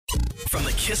From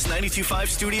the Kiss 92.5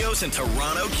 studios in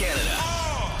Toronto, Canada.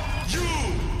 Are you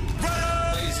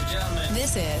ready? Ladies and gentlemen,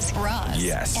 This is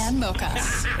Roz and Mocha.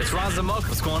 it's Roz and Mocha.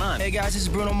 What's going on? Hey guys, this is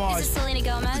Bruno Mars. This is Selena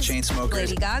Gomez. The Chainsmokers.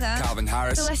 Lady Gaga. Calvin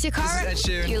Harris. Celestia Cara. This is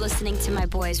Ed Sheeran. You're listening to my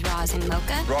boys Roz and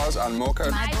Mocha. Roz and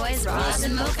Mocha. My boys Roz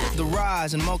and Mocha. The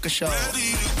Roz and Mocha Show.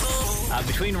 Ready to go.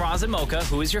 Between Roz and Mocha,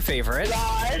 who is your favorite? You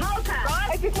guys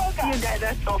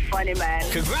are so funny, man.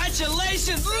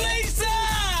 Congratulations, Lisa!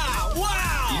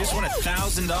 Wow! You just won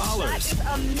 $1,000. It's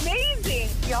amazing.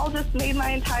 Y'all just made my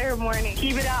entire morning.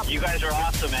 Keep it up. You guys are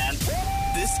awesome, man.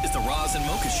 This is the Roz and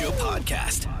Mocha Show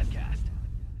podcast.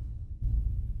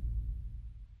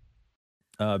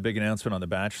 Big announcement on The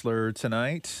Bachelor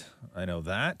tonight. I know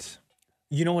that.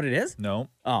 You know what it is? No.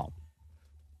 Oh.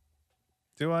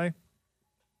 Do I?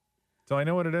 Do I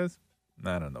know what it is?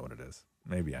 I don't know what it is.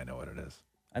 Maybe I know what it is.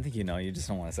 I think you know. You just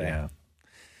don't want to say Yeah.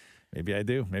 Maybe I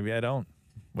do. Maybe I don't.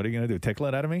 What are you going to do? Tickle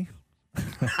it out of me?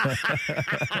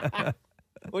 it.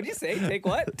 What'd you say? Take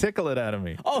what? Tickle it out of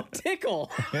me. Oh,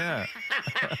 tickle. Yeah.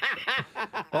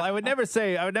 Well, I would never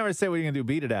say what are you gonna do,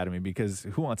 beat it out of me, because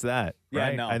who wants that? Yeah,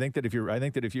 Right? no. I think that if you're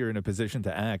in a position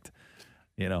to act,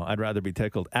 I'd rather be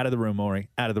tickled. Out of the room, Maury.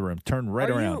 Out of the room. Turn right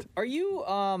around. Are you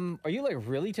like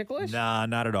really ticklish? Nah,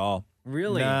 not at all.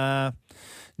 Really? Nah.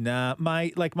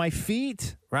 My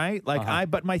feet, right?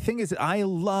 But my thing is, I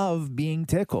love being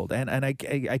tickled, and I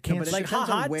can't. But it Like depends hot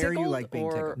on where you tickled, like being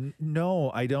or- tickled.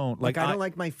 No, I don't. Like I don't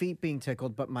like my feet being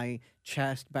tickled, but my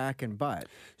chest, back, and butt.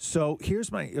 So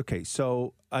here's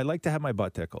so I like to have my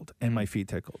butt tickled and my feet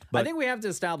tickled. But I think we have to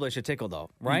establish a tickle, though,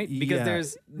 right? Because yeah.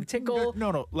 there's tickle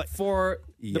No, like for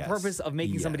the Yes. purpose of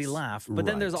making somebody Yes. laugh, but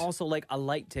then there's Right. also like a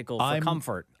light tickle for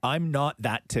comfort. I'm not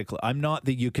that tickle. I'm not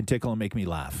that you can tickle and make me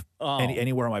laugh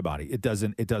anywhere on my body. It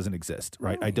doesn't exist,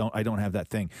 right? I don't have that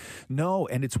thing. No,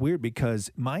 and it's weird because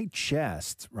my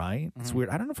chest, right? It's weird.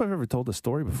 I don't know if I've ever told the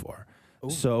story before.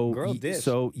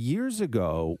 So years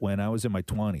ago, when I was in my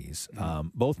 20s,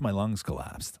 both my lungs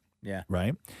collapsed. Yeah.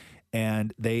 Right.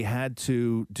 And they had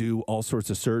to do all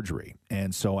sorts of surgery.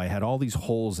 And so I had all these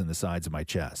holes in the sides of my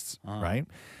chests, right?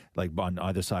 Like on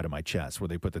either side of my chest where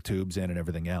they put the tubes in and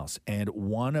everything else. And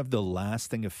one of the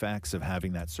lasting effects of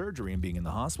having that surgery and being in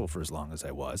the hospital for as long as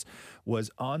I was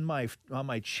on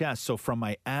my chest. So from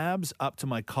my abs up to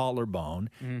my collarbone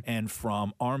and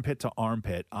from armpit to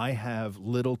armpit, I have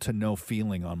little to no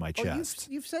feeling on my chest.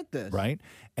 You've said this. Right?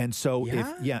 And so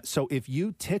Yeah? if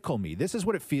you tickle me, this is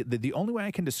what it feels. The only way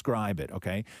I can describe it,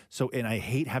 okay? So, and I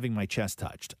hate having my chest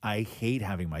touched. I hate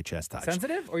having my chest touched.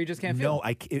 Sensitive, or you just can't feel?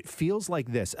 No, it feels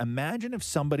like this. Imagine if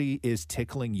somebody is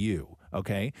tickling you,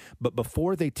 okay? But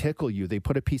before they tickle you, they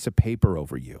put a piece of paper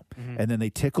over you, and then they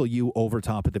tickle you over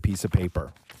top of the piece of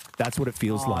paper. That's what it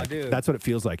feels like. Dude. That's what it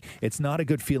feels like. It's not a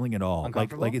good feeling at all.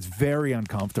 Like it's very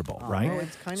uncomfortable, right? well,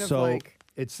 it's kind of so like-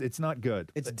 it's not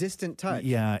good. It's distant touch.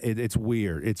 Yeah, it's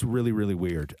weird. It's really, really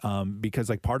weird. Because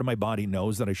like part of my body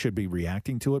knows that I should be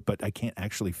reacting to it, but I can't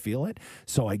actually feel it.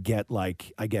 So I get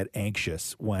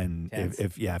anxious when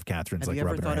if Catherine's Have like you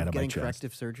ever rubbing her thought hand of on my getting chest.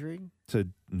 corrective surgery? So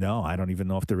no, I don't even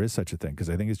know if there is such a thing because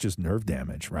I think it's just nerve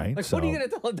damage, right? Like, so, what are you going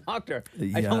to tell a doctor?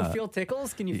 I don't feel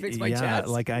tickles. Can you fix my chest?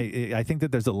 like I think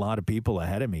that there's a lot of people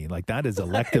ahead of me. Like that is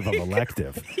elective of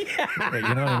elective. You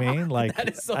know what I mean? Like That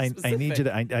is so I need you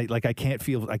to.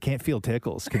 I can't feel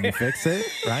tickles. Can you fix it?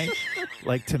 Right?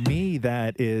 Like to me,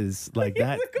 that is like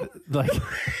that. Like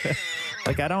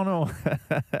I don't know,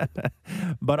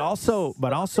 but also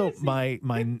my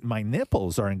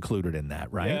nipples are included in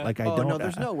that, right? Yeah. Like I Oh, don't. no,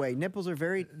 there's no way. Nipples are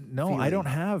very No, I don't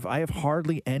have. I have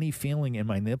hardly any feeling in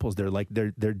my nipples. They're like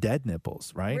they're dead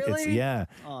nipples, right? Really? It's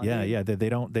Aw, yeah. They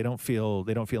don't feel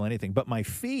anything. But my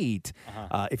feet,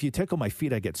 if you tickle my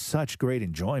feet, I get such great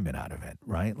enjoyment out of it,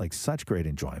 right? Like such great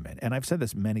enjoyment. And I've said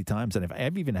this many times, and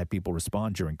I've even had people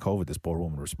respond during COVID. This poor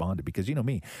woman responded because you know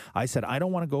me. I said I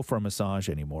don't want to go for a massage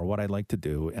anymore. What I'd like to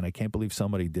do, and I can't believe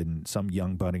some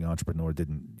young budding entrepreneur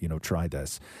didn't, try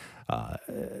this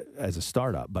as a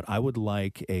startup, but I would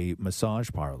like a massage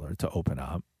parlor to open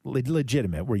up,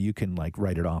 legitimate, where you can like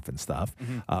write it off and stuff,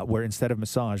 where instead of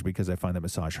massage, because I find that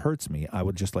massage hurts me, I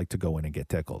would just like to go in and get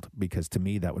tickled, because to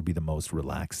me that would be the most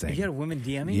relaxing. You had a woman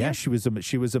DMing Yeah, you?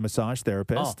 she was a massage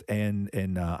therapist in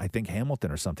I think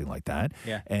Hamilton or something like that.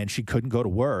 Yeah. And she couldn't go to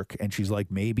work, and she's like,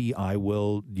 maybe I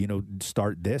will,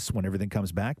 start this when everything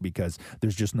comes back, because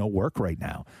there's just no work right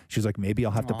now. She's like, maybe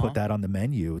I'll have to put that on the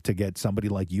menu to get somebody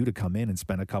like you to come in and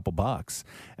spend a couple bucks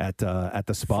at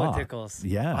the spa. Foot tickles.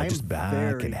 Yeah, I'm just back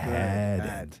very and good head.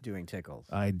 at doing tickles.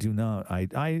 I do not.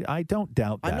 I don't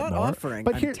doubt that. I'm not Maury. offering,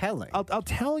 but I'm telling. I'll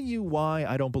tell you why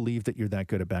I don't believe that you're that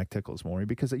good at back tickles, Maury,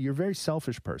 because you're a very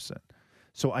selfish person.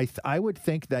 So I would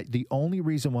think that the only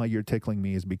reason why you're tickling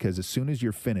me is because as soon as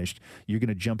you're finished, you're going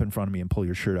to jump in front of me and pull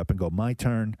your shirt up and go, my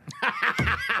turn.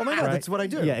 Oh my God, that's what I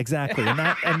do. Yeah, exactly. And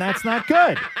that's not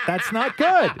good. That's not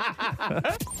good.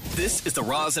 This is the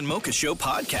Roz and Mocha Show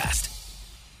podcast.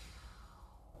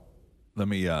 Let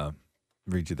me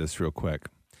read you this real quick.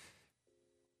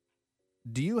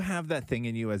 Do you have that thing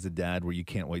in you as a dad where you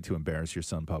can't wait to embarrass your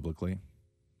son publicly?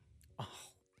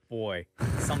 Boy,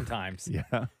 sometimes.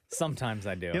 Yeah. Sometimes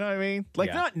I do. You know what I mean?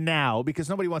 Like, not now, because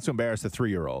nobody wants to embarrass a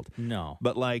 3-year-old. No.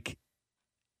 But, like,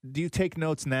 do you take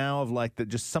notes now of, like,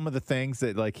 just some of the things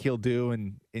that, like, he'll do,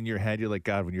 and in your head, you're like,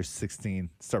 God, when you're 16,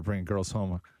 start bringing girls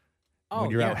home.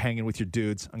 When you're out hanging with your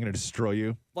dudes, I'm going to destroy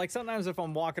you. Like, sometimes if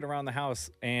I'm walking around the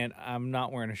house and I'm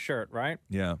not wearing a shirt, right?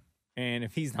 Yeah. And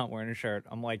if he's not wearing a shirt,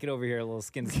 I'm like, get over here, a little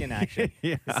skin action.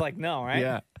 Yeah. It's like, no, right?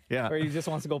 Yeah. Yeah. Or he just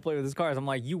wants to go play with his cars. I'm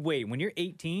like, you wait. When you're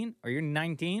 18 or you're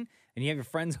 19 and you have your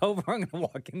friends over, I'm going to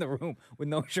walk in the room with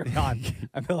no shirt on.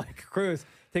 I'd be like, Cruz,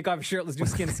 take off your shirt. Let's do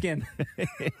skin to skin.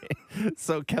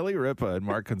 So Kelly Ripa and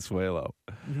Mark Consuelo,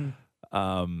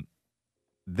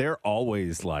 they're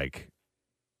always, like,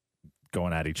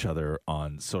 going at each other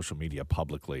on social media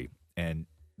publicly. And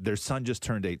their son just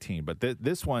turned 18, but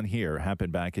this one here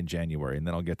happened back in January, and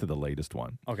then I'll get to the latest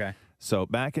one. Okay. So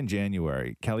back in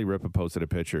January, Kelly Ripa posted a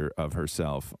picture of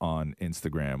herself on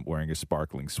Instagram wearing a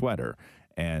sparkling sweater,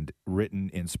 and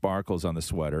written in sparkles on the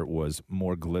sweater was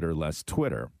 "More glitter, less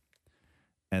Twitter."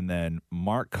 And then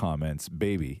Mark comments,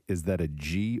 "Baby, is that a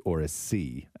G or a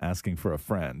C?" asking for a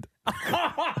friend.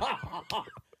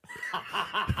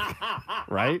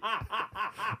 Right?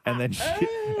 And then she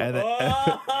and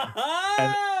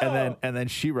then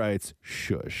she writes,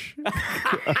 "Shush."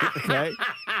 Okay?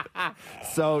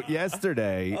 So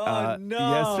yesterday,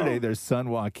 yesterday their son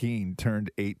Joaquin turned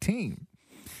 18.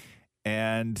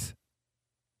 And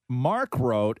Mark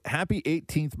wrote, "Happy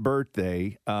 18th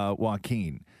birthday,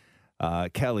 Joaquin.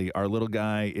 Kelly, our little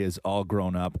guy is all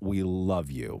grown up. We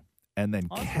love you." And then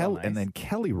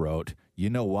Kelly wrote, "You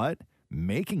know what?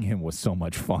 Making him was so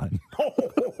much fun."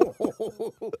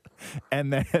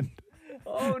 and then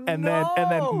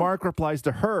Mark replies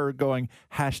to her going,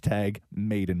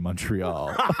 #made in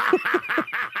Montreal.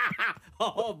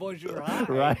 Oh, bonjour.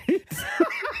 Right?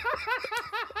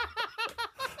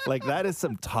 Like, that is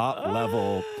some top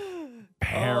level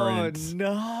parent.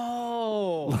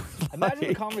 Oh, no. Imagine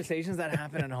the conversations that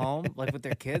happen at home, like with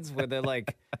their kids, where they're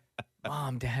like,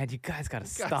 Mom, Dad, you guys got to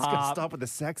stop. You guys got to stop with the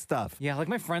sex stuff. Yeah, like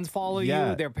my friends follow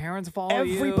you. Their parents follow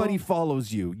you. Everybody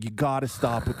follows you. You got to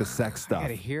stop with the sex stuff. I got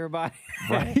to hear about it.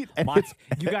 Right?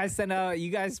 You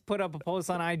guys put up a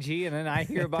post on IG, and then I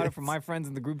hear about it from my friends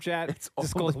in the group chat. It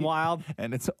just goes wild.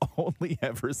 And it's only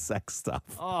ever sex stuff.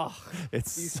 Oh,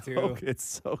 it's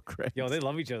so great. Yo, they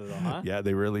love each other, though, huh? Yeah,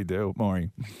 they really do. Maury.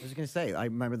 I was going to say, I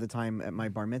remember the time at my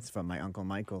bar mitzvah, my Uncle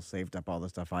Michael saved up all the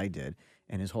stuff I did,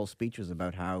 and his whole speech was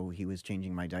about how he was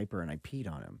changing my diaper and I peed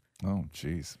on him. Oh,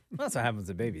 jeez. Well, that's what happens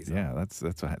to babies. Huh? Yeah,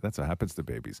 that's what happens to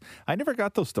babies. I never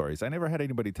got those stories. I never had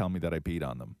anybody tell me that I peed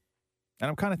on them. And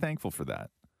I'm kind of thankful for that.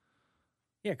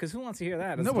 Yeah, because who wants to hear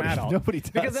that? Nobody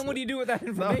does. Because then what do you do with that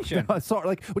information? No, sorry,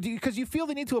 like, because you feel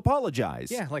the need to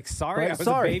apologize. Yeah, like, sorry, right? I was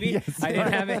a baby. Yes. I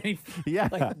didn't have any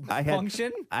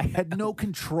function. I had no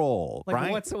control,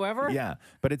 right? Whatsoever? Yeah,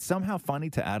 but it's somehow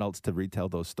funny to adults to retell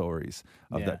those stories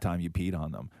of that time you peed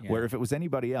on them. Yeah. Where if it was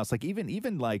anybody else, like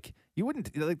even like, you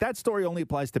wouldn't, like, that story only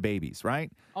applies to babies,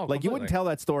 right? Oh, like completely. You wouldn't tell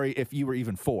that story if you were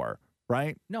even 4.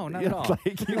 Right? No, not at all.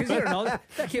 Because you don't know.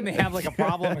 That kid may have like a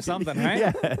problem or something,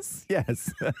 right? Yes. Yeah.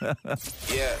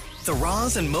 The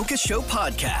Roz and Mocha Show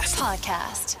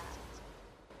Podcast.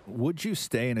 Would you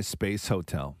stay in a space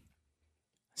hotel?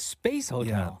 Space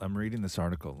hotel? Yeah, I'm reading this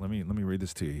article. Let me read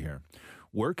this to you here.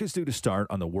 Work is due to start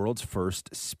on the world's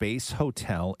first space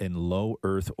hotel in low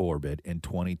Earth orbit in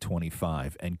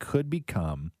 2025 and could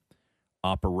become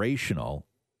operational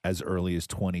as early as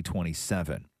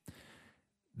 2027.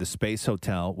 The space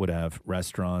hotel would have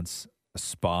restaurants, a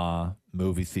spa,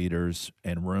 movie theaters,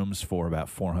 and rooms for about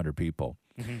 400 people.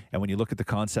 Mm-hmm. And when you look at the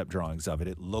concept drawings of it,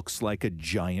 it looks like a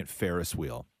giant Ferris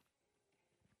wheel.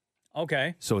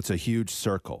 Okay. So it's a huge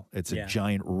circle. It's a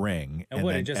giant ring. And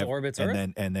what, it just orbits Earth?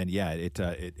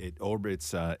 It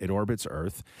orbits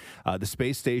Earth. The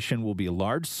space station will be a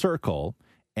large circle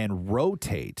and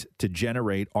rotate to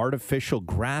generate artificial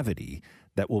gravity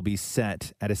that will be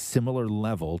set at a similar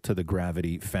level to the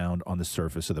gravity found on the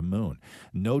surface of the moon.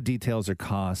 No details or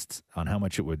costs on how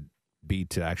much it would be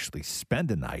to actually spend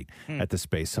a night at the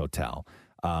space hotel.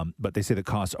 But they say the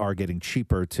costs are getting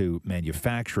cheaper to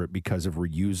manufacture it because of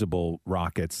reusable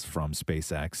rockets from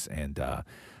SpaceX and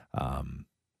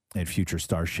future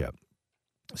Starship.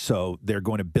 So they're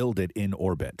going to build it in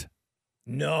orbit.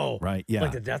 No. Right? Yeah.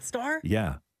 Like the Death Star?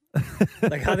 Yeah.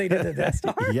 Like how they did the Death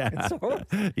Star? Yeah. In Star Wars?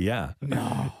 Yeah.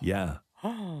 No. Yeah.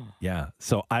 Yeah.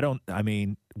 So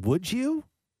would you?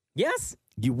 Yes.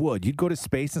 You would. You'd go to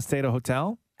space and stay at a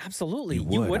hotel? Absolutely. You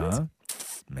You would, wouldn't? huh?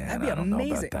 Man, That'd be I don't know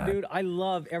amazing. about that. Dude, I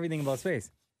love everything about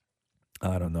space.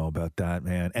 I don't know about that,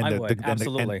 man. And I would,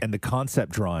 absolutely. and the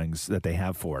concept drawings that they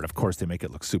have for it, of course, they make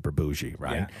it look super bougie,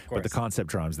 right? Yeah, of But the course. concept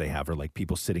drawings they have are like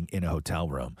people sitting in a hotel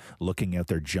room looking out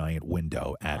their giant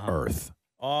window at Earth.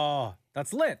 Oh,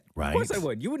 that's lit. Right? Of course I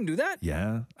would. You wouldn't do that?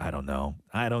 Yeah, I don't know.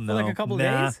 I don't know. For like a couple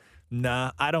nah, days?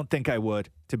 Nah, I don't think I would,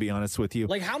 to be honest with you.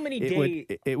 Like how many it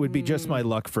days? it would be just my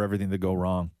luck for everything to go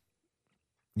wrong.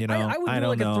 You know, I would do don't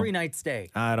like know. a 3-night stay.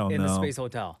 I don't in know. the space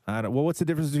hotel. I don't. Well, what's the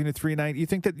difference between a 3-night? You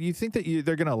think that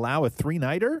they're going to allow a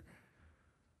 3-nighter?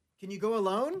 Can you go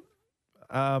alone?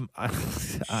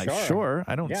 Sure.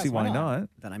 I don't Yes, see why why not? not.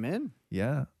 Then I'm in.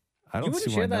 Yeah, I don't You wouldn't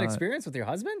see share why that not. experience with your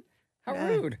husband? How Yeah.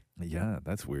 rude. Yeah,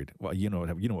 that's weird. Well, you know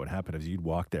what happened is you'd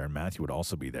walk there and Matthew would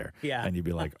also be there. Yeah. and you'd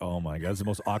be like, "Oh my god, it's the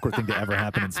most awkward thing to ever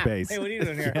happen in space." Hey, what are you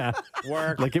doing here? Yeah.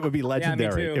 Work. Like it would be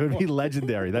legendary. too. It would be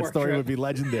legendary. That Work story trip. would be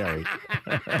legendary.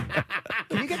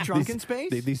 Can you get drunk in space?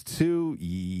 These two,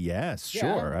 yes, Yeah,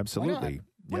 sure, why not? absolutely.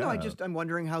 Well, no, Yeah. I'm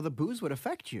wondering how the booze would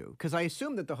affect you because I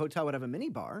assume that the hotel would have a mini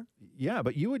bar. Yeah,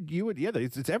 but you would, yeah,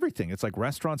 it's everything. It's like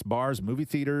restaurants, bars, movie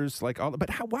theaters, like all. But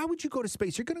why would you go to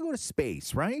space? You're going to go to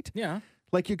space, right? Yeah.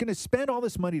 Like you're going to spend all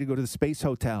this money to go to the space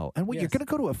hotel, and what you're Yes. going to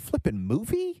go to a flipping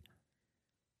movie?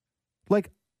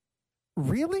 Like,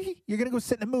 really? You're going to go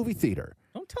sit in a movie theater?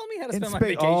 Don't tell me how to In spend my space?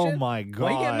 vacation. Oh my god!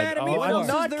 Why you get mad at me Oh, for? I'm else is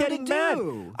not there to getting mad.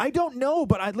 do? I don't know,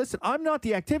 but listen. I'm not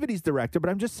the activities director, but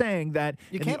I'm just saying that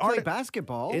You in can't the play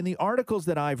basketball. In the articles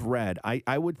that I've read,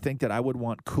 I would think that I would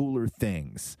want cooler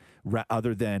things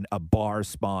other than a bar,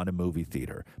 spa, and a movie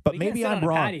theater. But you can't maybe sit I'm on a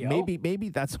wrong. patio. Maybe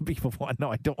that's what people want.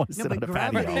 No, I don't want to no, sit but on a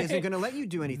gravity patio. isn't going to let you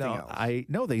do anything No,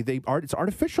 else. it's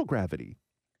artificial gravity.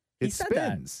 He It said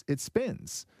that. spins. It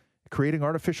spins, creating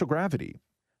artificial gravity.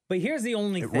 But here's the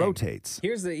only It thing. rotates.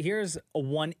 Here's a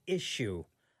one issue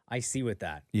I see with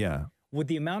that. Yeah. With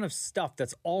the amount of stuff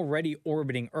that's already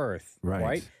orbiting Earth,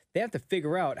 Right. They have to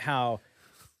figure out how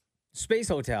Space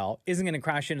Hotel isn't going to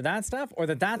crash into that stuff, or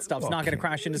that stuff's not going to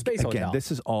crash into Space Again, Hotel.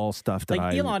 this is all stuff that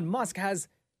like I Elon Musk has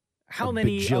how a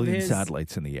many of bajillion his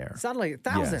satellites in the air.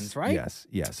 thousands, Yes, right?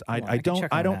 Yes. Hold on, I can don't. check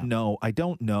I on don't that. know. I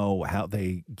don't know how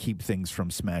they keep things from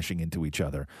smashing into each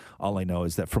other. All I know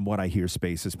is that from what I hear,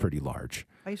 space is pretty large.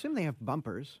 I assume they have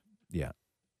bumpers. Yeah.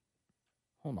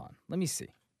 Hold on, let me see.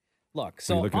 Look, Are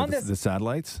so you looking on at the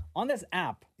satellites? on this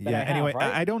app, that Yeah. I have, Anyway,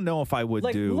 right? I don't know if I would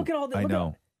like do. look at all the I look know.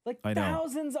 At, like I know.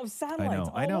 thousands of satellites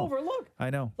I know. all over. Look,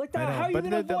 I know. Like I that, know. how are you But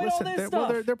gonna they're- avoid all this they're, stuff?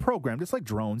 Well, they're programmed. It's like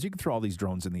drones. You can throw all these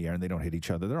drones in the air and they don't hit each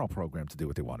other. They're all programmed to do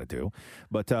what they want to do.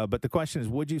 But the question is,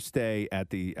 would you stay at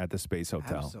the space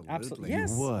hotel? Absolutely. Yes.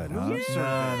 You would, huh? Yes.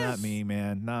 Nah, not me,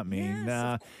 man. Not me. Yes,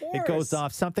 nah. of It goes course.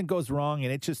 off. Something goes wrong,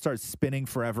 and it just starts spinning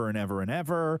forever and ever and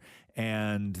ever.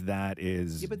 And that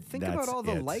is. Yeah, but think about that's all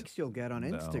the it. likes you'll get on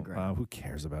No, Instagram. who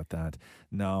cares about that?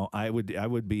 No, I would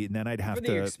be, and then I'd have For the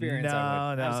to. experience, I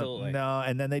would. No, Absolutely. no,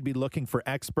 and then they'd be looking for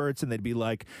experts, and they'd be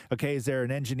like, "Okay, is there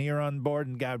an engineer on board?"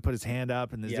 And guy would put his hand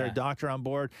up, and is there a Yeah. doctor on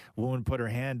board? Woman would put her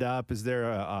hand up. Is there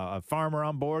a farmer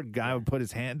on board? Guy would put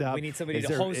his hand up. We need somebody Is to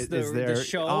there- host is the there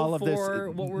show all of this?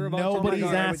 for what we're about to talk Nobody's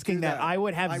about. I would asking do that. that. I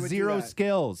would have I would do zero that.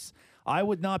 skills. I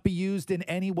would not be used in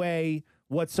any way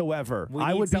whatsoever. We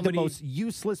I need would be the somebody- most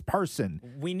useless person.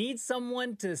 We need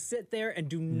someone to sit there and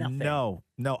do nothing. No,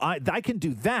 I can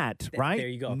do that, right? there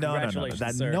you go. No, Congratulations,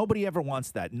 That, sir. nobody ever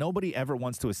wants that. Nobody ever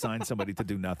wants to assign somebody to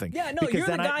do nothing. Yeah, no, Because you're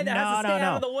the then guy that has to stay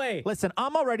out of the way. Listen,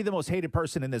 I'm already the most hated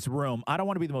person in this room. I don't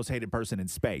want to be the most hated person in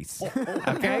space.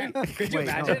 Okay? Could you Wait,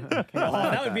 no. imagine? Okay, Oh,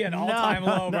 that would be an all-time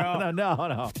low, bro.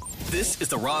 No. This is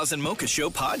the Roz and Mocha Show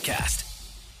podcast.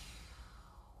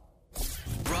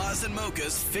 Roz and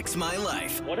Mocha's Fix My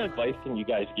Life. What advice can you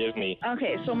guys give me?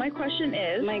 Okay, so my question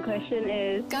is,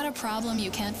 Got a problem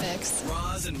you can't fix?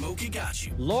 Roz and Mocha got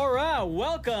you. Laura,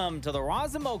 welcome to the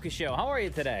Roz and Mocha Show. How are you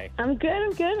today? I'm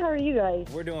good. How are you guys?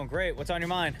 We're doing great. What's on your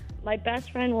mind? My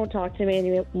best friend won't talk to me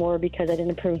anymore because I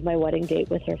didn't approve my wedding date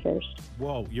with her first.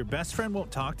 Whoa, your best friend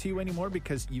won't talk to you anymore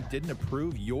because you didn't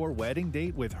approve your wedding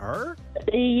date with her?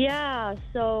 Yeah,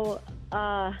 so it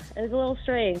was a little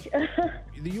strange.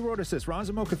 You wrote us this, Roz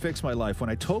and Mocha fixed my life.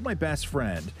 When I told my best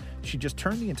friend, she just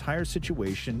turned the entire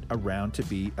situation around to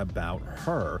be about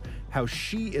her, how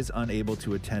she is unable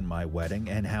to attend my wedding,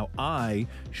 and how I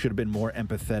should have been more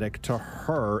empathetic to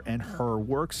her and her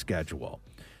work schedule.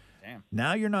 Damn.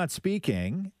 Now you're not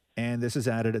speaking, And this has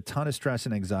added a ton of stress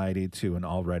and anxiety to an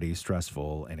already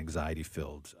stressful and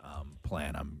anxiety-filled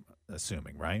plan, I'm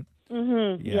assuming, right?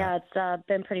 Mm-hmm. Yeah. Yeah, it's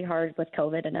been pretty hard with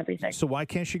COVID and everything. So why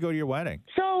can't she go to your wedding?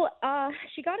 So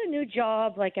she got a new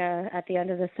job at the end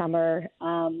of the summer.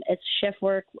 It's shift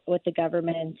work with the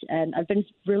government, and I've been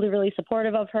really, really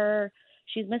supportive of her.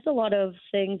 She's missed a lot of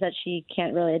things that she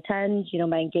can't really attend,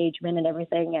 my engagement and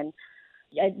everything, and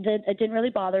it didn't really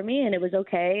bother me, and it was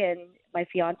okay. And my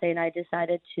fiance and I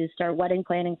decided to start wedding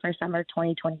planning for summer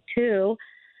 2022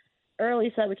 early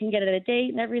so that we can get a date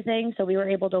and everything. So we were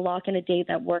able to lock in a date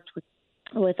that worked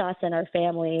with us and our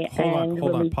family.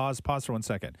 Hold on. Pause for 1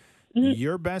 second. Mm-hmm.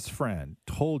 Your best friend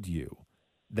told you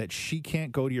that she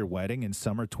can't go to your wedding in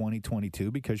summer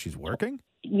 2022 because she's working?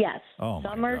 Yes, Oh, my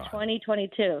summer God.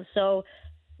 2022. So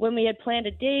when we had planned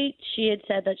a date, she had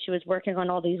said that she was working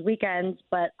on all these weekends,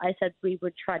 but I said we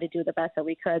would try to do the best that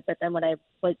we could. But then when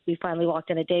we finally locked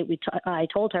in a date, I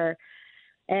told her,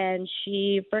 and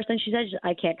first thing she said,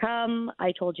 I can't come.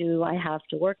 I told you I have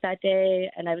to work that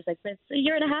day. And I was like, but it's a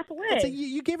year and a half away.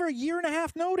 You gave her a year and a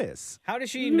half notice. How does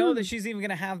she know that she's even going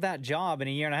to have that job in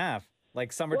a year and a half?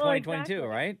 Like summer 2022, exactly.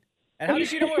 right? And how does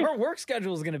she know what her work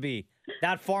schedule is going to be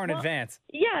that far in advance?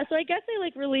 Yeah, so I guess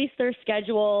they release their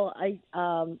schedule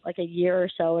like a year or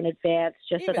so in advance,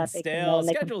 just so Even that they still, can know and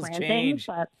they can schedules plan change.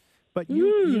 things. But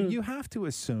you have to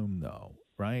assume, though,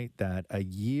 right, that a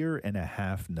year and a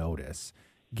half notice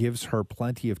gives her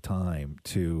plenty of time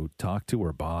to talk to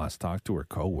her boss, talk to her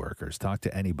coworkers, talk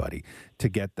to anybody to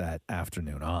get that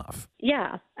afternoon off.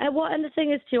 Yeah, and the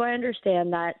thing is too, I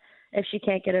understand that if she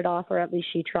can't get it off, or at least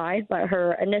she tried, but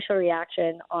her initial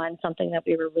reaction on something that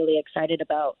we were really excited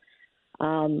about,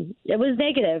 it was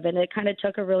negative, and it kind of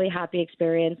took a really happy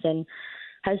experience and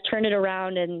has turned it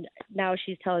around, and now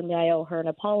she's telling me I owe her an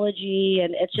apology,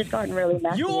 and it's just gotten really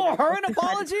messy. You owe her an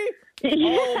apology?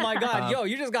 Yeah. Oh, my God. Yo,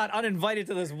 you just got uninvited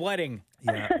to this wedding.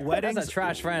 Yeah, weddings. That's a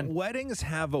trash friend. Weddings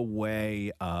have a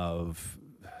way of,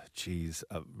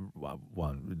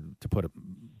 one, to put it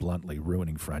bluntly,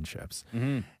 ruining friendships.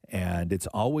 Mm-hmm. And it's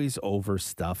always over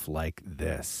stuff like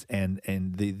this. And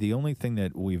the only thing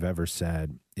that we've ever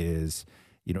said is,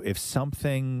 if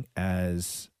something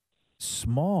as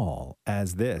small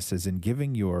as this, as in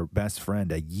giving your best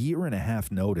friend a year and a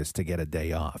half notice to get a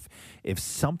day off, if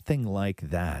something like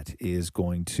that is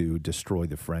going to destroy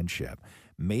the friendship,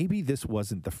 maybe this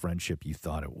wasn't the friendship you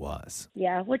thought it was.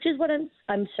 Yeah, which is what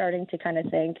I'm starting to kind of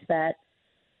think that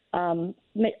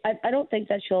I don't think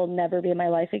that she'll never be in my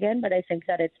life again, but I think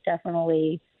that it's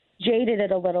definitely jaded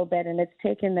it a little bit, and it's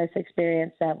taken this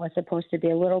experience that was supposed to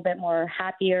be a little bit more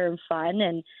happier and fun,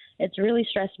 and it's really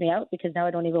stressed me out because now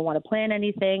I don't even want to plan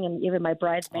anything, and even my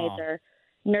bridesmaids are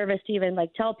nervous to even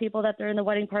tell people that they're in the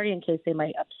wedding party in case they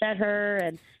might upset her.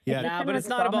 And but it's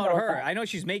not about her. I know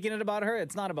she's making it about her.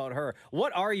 It's not about her.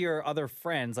 What are your other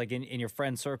friends, like in your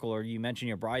friend circle, or you mentioned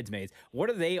your bridesmaids, what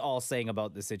are they all saying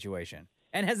about the situation?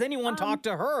 And has anyone talked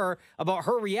to her about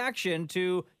her reaction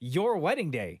to your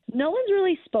wedding day? No one's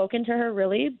really spoken to her,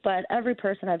 really, but every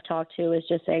person I've talked to is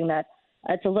just saying that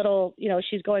it's a little,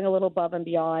 she's going a little above and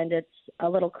beyond. It's a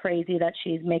little crazy that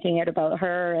she's making it about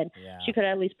her, and she could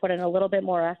at least put in a little bit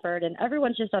more effort. And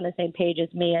everyone's just on the same page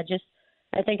as me.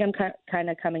 I think I'm kind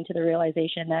of coming to the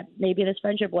realization that maybe this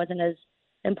friendship wasn't as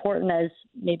important as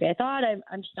maybe I thought.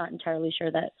 I'm just not entirely sure.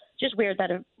 That just weird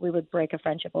that we would break a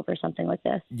friendship over something like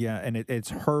this. Yeah, and it's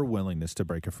her willingness to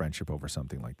break a friendship over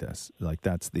something like this. Like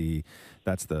that's the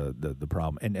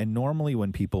problem. And normally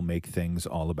when people make things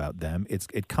all about them,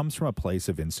 it comes from a place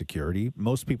of insecurity.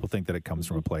 Most people think that it comes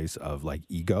from a place of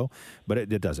ego, but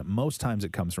it doesn't. Most times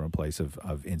it comes from a place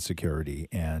of insecurity,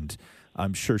 and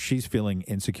I'm sure she's feeling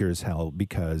insecure as hell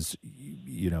because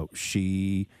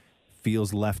she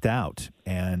feels left out,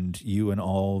 and you and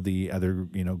all the other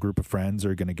group of friends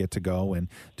are going to get to go and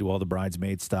do all the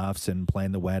bridesmaid stuffs and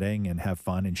plan the wedding and have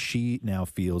fun, and she now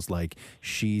feels like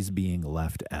she's being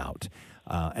left out.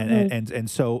 And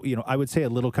so I would say a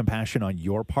little compassion on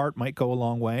your part might go a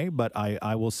long way, but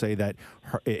I will say that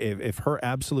if her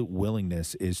absolute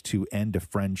willingness is to end a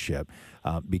friendship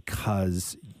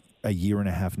because a year and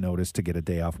a half notice to get a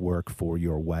day off work for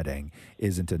your wedding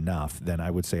isn't enough, then I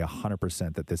would say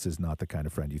 100% that this is not the kind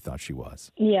of friend you thought she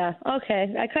was. Yeah.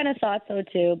 Okay. I kind of thought so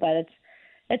too, but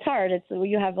it's hard.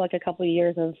 You have a couple of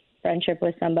years of friendship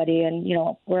with somebody, and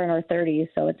we're in our 30s,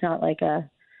 so it's not like a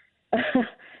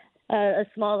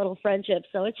small little friendship.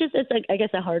 So it's I guess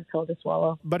a hard pill to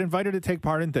swallow. But invite her to take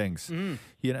part in things.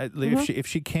 If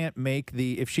she can't make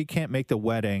the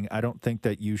wedding, I don't think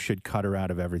that you should cut her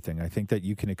out of everything. I think that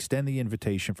you can extend the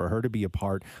invitation for her to be a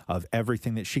part of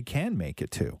everything that she can make it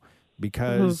to.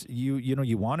 because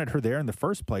you wanted her there in the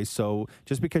first place. So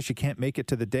just because she can't make it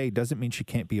to the day doesn't mean she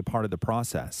can't be a part of the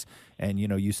process. And,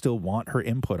 you still want her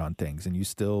input on things, and you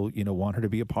still, want her to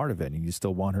be a part of it, and you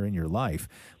still want her in your life.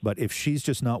 But if she's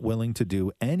just not willing to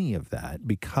do any of that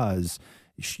because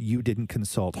you didn't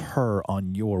consult her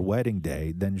on your wedding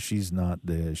day, then she's not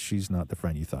the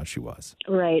friend you thought she was.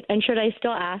 Right. And should I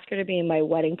still ask her to be in my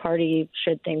wedding party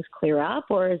should things clear up,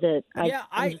 or is it?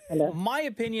 My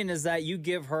opinion is that you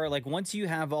give her, like, once you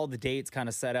have all the dates kind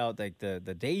of set out, like the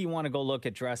day you want to go look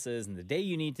at dresses and the day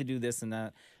you need to do this and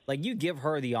that, like, you give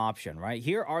her the option, right?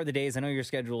 Here are the days. I know your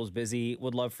schedule is busy.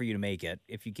 Would love for you to make it.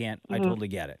 If you can't, I totally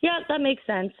get it. Yeah, that makes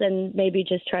sense. And maybe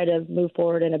just try to move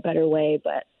forward in a better way.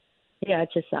 But yeah, it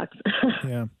just sucks.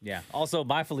 Yeah. Also,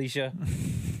 bye, Felicia.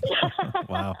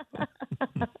 Wow.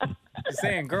 Just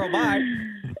saying, girl, bye.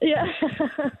 Yeah.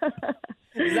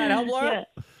 Does that help, Laura?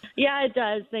 Yeah, it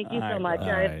does. Thank you so much.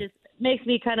 It just makes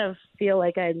me kind of feel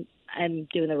like I'm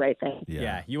doing the right thing.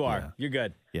 Yeah, you are. Yeah. You're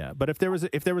good. Yeah, but if there was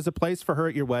a place for her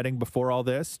at your wedding before all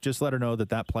this, just let her know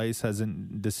that place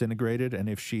hasn't disintegrated, and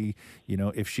if she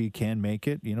can make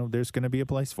it, there's going to be a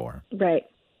place for her. Right.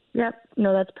 Yep.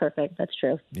 No, that's perfect. That's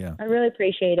true. Yeah. I really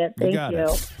appreciate it. Thank you.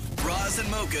 Roz and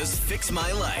Mocha's Fix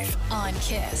My Life on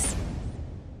Kiss.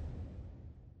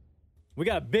 We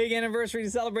got a big anniversary to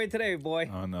celebrate today,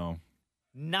 boy. Oh, no.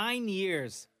 9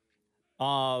 years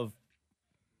of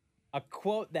a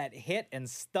quote that hit and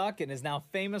stuck and is now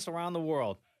famous around the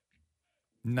world.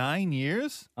 9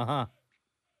 years? Uh-huh.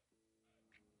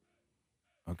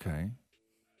 Okay.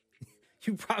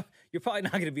 You're probably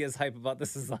not going to be as hype about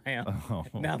this as I am. Oh.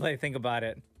 Now that I think about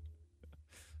it.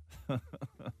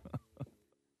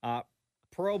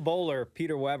 Pro bowler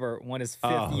Peter Weber won his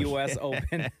fifth U.S.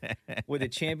 Open with a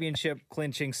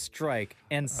championship-clinching strike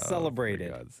and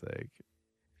celebrated for God's sake.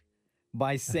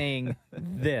 by saying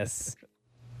this.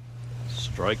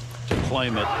 Strike to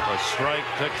claim it. A strike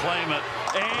to claim it.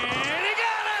 And he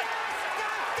got it!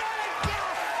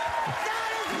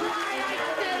 That is right. I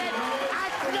did it.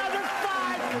 That's number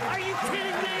 5. Are you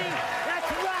kidding me?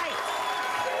 That's right.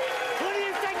 Who do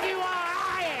you think you are?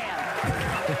 I am.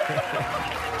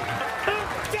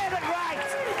 Get it right.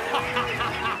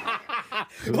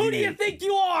 Who do you think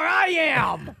you are? I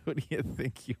am. Who do you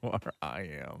think you are? I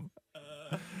am.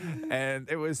 And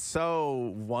it was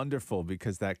so wonderful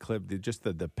because that clip, just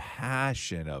the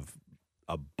passion of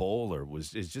a bowler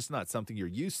is just not something you're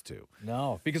used to.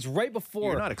 No, because right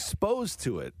before... You're not exposed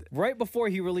to it. Right before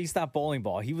he released that bowling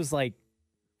ball, he was like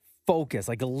focused,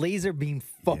 like a laser beam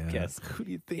focus. Yeah. Who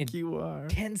do you think you are?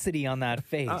 Intensity on that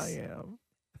face. I am.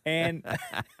 And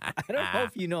I don't know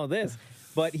if you know this,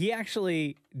 but he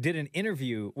actually did an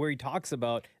interview where he talks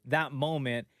about that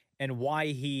moment and why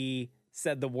he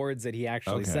said the words that he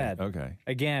actually said. Okay.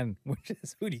 Again, which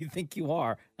is, who do you think you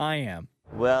are? I am.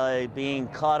 Well, being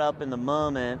caught up in the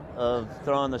moment of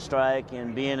throwing the strike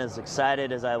and being as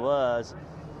excited as I was,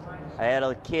 I had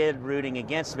a kid rooting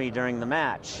against me during the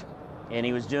match, and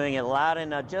he was doing it loud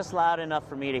enough, just loud enough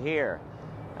for me to hear.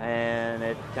 And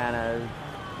it kind of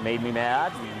made me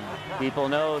mad. And people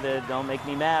know that don't make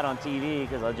me mad on TV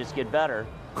because I'll just get better.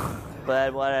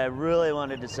 But what I really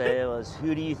wanted to say was,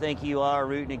 who do you think you are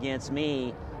rooting against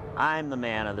me? I'm the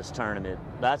man of this tournament.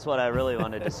 That's what I really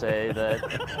wanted to say. But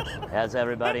as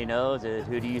everybody knows,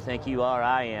 who do you think you are?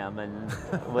 I am, and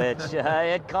which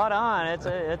it caught on.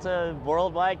 It's a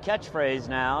worldwide catchphrase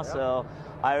now. So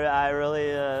I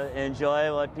really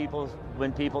enjoy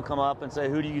when people come up and say,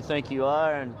 who do you think you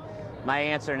are? And my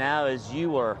answer now is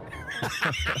you were.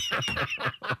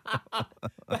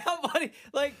 How funny,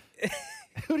 like.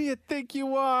 Who do you think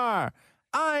you are?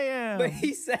 I am. But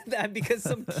he said that because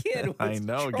some kid was I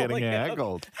know, getting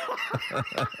heckled.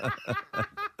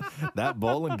 That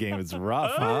bowling game is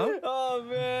rough, huh? Oh,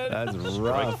 man. That's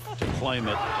rough. Strike to claim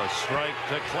it. A strike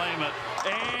to claim it.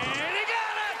 And he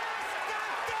got it!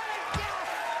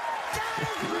 That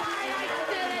is right. I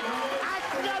did it. That's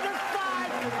number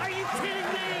 5. Are you kidding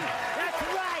me? That's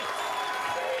right.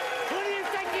 Who do you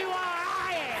think you are?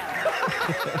 I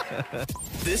am.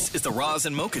 This is the Roz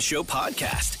and Mocha Show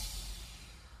podcast.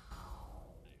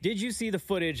 Did you see the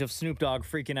footage of Snoop Dogg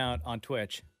freaking out on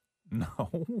Twitch? No.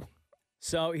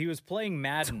 So he was playing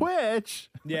Madden. Twitch?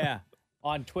 Yeah,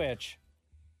 on Twitch.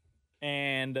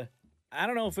 And I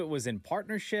don't know if it was in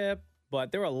partnership,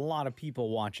 but there were a lot of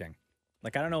people watching.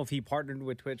 Like, I don't know if he partnered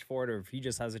with Twitch for it or if he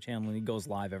just has a channel and he goes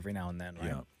live every now and then,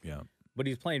 right? Yeah. But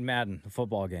he's playing Madden, the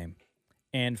football game.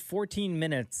 And 14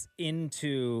 minutes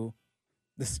into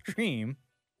the stream,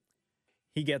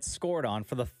 he gets scored on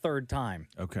for the third time.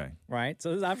 Okay. Right?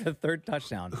 So this is after the third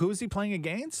touchdown. Who is he playing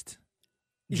against?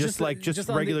 Just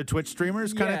on regular the- Twitch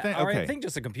streamers kind of thing? Or Okay. I think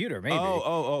just a computer, maybe. I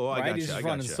right? gotcha. He's just I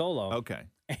running gotcha. solo. Okay.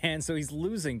 And so he's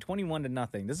losing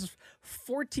 21-0. This is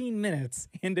 14 minutes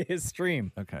into his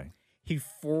stream. Okay. He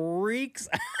freaks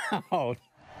out.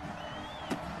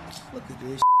 Look at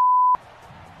this.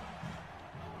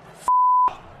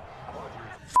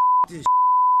 This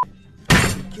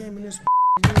came in this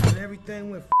room and everything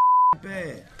went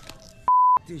bad.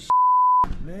 This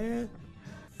man.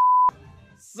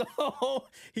 So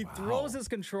he throws his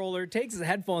controller, takes his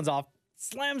headphones off,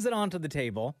 slams it onto the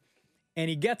table, and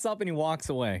he gets up and he walks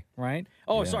away, right?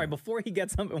 Oh, sorry. Before he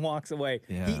gets up and walks away,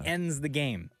 he ends the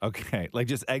game. Okay. Like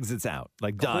just exits out.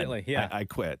 Like Completely, done. yeah. I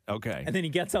quit. Okay. And then he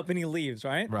gets up and he leaves,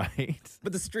 right? Right.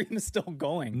 But the stream is still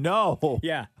going. No.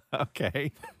 Yeah.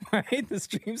 Okay. Right? The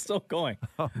stream's still going.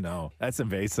 Oh, no. That's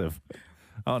invasive.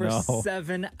 Oh, For no.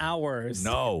 7 hours.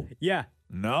 No. Yeah.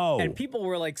 No. And people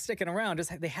were like sticking around.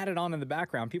 Just they had it on in the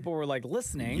background. People were like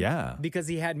listening. Yeah. Because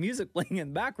he had music playing in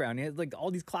the background. He had like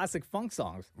all these classic funk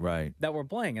songs Right. that were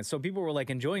playing. And so people were like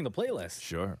enjoying the playlist.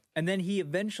 Sure. And then he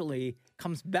eventually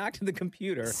comes back to the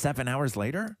computer. 7 hours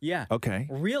later? Yeah. Okay.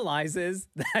 Realizes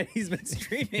that he's been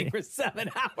streaming for 7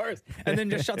 hours and then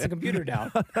just shuts the computer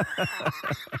down.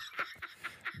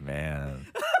 Man.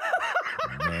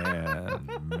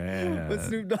 Man. But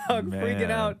Snoop Dogg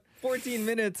freaking out 14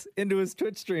 minutes into his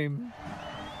Twitch stream.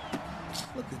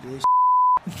 Look at this.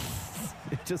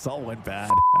 It just all went bad.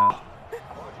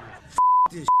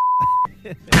 This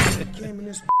came in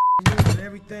this room and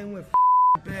everything went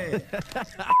bad.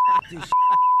 This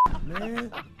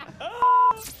man.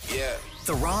 Yeah.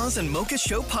 The Roz and Mocha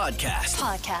Show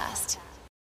podcast.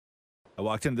 I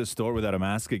walked into the store without a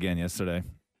mask again yesterday.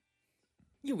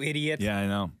 You idiot. Yeah, I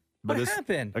know. What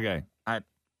happened? Okay.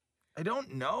 I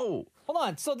don't know. Hold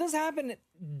on. So this happened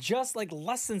just like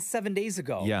less than 7 days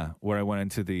ago. Yeah, where I went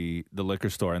into the liquor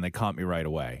store and they caught me right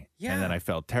away. Yeah. And then I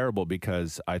felt terrible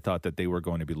because I thought that they were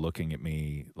going to be looking at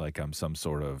me like I'm some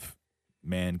sort of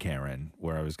man Karen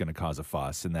where I was going to cause a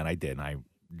fuss. And then I did. And I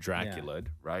Dracula'd,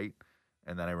 right?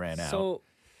 And then I ran out.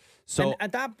 So and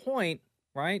at that point,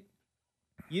 right,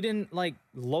 you didn't like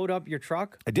load up your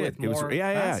truck? I did. With It was more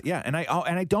yeah. masks? And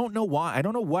I don't know why. I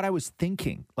don't know what I was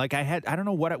thinking. Like I don't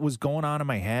know what was going on in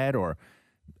my head, or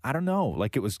I don't know.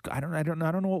 Like it was I don't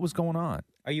know what was going on.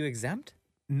 Are you exempt?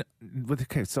 No,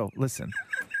 okay, so listen.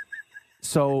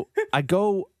 So I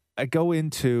go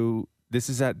into this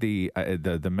is at the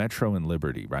Metro in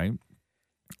Liberty, right?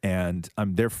 And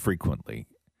I'm there frequently.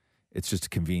 It's just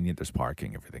convenient. There's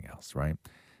parking, everything else, right?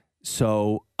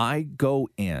 So I go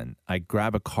in, I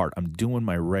grab a cart, I'm doing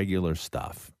my regular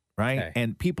stuff, right? Okay.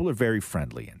 And people are very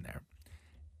friendly in there.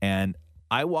 And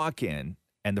I walk in,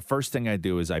 and the first thing I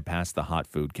do is I pass the hot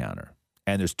food counter.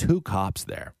 And there's 2 cops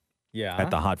there Yeah. at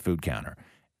the hot food counter.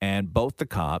 And both the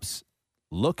cops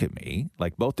look at me,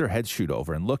 like both their heads shoot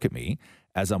over and look at me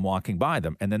as I'm walking by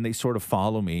them. And then they sort of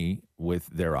follow me with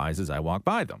their eyes as I walk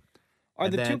by them. Are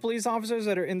And the then- 2 police officers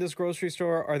that are in this grocery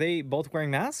store, are they both wearing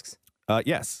masks?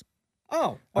 Yes.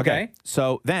 Oh, okay.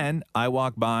 So then I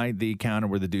walk by the counter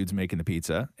where the dude's making the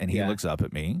pizza, and he Yeah. looks up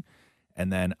at me.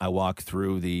 And then I walk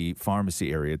through the pharmacy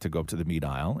area to go up to the meat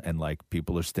aisle, and like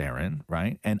people are staring,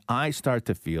 right? And I start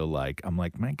to feel like, I'm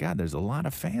like, my God, there's a lot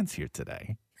of fans here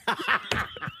today.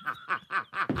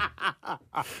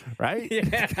 Right?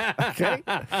 Yeah. Okay.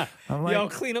 I'm like, Yo,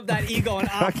 clean up that ego on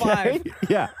op okay. 5.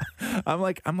 Yeah. I'm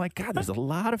like, God, there's a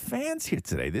lot of fans here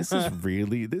today. This is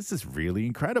really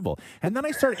incredible. And then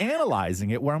I start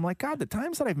analyzing it where I'm like, God, the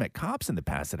times that I've met cops in the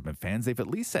past that have been fans, they've at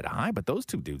least said hi, but those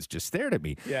 2 dudes just stared at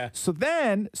me. Yeah. So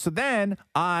then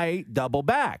I double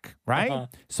back, right? Uh-huh.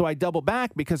 So I double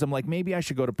back because I'm like, maybe I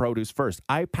should go to produce first.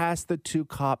 I pass the 2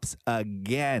 cops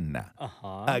again.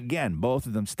 Uh-huh. Again, both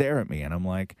of them stare at me, and I'm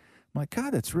like,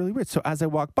 God, that's really weird. So as I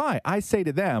walk by, I say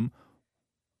to them,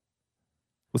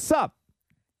 what's up?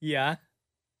 Yeah.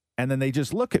 And then they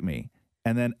just look at me.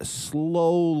 And then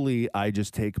slowly I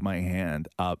just take my hand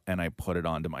up and I put it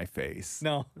onto my face.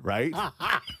 No. Right?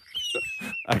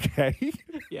 Okay.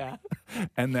 Yeah.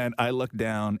 And then I look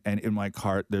down, and in my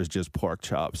cart, there's just pork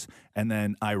chops. And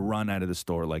then I run out of the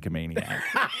store like a maniac.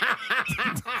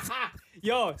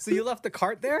 Yo, so you left the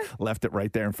cart there? Left it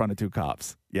right there in front of 2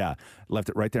 cops. Yeah. Left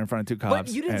it right there in front of 2 cops. But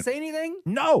you didn't and- say anything?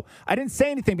 No, I didn't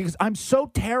say anything because I'm so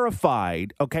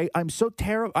terrified. Okay. I'm so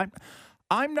terrified.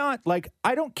 I'm not like,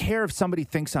 I don't care if somebody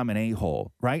thinks I'm an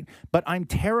a-hole, right? But I'm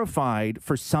terrified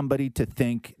for somebody to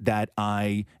think that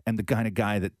I am the kind of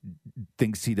guy that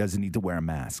thinks he doesn't need to wear a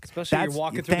mask. Especially you're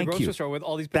walking through the grocery store with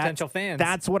all these potential fans.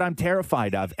 That's what I'm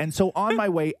terrified of. And so on my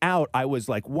way out, I was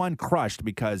like, one, crushed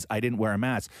because I didn't wear a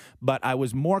mask, but I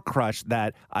was more crushed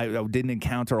that I didn't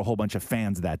encounter a whole bunch of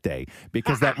fans that day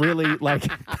because that really like...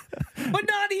 But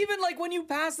not even like when you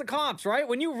pass the cops, right?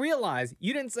 When you realize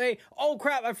you didn't say, oh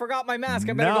crap, I forgot my mask.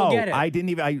 I better go get it. I didn't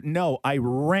even, I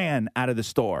ran out of the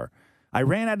store. I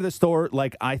ran out of the store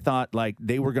like I thought like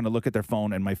they were going to look at their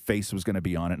phone and my face was going to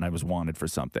be on it and I was wanted for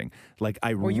something. Like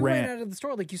you ran out of the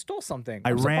store like you stole something.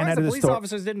 I ran out of the store. Police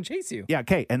officers didn't chase you. Yeah,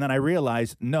 okay. And then I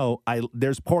realized, no,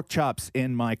 there's pork chops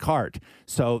in my cart.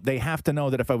 So they have to know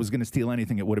that if I was going to steal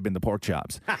anything, it would have been the pork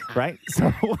chops, right?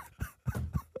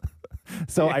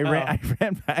 So I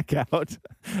ran back out.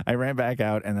 I ran back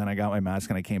out, and then I got my mask,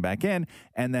 and I came back in.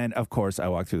 And then, of course, I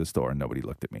walked through the store, and nobody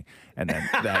looked at me. And then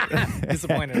that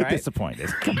disappointed, right? Disappointed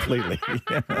completely.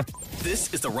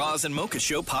 This is the Roz and Mocha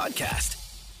Show podcast.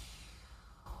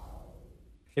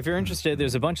 If you're interested,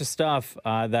 there's a bunch of stuff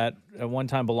that at one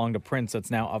time belonged to Prince that's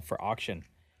now up for auction.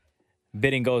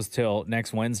 Bidding goes till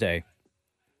next Wednesday.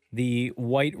 The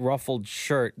white ruffled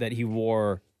shirt that he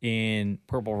wore in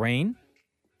Purple Rain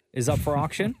is up for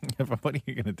auction. What are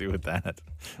you going to do with that?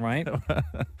 Right?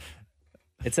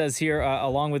 It says here,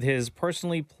 along with his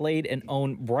personally played and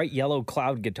owned bright yellow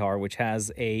cloud guitar, which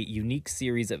has a unique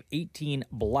series of 18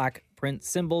 black print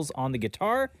symbols on the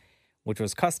guitar, which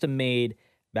was custom made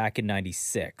back in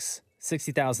 96.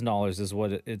 $60,000 is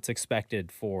what it's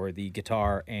expected for the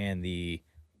guitar and the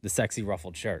sexy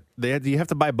ruffled shirt. Do you have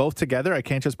to buy both together? I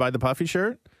can't just buy the puffy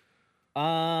shirt?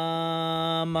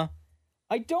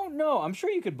 I don't know. I'm sure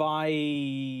you could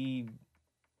buy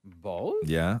both.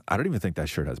 Yeah. I don't even think that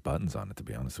shirt has buttons on it, to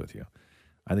be honest with you.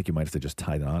 I think you might have to just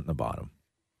tie the knot in the bottom.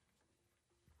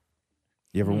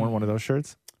 You ever worn one of those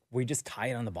shirts? We just tie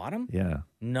it on the bottom? Yeah.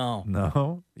 No.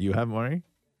 No? You have, Maury?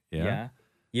 Yeah.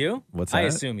 You? What's that? I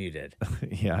assume you did.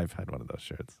 Yeah, I've had one of those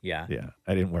shirts. Yeah. Yeah.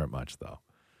 I didn't wear it much, though.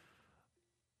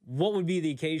 What would be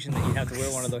the occasion that you'd have to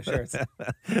wear one of those shirts?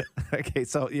 Okay,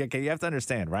 so you have to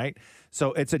understand, right?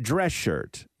 So it's a dress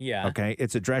shirt. Yeah. Okay,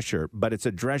 it's a dress shirt, but it's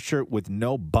a dress shirt with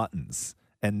no buttons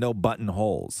and no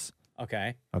buttonholes.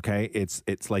 Okay. Okay,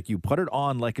 it's like you put it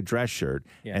on like a dress shirt,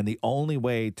 and the only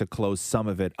way to close some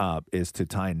of it up is to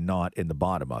tie a knot in the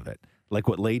bottom of it, like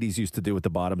what ladies used to do with the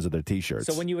bottoms of their T-shirts.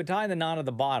 So when you would tie the knot at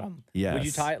the bottom, yes, would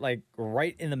you tie it like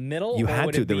right in the middle? You or had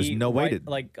would to. it There was be no way right, to.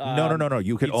 like No.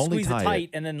 You could you'd only squeeze tie it tight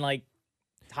it. and then like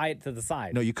tie it to the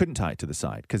side. No, you couldn't tie it to the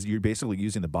side because you're basically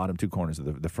using the bottom two corners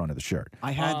of the front of the shirt.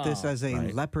 I had this as a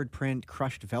leopard print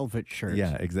crushed velvet shirt.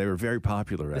 Yeah, they were very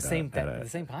popular. The same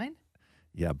kind?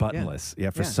 Yeah, buttonless.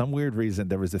 Yeah, for some weird reason,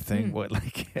 there was a thing where,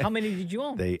 like... How many did you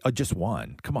own? Just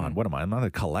one. Come on, what am I? I'm not a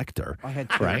collector. I had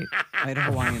two. Right? I had a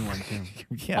Hawaiian one, too.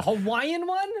 Yeah. A Hawaiian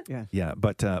one? Yeah. Yeah,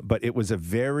 but it was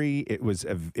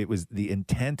the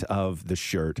intent of the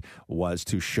shirt was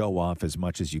to show off as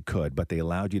much as you could, but they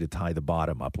allowed you to tie the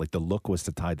bottom up. Like the look was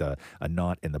to tie a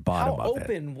knot in the bottom How of it.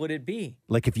 open would it be?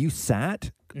 Like if you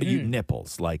sat, you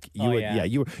nipples. Like you would, yeah.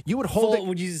 you would hold Full, it.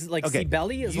 would you see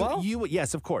belly as well?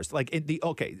 Yes, of course. Like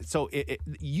so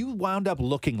you wound up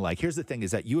looking like. Here's the thing: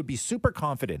 is that you would be super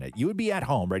confident in it. You would be at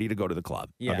home, ready to go to the club.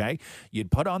 Yeah. Okay,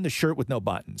 you'd put on the shirt with no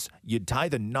buttons. You'd tie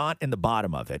the knot in the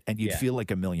bottom of it, and you'd feel like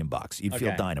 $1 million. You'd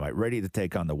feel dynamite, ready to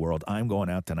take on the world. I'm going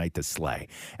out tonight to slay.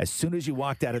 As soon as you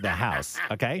walked out of the house,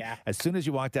 okay, as soon as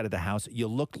you walked out of the house, you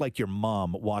looked like your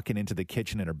mom walking into the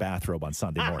kitchen in her bathrobe on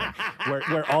Sunday morning,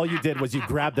 where all you did was you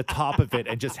grabbed the top of it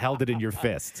and just held it in your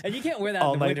fist. And you can't wear that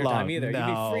all in the night winter time long. either. No,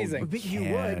 You'd be freezing. But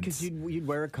you would, because you'd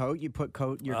wear a coat, you'd put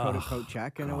your coat of coat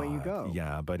check, and away you go.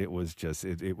 Yeah, but it was just,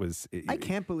 it was... I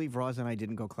can't believe Roz and I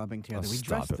didn't go clubbing together. We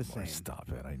dressed the same. Stop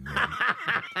it. I knew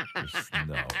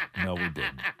it. No, we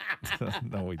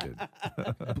didn't. No, we didn't.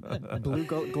 Blue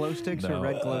glow sticks or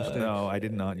red glow sticks? No, I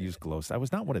did not use glow sticks. I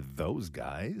was not one of those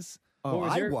guys. Oh,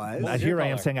 I was. Here I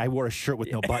am saying I wore a shirt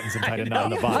with no buttons and tied a knot on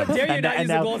the bottom. How dare you not use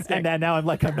a glow stick? And now I'm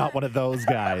like, I'm not one of those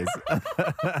guys.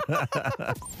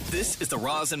 This is the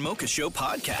Roz and Mocha Show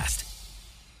podcast.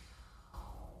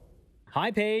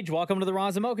 Hi, Paige. Welcome to the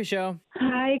Roz and Mocha Show.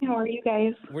 Hi, how are you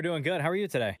guys? We're doing good. How are you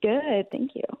today? Good,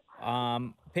 thank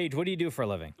you. Paige, what do you do for a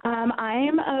living?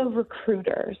 I'm a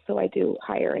recruiter, so I do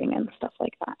hiring and stuff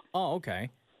like that. Oh, okay.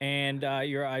 And I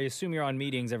assume you're on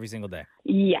meetings every single day.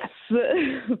 Yes.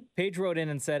 Paige wrote in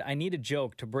and said, I need a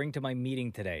joke to bring to my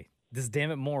meeting today. Does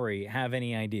Dammit Maury have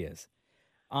any ideas?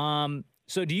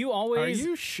 So do you always? Are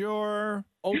you sure?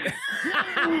 Oh,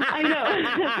 I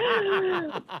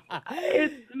know.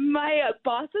 My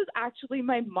boss is actually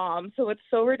my mom, so it's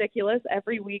so ridiculous.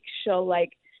 Every week she'll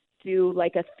like do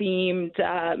like a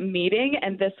themed meeting,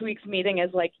 and this week's meeting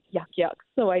is like yuck yuck.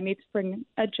 So I need to bring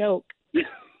a joke.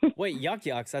 wait, yuck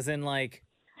yucks, as in like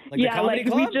the yeah, comedy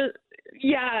like club?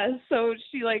 so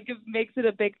she like makes it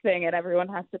a big thing, and everyone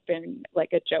has to bring like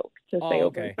a joke to say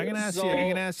over. I'm gonna ask you. I'm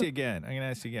gonna ask you again.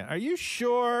 Are you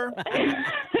sure?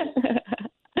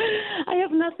 I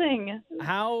have nothing.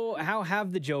 How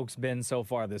have the jokes been so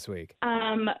far this week?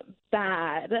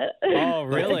 Bad. Oh,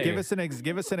 really? Give us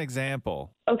an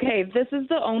example. Okay, this is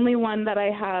the only one that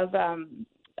I have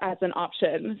as an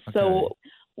option. So,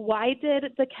 why did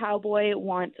the cowboy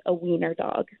want a wiener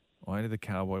dog? Why did the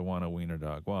cowboy want a wiener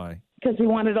dog? Why? Because he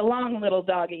wanted a long little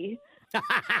doggy.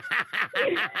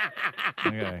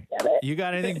 Okay. You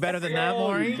got anything better than that,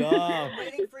 Maury?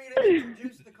 Waiting for you to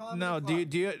introduce the comedy. No. Do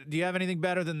you have anything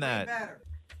better than that?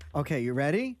 Okay, you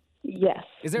ready? Yes.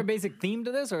 Is there a basic theme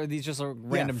to this, or are these just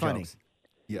random funny. jokes?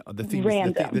 Yeah, the theme.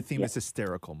 The theme is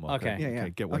hysterical. Mocha. Okay. Yeah.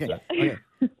 Get with that. Okay.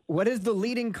 What is the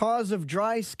leading cause of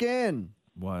dry skin?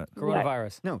 What?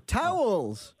 Coronavirus. No,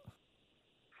 towels.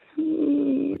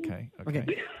 Okay.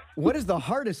 What is the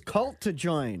hardest cult to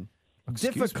join?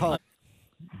 Excuse Difficult.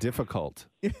 Difficult.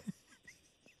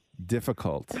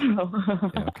 Difficult. Oh.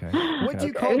 Okay. What do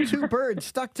you call two birds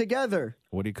stuck together?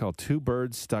 What do you call two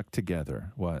birds stuck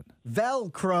together? What?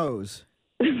 Velcros.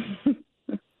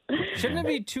 Shouldn't it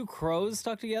be two crows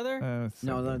stuck together?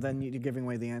 No, then you're giving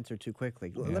away the answer too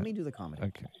quickly. Yeah. Let me do the comedy.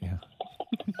 Okay. Yeah.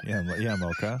 Yeah,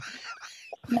 Mocha.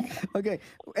 Okay.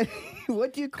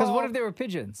 What do you Because call... what if they were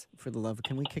pigeons? For the love,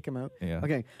 can we kick him out? Yeah.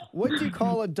 Okay. What do you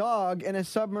call a dog in a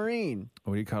submarine?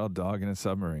 What do you call a dog in a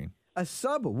submarine? A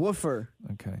subwoofer.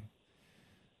 Okay.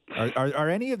 Are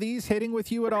any of these hitting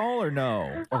with you at all, or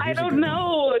no? Oh, I here's a don't good one.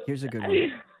 know. Here's a good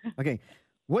one. Okay.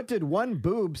 What did one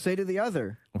boob say to the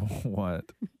other?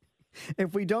 What?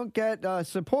 If we don't get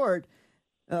support,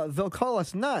 they'll call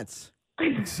us nuts.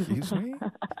 Excuse me?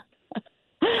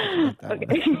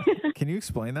 Okay. Can you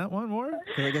explain that one more?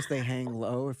 Because I guess they hang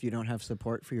low if you don't have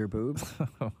support for your boobs.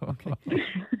 Okay.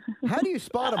 How do you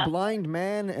spot a blind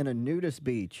man in a nudist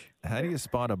beach? How do you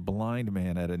spot a blind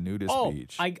man at a nudist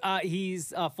beach?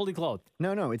 He's fully clothed.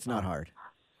 No, it's not hard.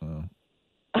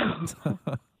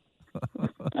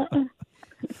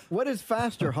 What is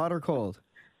faster, hot or cold?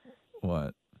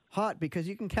 What? Hot, because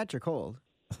you can catch a cold.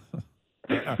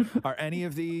 Are any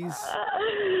of these?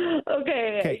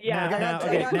 Okay. Yeah.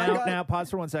 Now, pause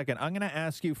for 1 second. I'm going to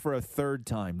ask you for a third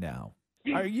time now.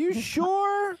 Are you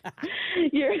sure?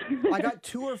 I got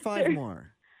 2 or 5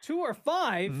 more. 2 or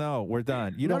 5? No, we're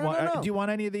done. You don't want? Do you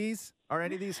want any of these? Are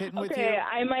any of these hitting with you? Okay,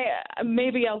 I might.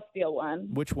 Maybe I'll steal one.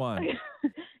 Which one?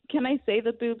 Can I say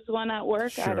the boobs one at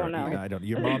work? Sure. I don't know. I don't.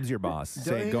 Your mom's your boss.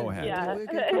 Say, go ahead. Yeah.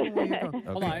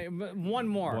 Hold on, one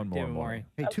more. One more, David more. Morey.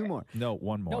 Hey, 2 more. No,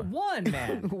 one more. No, one,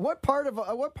 man. What part of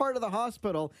the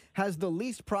hospital has the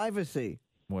least privacy?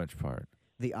 Which part?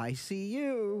 The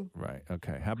ICU. Right.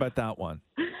 Okay. How about that one?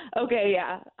 Okay,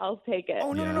 yeah, I'll take it.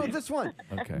 Oh, no, this one.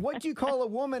 Okay. What do you call a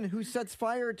woman who sets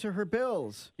fire to her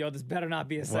bills? Yo, this better not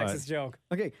be a What? sexist joke.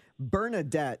 Okay,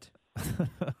 Bernadette. Yeah,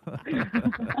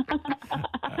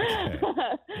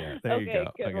 there you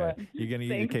go. Good one. You're gonna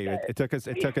Thanks, okay. guys.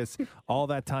 It took us all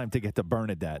that time to get to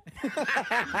Bernadette.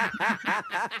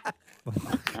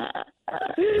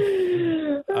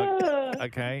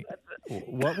 Okay.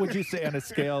 What would you say on a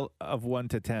scale of 1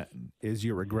 to 10 is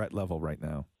your regret level right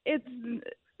now? It's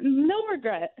no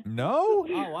regret. No?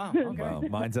 Oh, wow. Okay. Well,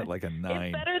 mine's at like a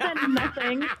 9. Better than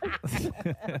nothing.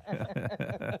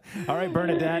 All right,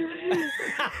 Bernadette.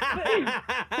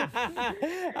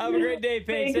 Have a great day,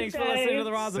 Paige. Thanks for listening to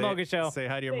the Roz and Say- Mocha Show. Say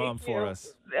hi to your mom for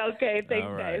us. Okay, thanks,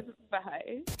 All right. guys.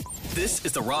 Bye. This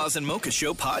is the Roz and Mocha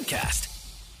Show podcast.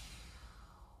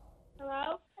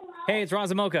 Hello? Hey, it's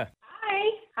Roz and Mocha. Hi.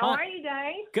 How Hi. are you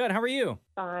guys? Good. How are you?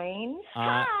 Fine.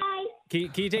 Can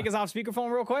you take us off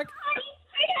speakerphone real quick?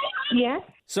 Yes.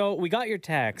 So we got your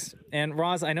text, and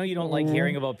Roz, I know you don't like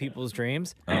hearing about people's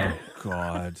dreams. Oh,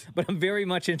 God. But I'm very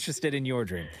much interested in your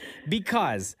dream.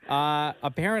 Because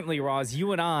apparently, Roz,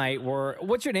 you and I were...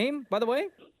 What's your name, by the way?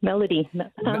 Melody.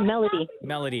 Melody.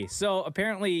 Melody. So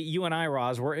apparently, you and I,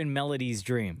 Roz, were in Melody's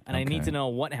dream. And I need Okay. to know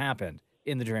what happened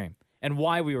in the dream. And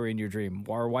why we were in your dream,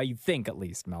 or why you think, at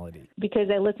least, Melody. Because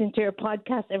I listen to your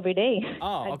podcast every day.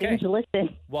 Oh, I okay. binge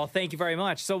listen. Well, thank you very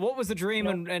much. So what was the dream,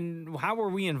 and how were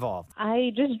we involved?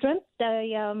 I just dreamt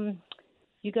that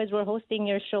you guys were hosting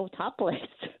your show Topless.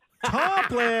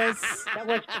 Topless? That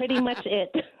was pretty much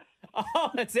it.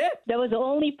 Oh, that's it? That was the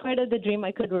only part of the dream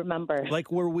I could remember. Like,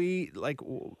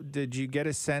 did you get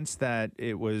a sense that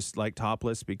it was like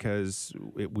topless because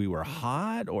we were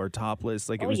hot, or topless?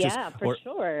 Like, it was just. For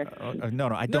sure. No,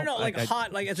 I don't. No, like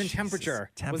hot, like as in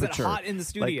temperature. Was it hot in the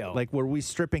studio? Like, were we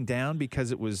stripping down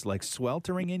because it was like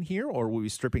sweltering in here, or were we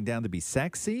stripping down to be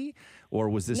sexy, or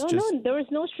was this just? No, there was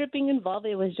no stripping involved.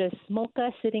 It was just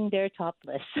Mocha sitting there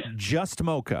topless. Just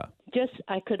Mocha.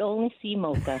 I could only see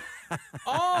Mocha.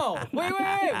 Oh, wait.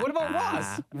 What about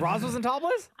Roz? Roz wasn't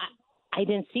topless? I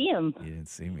didn't see him. You didn't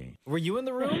see me. Were you in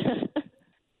the room?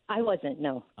 I wasn't,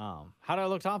 no. How do I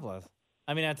look topless?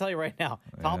 I mean, I tell you right now,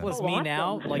 topless me awesome.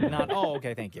 now, like not. Oh,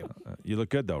 okay, thank you. You look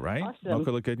good though, right? Awesome.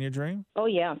 Mocha look good in your dream? Oh,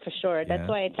 yeah, for sure. That's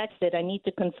why I texted. I need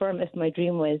to confirm if my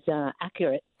dream was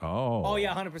accurate. Oh. Oh,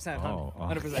 yeah, 100%.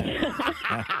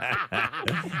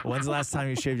 100%. When's the last time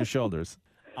you shaved your shoulders?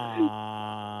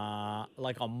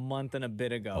 Like a month and a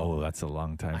bit ago. Oh, that's a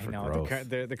long time for growth.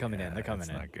 They're coming in. They're coming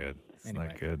in. Not good. It's Anyway,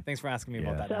 not good. Thanks for asking me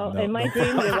about that. So in my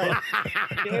dream, you're like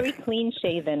very clean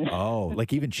shaven. Oh,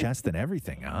 like even chest and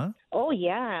everything, huh? Oh,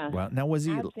 yeah. Well, now was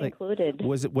he Abs like included.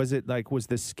 Was it like, was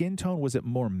the skin tone, was it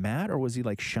more matte, or was he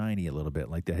like shiny a little bit?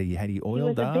 Like had he He was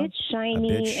oiled a up? bit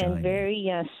shiny and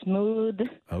very smooth.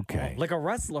 Okay. Like a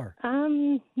wrestler.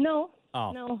 No.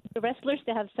 Oh. No, the wrestlers,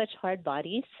 they have such hard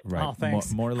bodies. Right. Oh,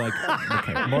 thanks. More like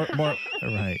okay. More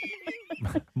right.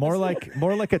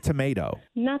 More like a tomato.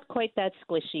 Not quite that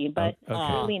squishy, but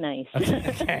okay. really nice.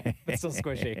 Okay, but still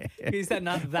squishy. He said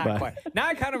not that But- quite. Now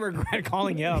I kind of regret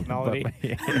calling you out, Melody.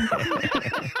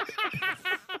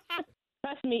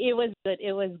 Trust me, it was good.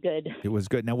 It was good. It was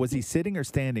good. Now, was he sitting or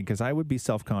standing? Because I would be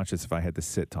self-conscious if I had to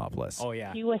sit topless. Oh,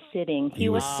 yeah. He was sitting. He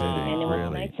was sitting, and it was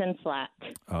really? nice and flat.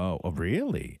 Oh,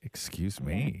 really? Excuse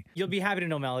me. You'll be happy to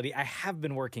know, Melody, I have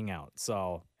been working out,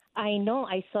 so. I know.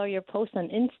 I saw your post on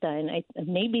Insta, and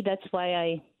maybe that's why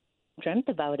I dreamt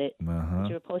about it. Uh-huh.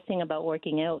 You were posting about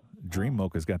working out. Dream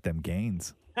Mocha's got them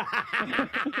gains.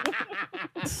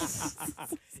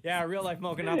 Yeah, real life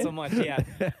Mocha, not so much. Yeah.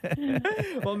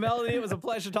 Well, Melody, it was a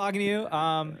pleasure talking to you.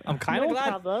 I'm kind of No glad.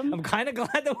 problem. I'm kind of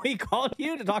glad that we called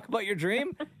you to talk about your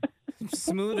dream.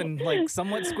 Smooth and like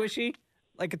somewhat squishy,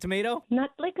 like a tomato.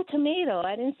 Not like a tomato.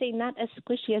 I didn't say not as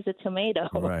squishy as a tomato.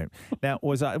 Right. Now,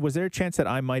 was there a chance that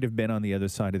I might have been on the other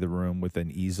side of the room with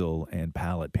an easel and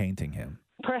palette painting him?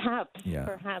 Perhaps. Yeah,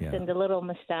 Perhaps. yeah. And the little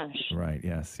mustache. Right.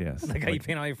 Yes. Yes. Like how you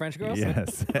paint all your French girls?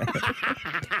 Yes.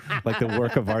 Like the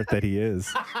work of art that he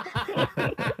is.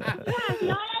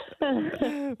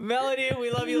 Melody,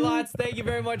 we love you lots. Thank you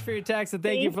very much for your text, and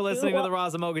thank you for listening to the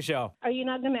Roz and Mocha Show. Are you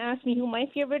not going to ask me who my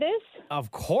favorite is?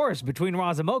 Of course, between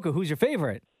Roz and Mocha, who's your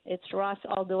favorite? It's Ross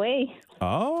all the way.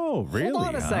 Oh, really? Hold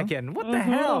on a huh? second. What the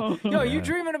hell? Yo, you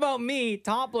dreaming about me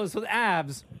topless with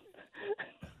abs,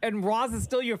 and Roz is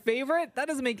still your favorite? That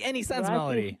doesn't make any sense,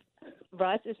 Melody.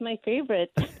 Ross is my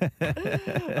favorite.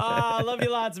 Love you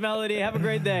lots, Melody. Have a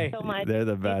great day. So much. They're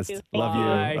the best. you. Love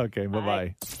Bye. you. Okay.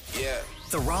 Bye-bye. Yeah.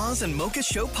 The Roz and Mocha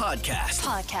Show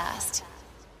podcast.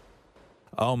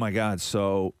 Oh my God.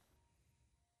 So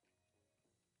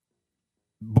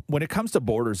when it comes to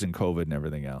borders and COVID and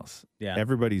everything else, Yeah.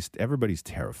 everybody's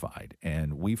terrified.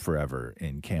 And we forever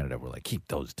in Canada, we're like, keep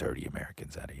those dirty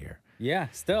Americans out of here. Yeah,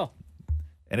 still.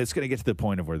 And it's going to get to the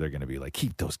point of where they're going to be like,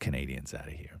 keep those Canadians out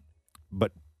of here.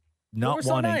 But not we're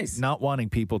so wanting nice. not wanting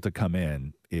people to come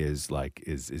in is a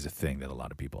thing that a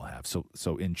lot of people have.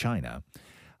 So in China,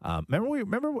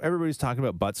 remember everybody's talking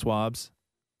about butt swabs,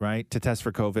 right, to test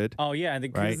for COVID. Oh, yeah,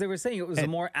 because Right. they were saying it was a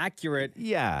more accurate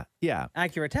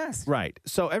accurate test. Right.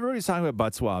 So everybody's talking about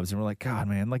butt swabs, and we're like, God,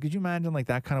 man, like, could you imagine like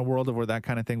that kind of world of where that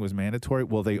kind of thing was mandatory?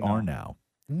 Well, they are now.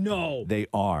 No. They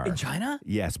are. In China?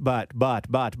 Yes, but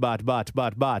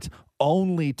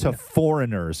only to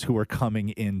foreigners who are coming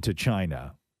into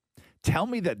China. Tell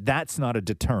me that that's not a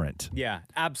deterrent. Yeah,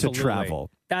 absolutely. To travel.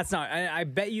 That's not, I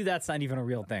bet you that's not even a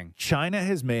real thing. China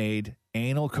has made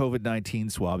anal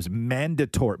COVID-19 swabs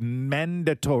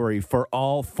mandatory for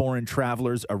all foreign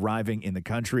travelers arriving in the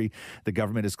country. The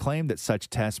government has claimed that such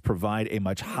tests provide a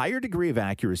much higher degree of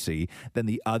accuracy than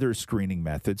the other screening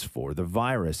methods for the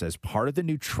virus. As part of the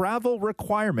new travel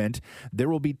requirement, there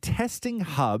will be testing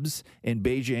hubs in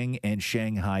Beijing and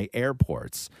Shanghai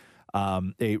airports.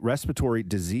 A respiratory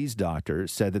disease doctor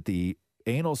said that the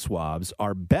anal swabs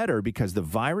are better because the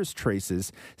virus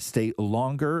traces stay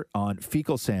longer on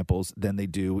fecal samples than they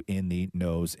do in the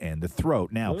nose and the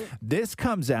throat. Now, this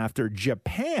comes after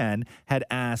Japan had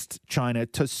asked China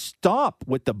to stop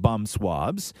with the bum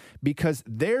swabs because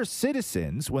their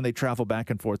citizens, when they travel back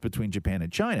and forth between Japan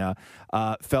and China,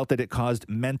 felt that it caused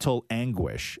mental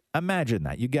anguish. Imagine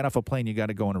that. You get off a plane, you got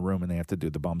to go in a room, and they have to do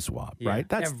the bum swab, right?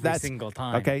 Every single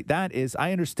time. Okay, that is,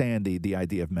 I understand the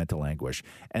idea of mental anguish.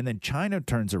 And then China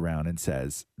turns around and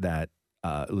says that,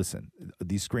 listen,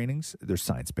 these screenings, they're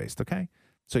science-based, okay?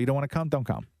 So you don't want to come, don't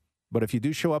come. But if you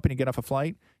do show up and you get off a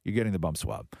flight, you're getting the bum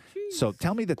swab. Jeez. So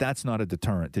tell me that that's not a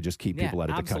deterrent to just keep people out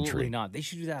of the country. Absolutely not. They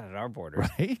should do that at our borders.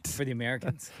 Right? For the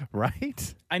Americans.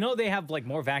 Right? I know they have like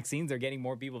more vaccines. They're getting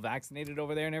more people vaccinated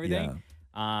over there and everything.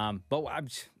 But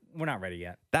we're not ready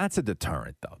yet. That's a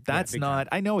deterrent, though. That's not,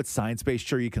 I know it's science-based.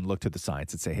 Sure, you can look to the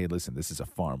science and say, hey, listen, this is a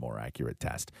far more accurate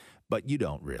test. But you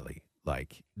don't really.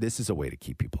 Like, this is a way to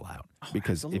keep people out.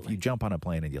 Because if you jump on a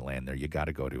plane and you land there, you got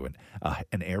to go to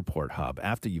an airport hub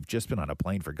after you've just been on a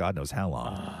plane for God knows how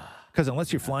long. Because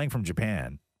unless you're flying from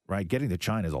Japan, right, getting to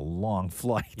China is a long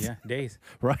flight. Yeah, days.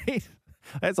 Right?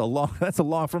 That's a long,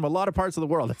 from a lot of parts of the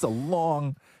world, that's a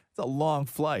long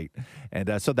flight.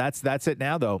 And so that's it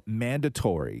now, though.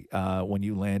 Mandatory when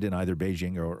you land in either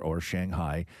Beijing or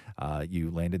Shanghai, you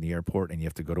land in the airport and you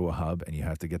have to go to a hub and you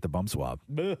have to get the bum swab.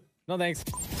 No, thanks.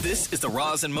 This is the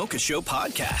Roz and Mocha Show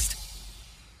podcast.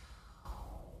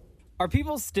 Are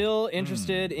people still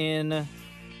interested in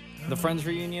the Friends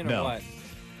reunion or what?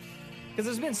 Because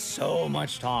there's been so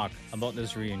much talk about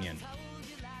this reunion.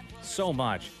 So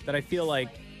much that I feel like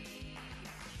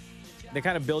they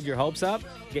kind of build your hopes up,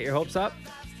 get your hopes up,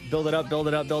 build it up,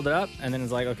 and then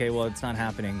it's like, okay, well, it's not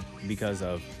happening because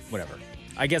of whatever.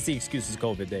 I guess the excuse is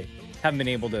COVID. They haven't been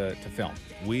able to film.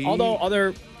 Although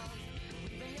other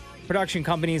production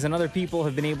companies and other people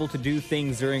have been able to do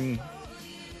things during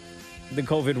the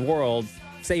COVID world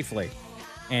safely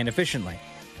and efficiently.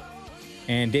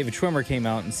 And David Schwimmer came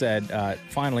out and said,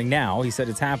 finally now, he said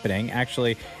it's happening.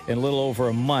 Actually, in a little over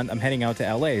a month, I'm heading out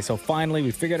to LA. So finally,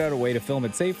 we figured out a way to film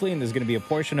it safely. And there's going to be a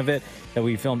portion of it that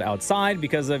we filmed outside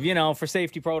because of, for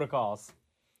safety protocols.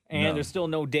 And there's still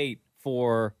no date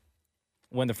for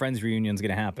when the Friends reunion is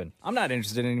going to happen. I'm not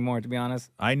interested anymore, to be honest.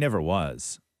 I never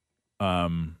was.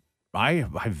 I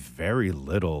have very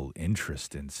little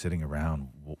interest in sitting around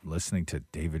listening to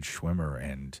David Schwimmer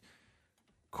and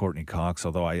Courtney Cox,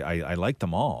 although I like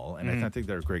them all, and I think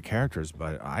they're great characters,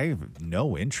 but I have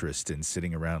no interest in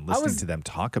sitting around listening to them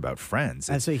talk about Friends.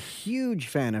 As a huge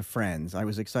fan of Friends, I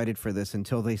was excited for this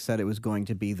until they said it was going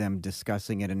to be them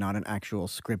discussing it and not an actual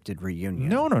scripted reunion.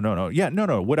 No. Yeah,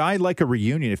 no. Would I like a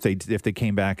reunion if they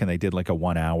came back and they did like a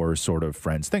 1 hour sort of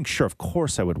Friends thing? Sure, of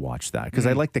course I would watch that because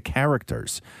I like the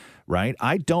characters, right?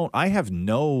 I have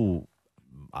no,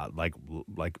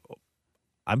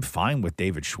 I'm fine with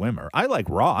David Schwimmer. I like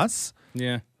Ross.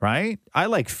 Yeah. Right? I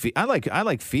like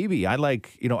Phoebe. I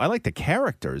like the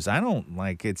characters. I don't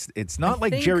like it's not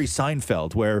like Jerry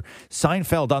Seinfeld where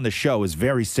Seinfeld on the show is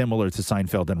very similar to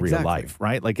Seinfeld in real life,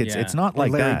 right? Like it's not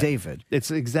like Larry that. David.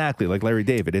 It's exactly like Larry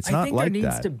David. It's not like that.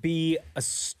 There needs to be a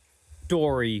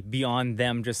story beyond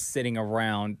them just sitting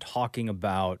around talking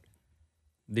about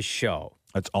the show.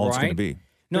 That's all it's going to be.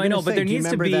 No, I know, but there needs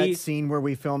to be... Do you remember that scene where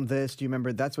we filmed this? Do you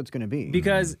remember? That's what's going to be.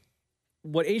 Because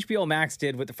what HBO Max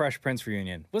did with the Fresh Prince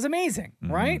reunion was amazing,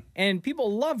 right? And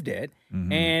people loved it.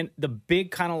 And the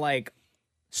big kind of like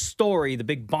story, the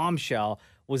big bombshell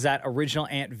was that original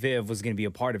Aunt Viv was going to be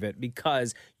a part of it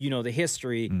because, the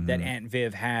history that Aunt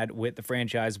Viv had with the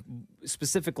franchise,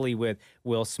 specifically with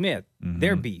Will Smith,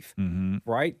 their beef,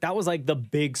 right? That was like the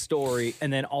big story.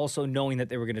 And then also knowing that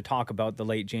they were going to talk about the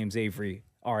late James Avery,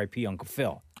 R.I.P. Uncle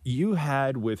Phil. You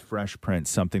had with Fresh Prince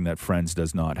something that Friends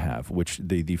does not have, which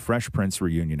the Fresh Prince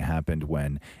reunion happened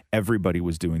when everybody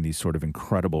was doing these sort of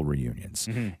incredible reunions.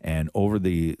 And over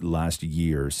the last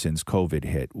year since COVID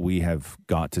hit, we have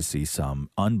got to see some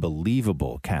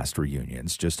unbelievable cast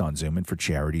reunions just on Zoom and for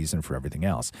charities and for everything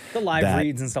else. The live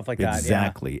reads and stuff like that.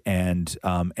 Exactly. Yeah. And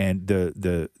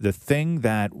the thing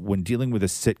that when dealing with a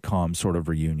sitcom sort of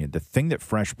reunion, the thing that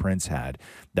Fresh Prince had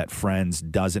that Friends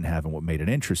doesn't have and what made it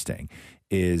interesting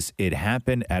is it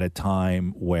happened at a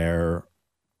time where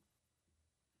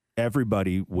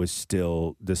everybody was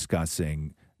still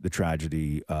discussing the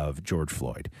tragedy of George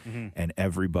Floyd. Mhm. And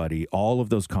everybody, all of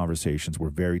those conversations were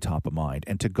very top of mind.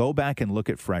 And to go back and look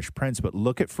at Fresh Prince, but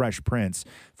look at Fresh Prince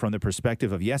from the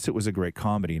perspective of, yes, it was a great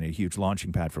comedy and a huge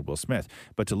launching pad for Will Smith,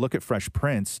 but to look at Fresh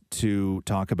Prince to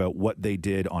talk about what they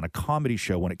did on a comedy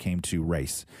show when it came to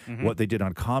race, Mhm. what they did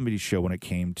on a comedy show when it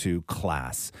came to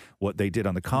class, what they did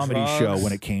on the comedy show Drugs.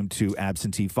 when it came to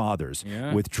absentee fathers,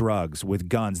 Yeah. with drugs, with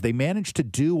guns. They managed to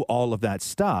do all of that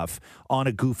stuff on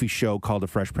a goofy show called The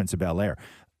Fresh Prince of Bel-Air.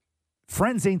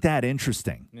 Friends ain't that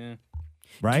interesting. Yeah.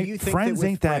 Right? Do you think Friends that with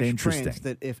ain't that Fresh interesting. Prince,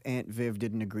 that if Aunt Viv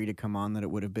didn't agree to come on, that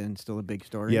it would have been still a big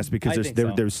story? Yes, because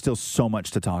there's still so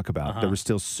much to talk about. Uh-huh. There were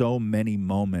still so many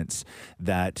moments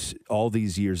that all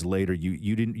these years later,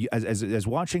 you didn't as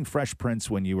watching Fresh Prince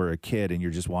when you were a kid and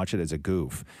you're just watching it as a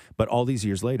goof. But all these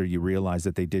years later, you realize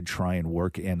that they did try and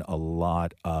work in a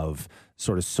lot of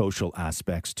sort of social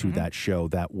aspects to that show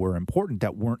that were important,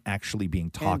 that weren't actually being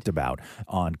talked about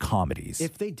on comedies.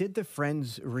 If they did the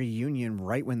Friends reunion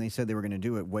right when they said they were going to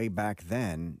do it way back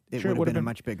then, it Sure, it would would've have been a been-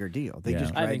 much bigger deal. They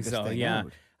just I dragged think this so. thing Yeah,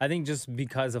 out. I think just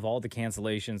because of all the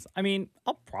cancellations. I mean,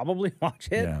 I'll probably watch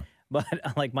it, Yeah. but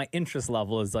like my interest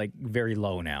level is like very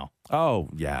low now. Oh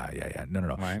yeah.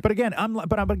 No. But again,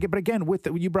 but again,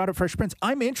 you brought up Fresh Prince.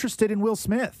 I'm interested in Will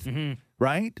Smith,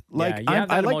 right? Like you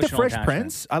have I that like the emotional Fresh attachment.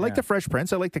 Prince. I like the Fresh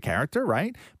Prince. I like the character,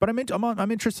 right? But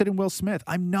I'm interested in Will Smith.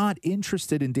 I'm not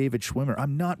interested in David Schwimmer.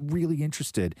 I'm not really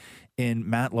interested in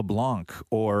Matt LeBlanc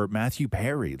or Matthew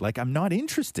Perry. Like I'm not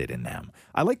interested in them.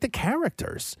 I like the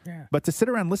characters, but to sit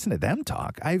around and listen to them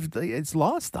talk, it's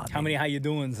lost on me. How many how you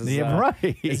doings is, Yeah,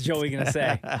 right. is Joey going to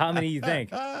say? How many you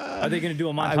think? Are they going to do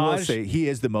a montage? I will say he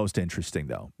is the most interesting,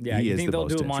 though. Yeah, he you is think the they'll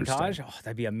do a most interesting. montage? Oh,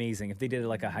 that'd be amazing if they did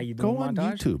like a how you doing Go on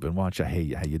montage. YouTube and watch a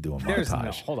how you doing There's no-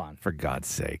 montage. hold on. For God's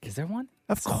sake. Is there one?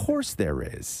 Of course there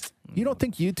is. You don't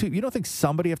think YouTube, you don't think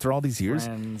somebody after all these years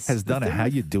Friends. has done The a thing how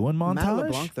with you doing montage? Matt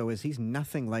LeBlanc, though, is he's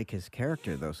nothing like his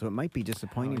character, though, so it might be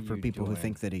disappointing for people who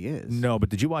think that he is. No, but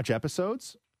did you watch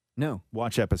episodes? No.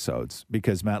 Watch episodes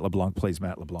because Matt LeBlanc plays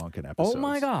Matt LeBlanc in episodes. Oh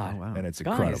my God! And it's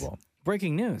Guys, incredible.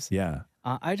 breaking news. Yeah.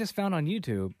 I just found on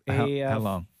YouTube How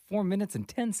long? 4 minutes and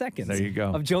 10 seconds. There you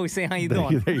go. Of Joey saying how you There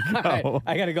doing. you- there you All right, go.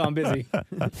 I gotta go. I'm busy.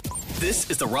 This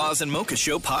is the Roz and Mocha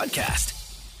Show podcast.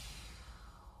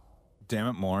 Damn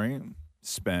it, Maury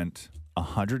spent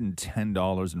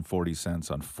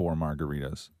 $110.40 on 4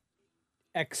 margaritas.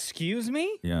 Excuse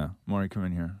me? Yeah. Maury, come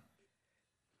in here.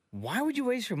 Why would you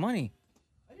waste your money?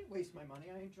 I didn't waste my money.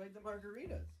 I enjoyed the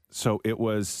margaritas. So it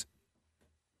was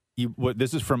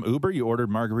this is from Uber? You ordered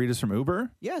margaritas from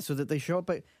Uber? Yeah, so that they show up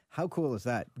at... How cool is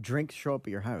that? Drinks show up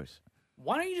at your house.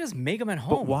 Why don't you just make them at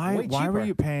home? But why Way were cheaper.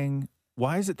 you paying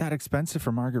why is it that expensive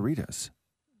for margaritas?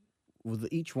 Well,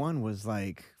 each one was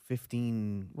like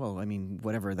 15... Well, I mean,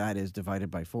 whatever that is divided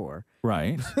by 4.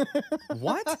 Right.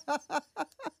 What?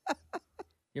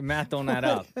 Your math don't add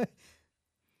up.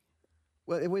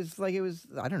 Well, it was,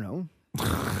 I don't know,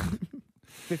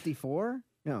 54?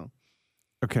 No.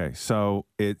 Okay, so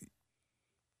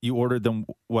you ordered them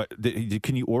what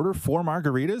can you order 4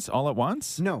 margaritas all at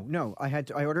once? No. I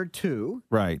ordered 2.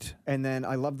 Right. And then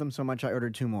I loved them so much I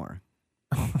ordered 2 more.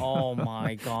 Oh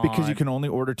my God. Because you can only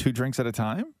order 2 drinks at a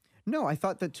time? No, I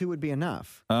thought that 2 would be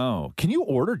enough. Oh, can you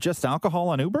order just alcohol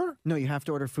on Uber? No, you have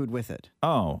to order food with it.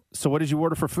 Oh, so what did you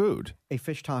order for food? A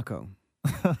fish taco.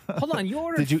 Hold on, you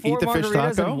ordered Did you 4 eat the fish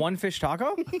margaritas taco? and 1 fish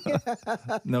taco?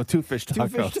 No, 2 fish 2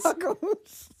 tacos. fish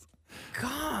tacos.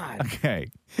 God. Okay.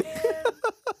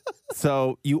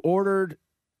 So you ordered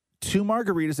 2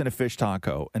 margaritas and a fish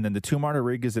taco, and then the 2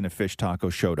 margaritas and a fish taco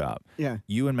showed up. Yeah.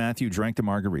 You and Matthew drank the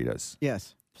margaritas.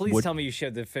 Yes. Please tell me you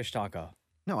shared the fish taco.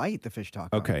 No, I eat the fish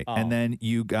taco. Okay. Oh. And then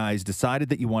you guys decided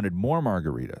that you wanted more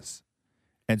margaritas.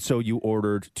 And so you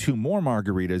ordered 2 more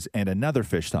margaritas and another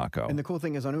fish taco. And the cool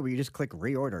thing is on Uber, you just click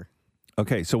reorder.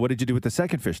 Okay. So what did you do with the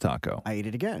second fish taco? I ate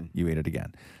it again. You ate it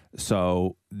again.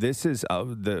 So this is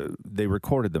they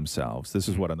recorded themselves. This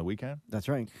is what, on the weekend? That's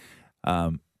right.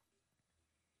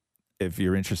 If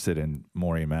you're interested in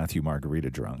Maury and Matthew Margarita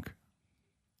Drunk.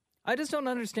 I just don't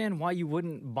understand why you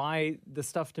wouldn't buy the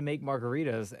stuff to make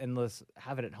margaritas and let's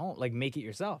have it at home. Like, make it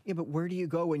yourself. Yeah, but where do you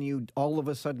go when you all of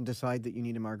a sudden decide that you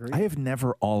need a margarita? I have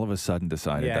never all of a sudden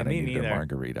decided Yeah, that I me needed a neither.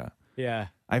 margarita. Yeah.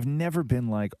 I've never been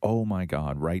like, oh my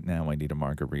God, right now I need a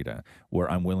margarita, where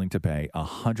I'm willing to pay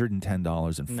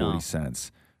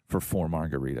 $110.40 for 4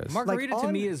 margaritas. Margarita to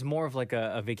on- me is more of like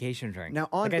a vacation drink. Now,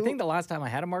 on like, I think Uber- the last time I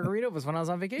had a margarita was when I was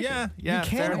on vacation. you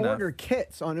can order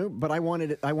kits on Uber, but I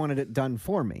wanted it done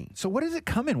for me. So what does it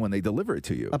come in when they deliver it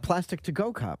to you? A plastic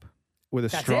to-go cup. With a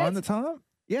That's straw it? on the top?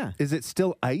 Yeah. Is it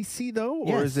still icy though?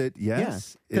 Or is it,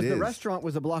 yes? Because it the is. restaurant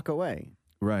was a block away.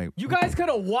 Right. You guys could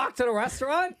have walked to the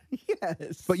restaurant?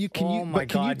 Yes. But you can Oh you my but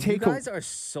can God. you take guys are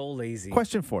so lazy.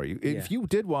 Question for you. If you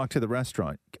did walk to the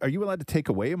restaurant, are you allowed to take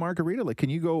away a margarita? Like, can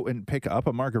you go and pick up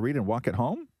a margarita and walk it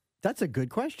home? That's a good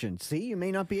question. See, you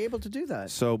may not be able to do that.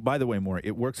 So, by the way, Maury,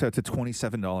 it works out to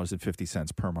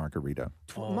 $27.50 per margarita.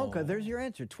 Mocha, there's your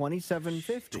answer.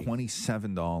 $27.50.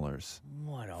 $27.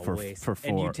 What a for, waste. For four,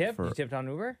 and you tipped? for- You tipped on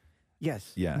Uber?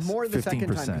 Yes. Yes. More the second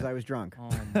time 15%. because I was drunk.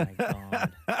 Oh, my God.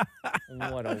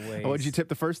 What a waste. What did you tip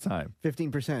the first time?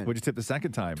 15%. What did you tip the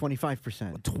second time?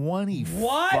 25%.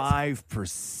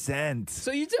 25%.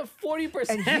 So you took 40%.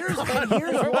 And here's why.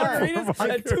 margaritas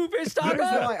and 2 fish tacos? Here's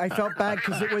why I felt bad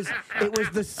because it was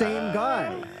the same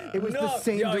guy. It was the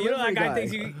same Yo, delivery you know that guy guy.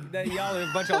 thinks that y'all are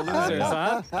a bunch of losers,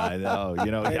 huh? I know. You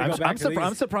know, Way to go back to these.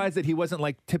 I'm surprised that he wasn't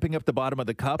like tipping up the bottom of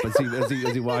the cup as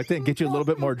he walked in. Get you a little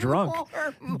bit more drunk.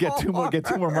 Get two more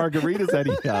margaritas out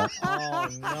of you.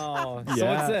 Oh, no. So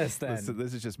what's this then?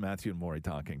 This is just Matthew and Maury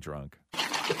talking drunk.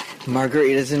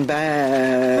 Margaritas in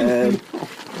bed.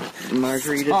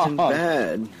 Margaritas in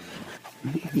bed.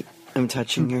 I'm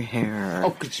touching your hair.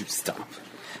 Oh, could you stop?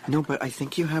 No, but I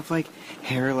think you have like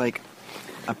hair like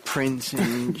a prince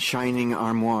in shining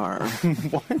armoire.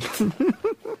 What?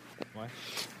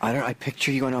 I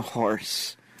picture you on a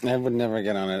horse. I would never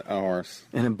get on a horse.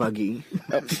 In a buggy.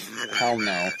 Hell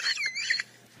no.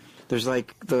 There's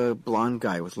like the blonde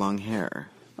guy with long hair.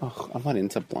 Oh, I'm not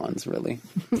into blondes, really.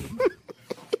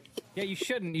 Yeah, you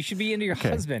shouldn't. You should be into your Okay,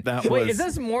 husband. that Wait, was- is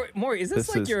this more? Is this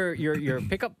this like is- your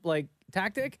pickup like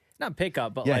tactic? Not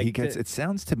pickup, but Yeah, like he gets. to- It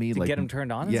sounds to me to like get him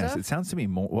turned on and Yes, stuff? it sounds to me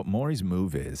what Maury's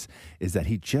move is that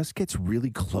he just gets really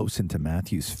close into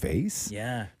Matthew's face.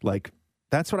 Yeah. Like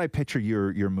that's what I picture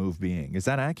your move being. Is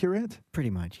that accurate? Pretty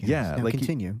much. Yes. Yeah. Now like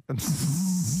continue.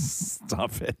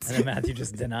 Stop it. And then Matthew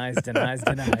just denies.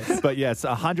 But yes,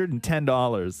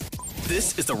 $110.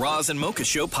 This is the Roz and Mocha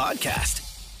Show podcast.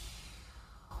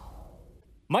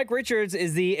 Mike Richards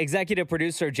is the executive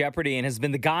producer of Jeopardy and has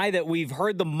been the guy that we've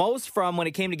heard the most from when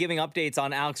it came to giving updates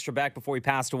on Alex Trebek before he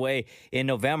passed away in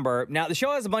November. Now, the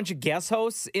show has a bunch of guest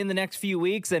hosts in the next few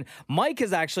weeks, and Mike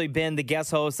has actually been the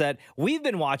guest host that we've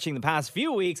been watching the past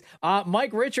few weeks.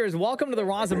 Mike Richards, welcome to the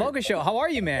Roz and Mocha Show. How are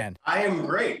you, man? I am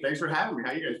great. Thanks for having me.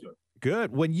 How you guys doing?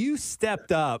 Good. When you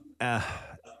stepped up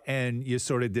and you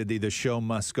sort of did the show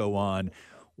must go on,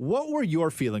 what were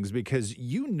your feelings? Because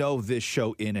you know this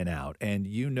show in and out, and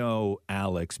you know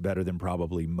Alex better than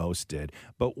probably most did.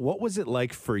 But what was it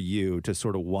like for you to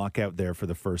sort of walk out there for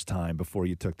the first time before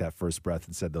you took that first breath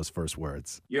and said those first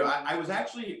words? You know, I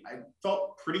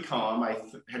felt pretty calm. I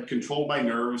had controlled my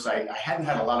nerves. I hadn't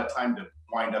had a lot of time to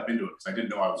wind up into it because I didn't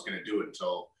know I was going to do it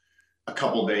until a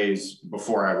couple days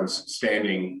before I was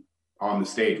standing on the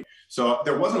stage. So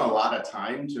there wasn't a lot of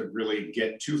time to really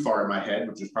get too far in my head,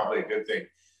 which is probably a good thing.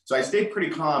 So I stayed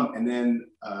pretty calm, and then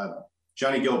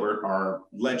Johnny Gilbert, our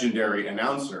legendary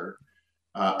announcer,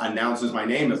 announces my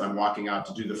name as I'm walking out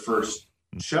to do the first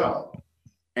show.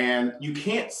 And you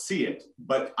can't see it,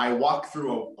 but I walk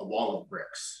through a wall of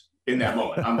bricks in that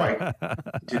moment. I'm like,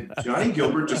 did Johnny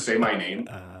Gilbert just say my name?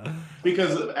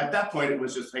 Because at that point, it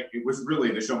was just like, it was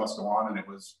really the show must go on, and it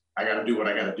was, I got to do what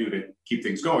I got to do to keep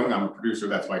things going. I'm a producer,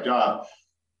 that's my job.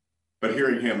 But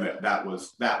hearing him, that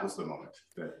was the moment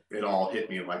that it all hit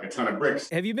me like a ton of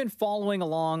bricks. Have you been following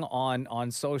along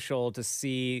on social to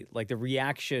see like the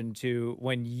reaction to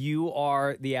when you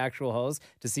are the actual host,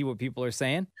 to see what people are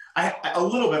saying? A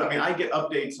little bit. I mean, I get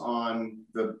updates on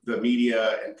the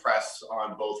media and press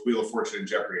on both Wheel of Fortune and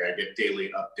Jeopardy. I get daily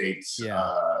updates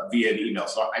via email.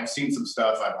 So I've seen some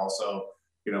stuff. I've also,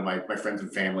 you know, my friends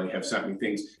and family have sent me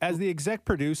things. As the exec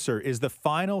producer, is the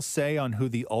final say on who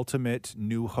the ultimate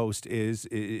new host is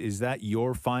that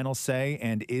your final say?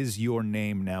 And is your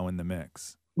name now in the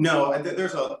mix? No,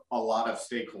 there's a lot of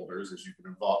stakeholders, as you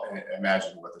can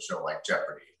imagine, with a show like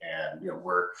Jeopardy. And, you know,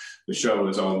 the show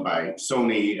is owned by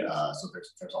Sony. So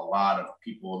there's a lot of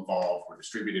people involved. We're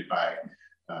distributed by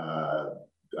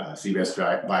CBS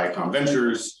Viacom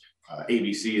Ventures.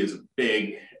 ABC is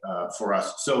big for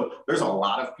us. So there's a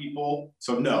lot of people.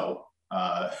 So no,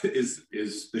 is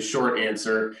the short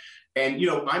answer. And, you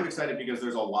know, I'm excited because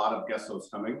there's a lot of guest hosts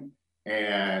coming.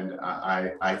 And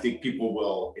I think people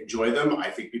will enjoy them. I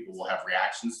think people will have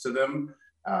reactions to them.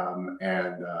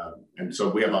 And so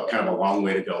we have kind of a long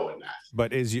way to go in that.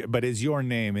 But is your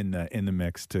name in the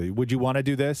mix too? Would you want to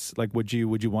do this? Like, would you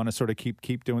want to sort of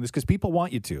keep doing this? Because people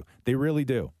want you to. They really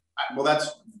do. Well,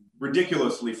 that's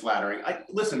ridiculously flattering.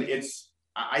 Listen,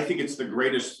 I think it's the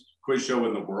greatest quiz show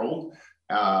in the world.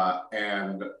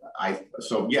 And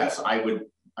so yes, I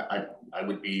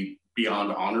would be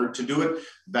beyond honored to do it.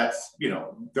 That's, you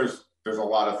know, there's there's a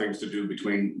lot of things to do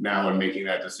between now and making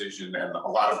that decision, and a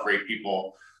lot of great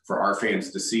people for our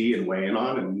fans to see and weigh in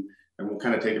on, and we'll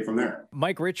kind of take it from there.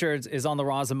 Mike Richards is on the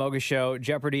Roz and Mocha Show,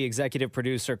 Jeopardy executive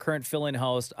producer, current fill-in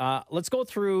host. Let's go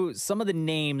through some of the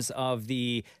names of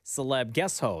the celeb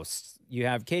guest hosts. You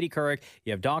have Katie Couric,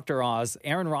 you have Dr. Oz,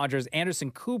 Aaron Rodgers, Anderson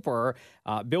Cooper,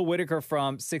 Bill Whitaker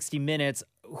from 60 Minutes.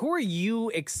 Who are you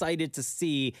excited to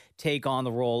see take on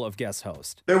the role of guest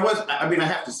host? I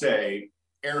have to say,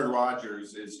 Aaron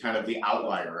Rodgers is kind of the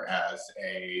outlier as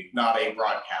not a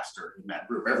broadcaster in that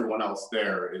group. Everyone else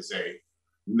there is a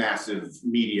massive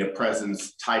media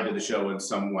presence tied to the show in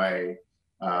some way.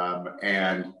 But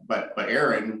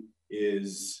Aaron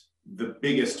is the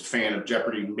biggest fan of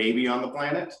Jeopardy maybe on the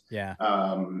planet. Yeah.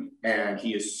 And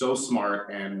he is so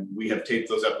smart, and we have taped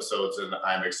those episodes, and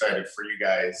I'm excited for you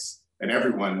guys and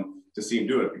everyone to see him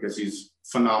do it because he's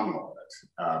phenomenal at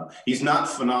it. He's not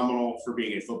phenomenal for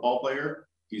being a football player.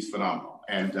 He's phenomenal.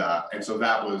 And so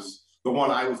that was the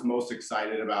one I was most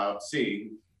excited about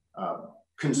seeing.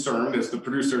 Concerned as the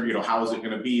producer, how is it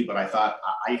going to be? But I thought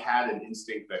I had an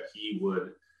instinct that he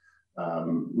would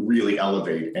really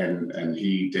elevate, and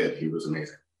he did. He was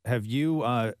amazing. Have you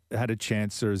had a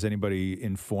chance, or has anybody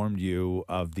informed you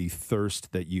of the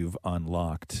thirst that you've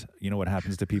unlocked? You know what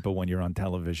happens to people when you're on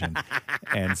television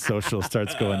and social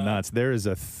starts going nuts? There is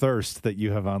a thirst that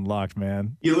you have unlocked,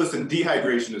 man. You listen,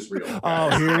 dehydration is real.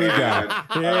 Oh, here we go.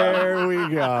 Here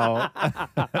we go.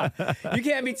 You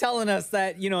can't be telling us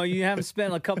that, you haven't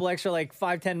spent a couple extra,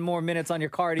 5-10 more minutes on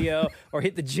your cardio or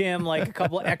hit the gym, a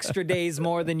couple extra days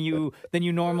more than you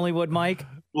normally would, Mike.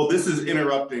 Well, this is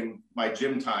interrupting my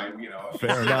gym time,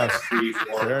 Fair enough. 3,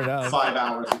 4, Fair enough. 5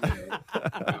 hours a day.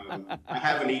 I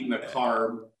haven't eaten a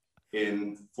carb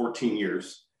in 14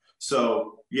 years.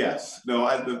 So, yes,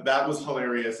 that was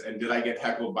hilarious. And did I get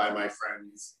heckled by my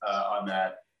friends on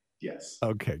that? Yes.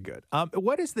 Okay, good.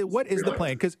 What is the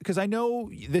plan? Because I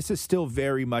know this is still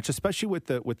very much, especially with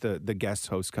the guest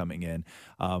host coming in,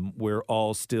 we're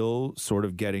all still sort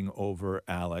of getting over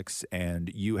Alex.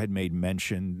 And you had made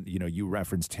mention, you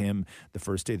referenced him the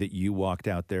first day that you walked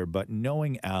out there. But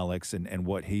knowing Alex and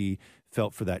what he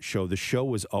felt for that show, the show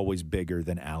was always bigger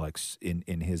than Alex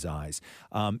in his eyes.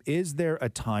 Is there a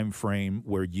time frame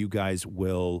where you guys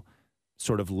will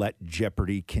sort of let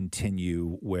Jeopardy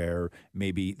continue, where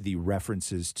maybe the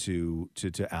references to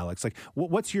Alex,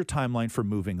 what's your timeline for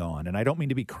moving on? And I don't mean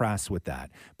to be crass with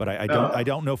that, but I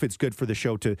don't know if it's good for the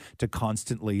show to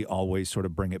constantly always sort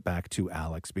of bring it back to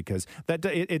Alex, because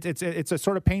it's a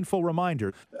sort of painful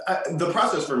reminder. The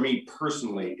process for me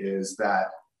personally is that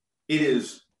it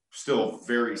is still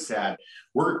very sad.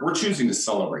 We're choosing to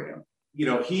celebrate him.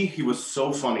 He was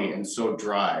so funny and so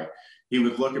dry. He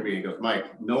would look at me and go,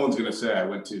 "Mike, no one's going to say I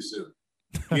went too soon."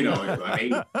 And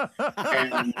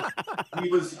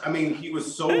he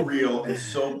was so real and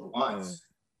so blunt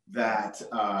that,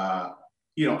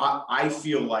 I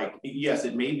feel like, yes,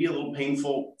 it may be a little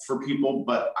painful for people,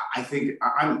 but I think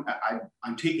I'm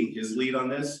taking his lead on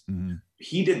this. Mm-hmm.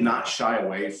 He did not shy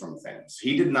away from things.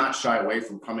 He did not shy away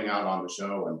from coming out on the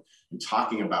show and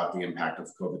talking about the impact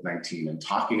of COVID-19 and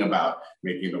talking about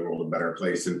making the world a better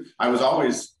place. And I was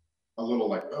always a little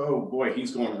like, oh boy,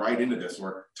 he's going right into this,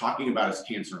 or talking about his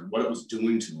cancer and what it was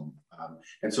doing to him.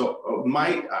 And so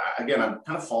again, I'm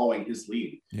kind of following his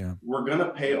lead. Yeah. We're going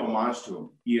to pay homage to him.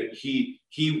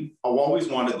 He always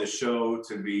wanted the show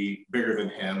to be bigger than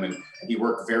him, and he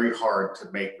worked very hard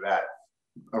to make that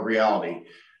a reality.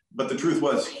 But the truth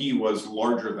was, he was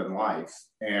larger than life.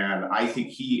 And I think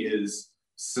he is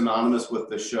synonymous with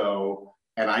the show.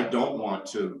 And I don't want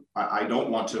to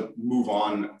move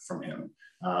on from him.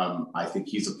 I think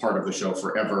he's a part of the show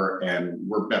forever, and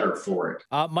we're better for it.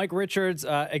 Mike Richards,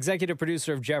 executive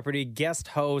producer of Jeopardy, guest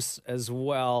host as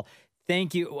well.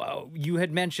 Thank you. You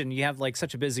had mentioned you have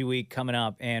such a busy week coming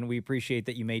up, and we appreciate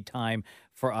that you made time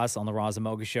for us on the Roz and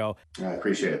Mocha Show. I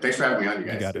appreciate it. Thanks for having me on, you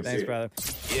guys. You got it. Thanks, brother.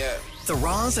 Yeah. The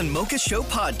Roz and Mocha Show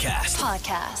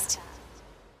podcast.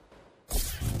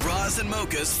 Roz and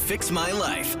Mocha's Fix My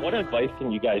Life. What advice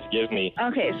can you guys give me?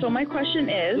 Okay, so my question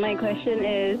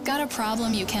is... Got a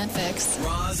problem you can't fix?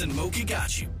 Roz and Mocha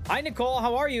got you. Hi, Nicole.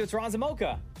 How are you? It's Roz and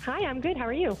Mocha. Hi, I'm good. How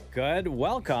are you? Good.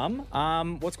 Welcome.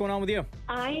 What's going on with you?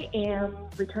 I am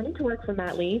returning to work from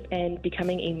mat leave and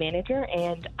becoming a manager,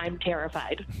 and I'm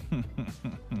terrified.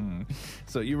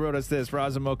 So you wrote us this,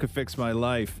 Roz and Mocha Fix My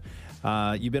Life.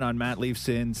 You've been on mat leave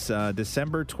since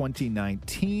December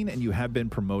 2019, and you have been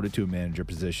promoted to a manager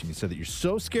position. You said that you're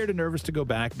so scared and nervous to go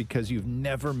back because you've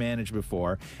never managed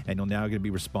before, and you're now going to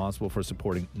be responsible for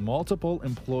supporting multiple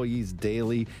employees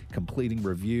daily, completing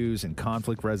reviews and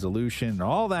conflict resolution and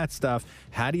all that stuff.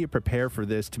 How do you prepare for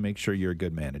this to make sure you're a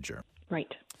good manager?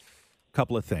 Right.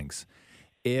 Couple of things.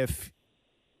 If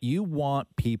you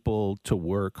want people to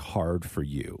work hard for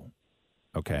you,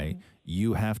 okay,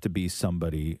 you have to be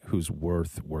somebody who's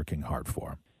worth working hard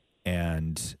for.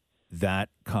 And that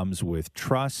comes with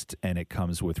trust and it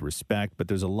comes with respect, but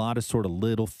there's a lot of sort of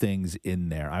little things in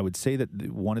there. I would say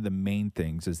that one of the main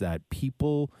things is that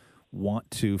people want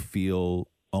to feel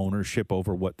ownership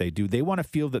over what they do. They want to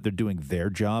feel that they're doing their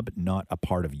job, not a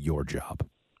part of your job.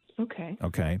 Okay.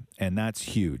 Okay. And that's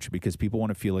huge because people want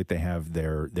to feel like they have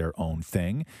their own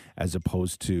thing as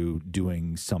opposed to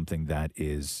doing something that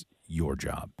is your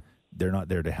job. They're not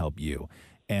there to help you.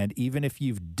 And even if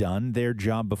you've done their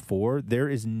job before, there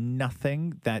is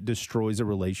nothing that destroys a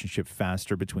relationship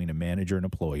faster between a manager and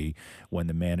employee when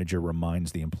the manager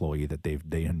reminds the employee that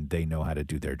they know how to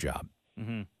do their job.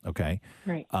 Okay.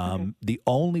 Right. The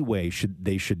only way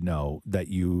they should know that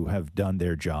you have done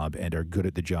their job and are good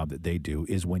at the job that they do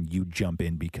is when you jump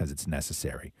in because it's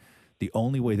necessary. The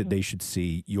only way that they should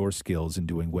see your skills in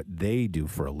doing what they do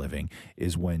for a living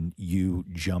is when you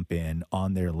jump in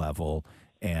on their level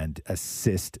and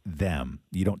assist them.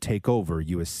 You don't take over,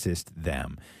 you assist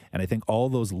them. And I think all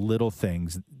those little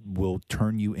things will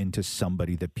turn you into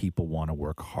somebody that people want to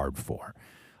work hard for.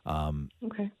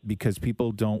 Because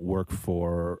people don't work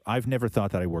for, I've never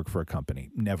thought that I work for a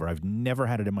company. Never. I've never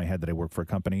had it in my head that I work for a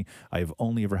company. I have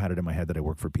only ever had it in my head that I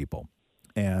work for people.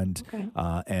 And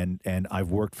and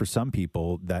I've worked for some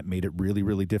people that made it really,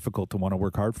 really difficult to want to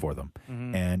work hard for them.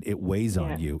 And it weighs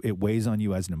on you. It weighs on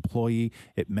you as an employee.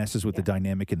 It messes with the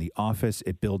dynamic in the office.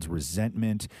 It builds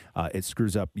resentment. It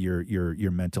screws up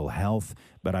your mental health.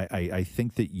 But I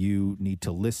think that you need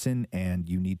to listen and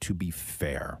you need to be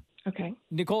fair. Okay.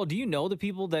 Nicole, do you know the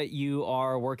people that you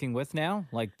are working with now?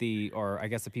 Or I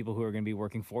guess the people who are going to be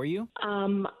working for you?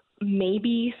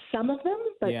 Maybe some of them,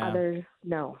 but others,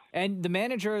 no. And the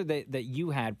manager that you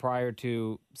had prior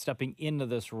to stepping into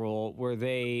this role, were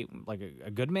they like a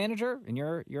good manager in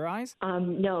your eyes?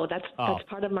 No, that's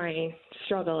part of my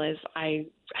struggle is I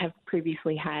have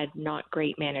previously had not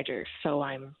great managers, so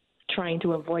I'm trying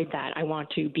to avoid that. I want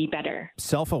to be better.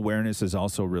 Self-awareness is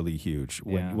also really huge.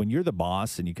 When you're the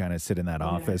boss and you kind of sit in that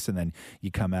office and then you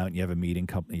come out and you have a meeting,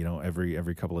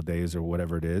 every couple of days or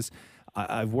whatever it is.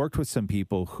 I've worked with some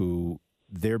people who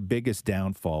their biggest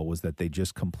downfall was that they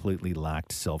just completely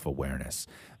lacked self-awareness.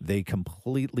 They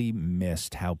completely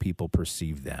missed how people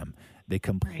perceive them. They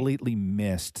completely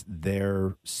missed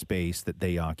their space that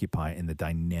they occupy in the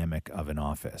dynamic of an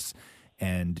office.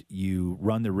 And you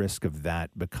run the risk of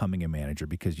that becoming a manager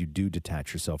because you do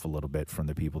detach yourself a little bit from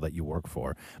the people that you work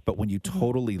for. But when you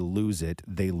totally lose it,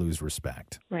 they lose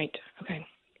respect. Right. Okay.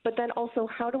 But then also,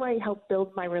 how do I help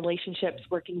build my relationships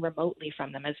working remotely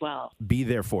from them as well? Be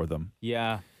there for them.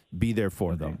 Yeah. Be there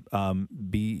for them.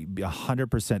 Be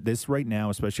 100%. This right now,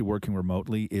 especially working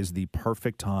remotely, is the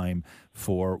perfect time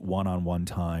for one-on-one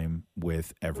time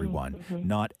with everyone.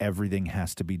 Not everything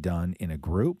has to be done in a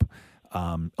group.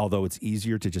 Although it's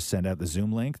easier to just send out the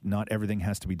Zoom link, not everything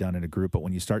has to be done in a group. But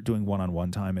when you start doing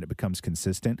one-on-one time and it becomes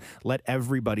consistent, let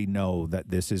everybody know that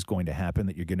this is going to happen,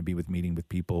 that you're going to be meeting with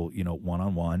people,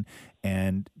 one-on-one,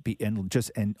 and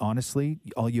honestly,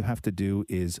 all you have to do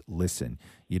is listen.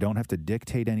 You don't have to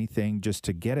dictate anything, just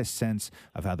to get a sense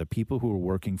of how the people who are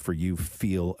working for you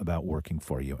feel about working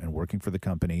for you and working for the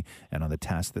company and on the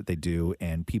tasks that they do.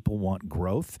 And people want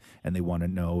growth and they want to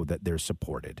know that they're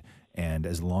supported. And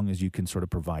as long as you can sort of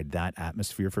provide that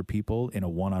atmosphere for people in a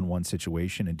one-on-one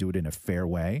situation and do it in a fair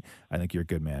way, I think you're a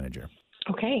good manager.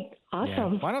 Okay,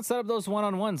 awesome. Yeah. Why not set up those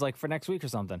one-on-ones like for next week or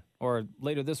something, or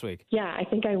later this week? Yeah, I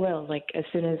think I will. Like as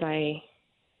soon as I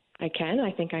can,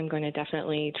 I think I'm going to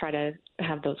definitely try to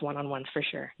have those one-on-ones for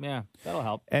sure. Yeah, that'll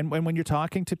help. And when you're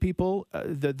talking to people,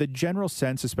 the general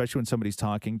sense, especially when somebody's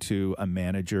talking to a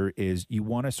manager, is you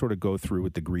want to sort of go through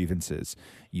with the grievances.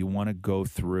 You want to go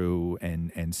through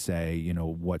and say,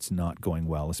 what's not going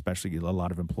well, especially a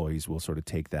lot of employees will sort of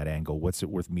take that angle. What's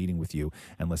it worth meeting with you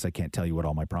unless I can't tell you what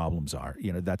all my problems are?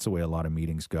 That's the way a lot of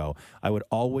meetings go. I would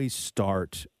always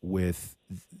start with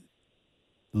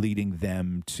leading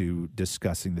them to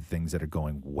discussing the things that are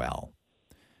going well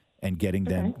and getting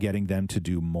them to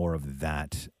do more of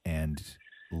that and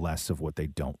less of what they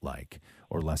don't like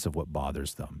or less of what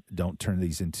bothers them. Don't turn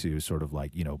these into sort of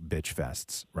like, bitch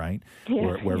fests, right?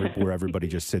 Yeah. Where everybody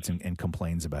just sits and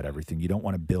complains about everything. You don't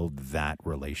want to build that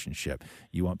relationship.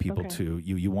 You want people to,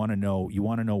 you want to know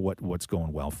what's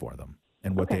going well for them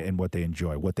and what they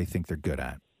enjoy, what they think they're good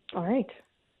at. All right.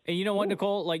 And you know what,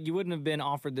 Nicole? Like, you wouldn't have been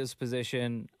offered this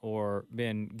position or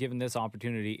been given this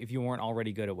opportunity if you weren't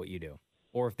already good at what you do.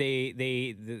 or if they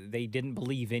didn't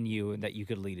believe in you and that you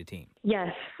could lead a team.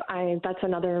 Yes, that's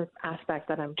another aspect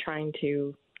that I'm trying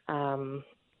to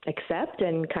accept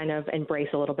and kind of embrace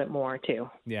a little bit more too.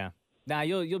 Yeah. Nah,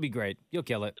 you'll be great. You'll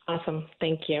kill it. Awesome.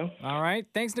 Thank you. All right.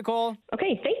 Thanks, Nicole.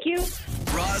 Okay, thank you.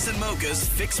 Roz and Mocha's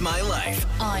Fix My Life.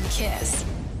 On Kiss.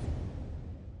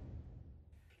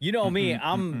 You know me,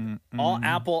 I'm all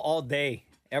Apple all day,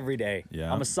 every day.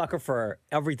 Yeah. I'm a sucker for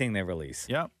everything they release.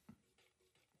 Yep.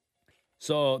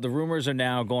 So the rumors are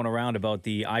now going around about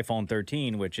the iPhone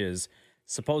 13, which is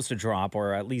supposed to drop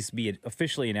or at least be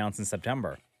officially announced in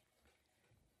September.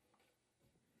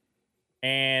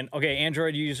 And, okay,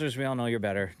 Android users, we all know you're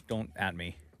better. Don't at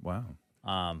me. Wow.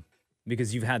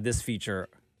 Because you've had this feature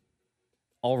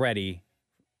already.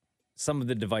 Some of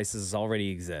the devices already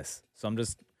exist. So I'm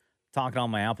just talking to all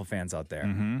my Apple fans out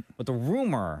there. But the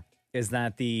rumor is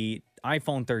that the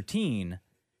iPhone 13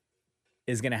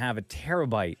 is going to have 1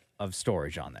 terabyte of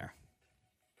storage on there.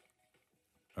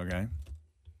 Okay.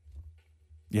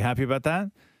 You happy about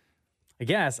that? I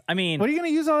guess. I mean, what are you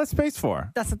going to use all that space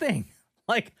for? That's the thing.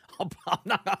 Like,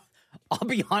 I'll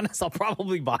be honest, I'll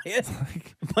probably buy it,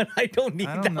 but I don't need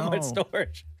that much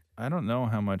storage. I don't know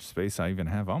how much space I even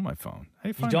have on my phone. How do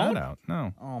you find don't? that out?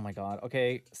 No. Oh my God.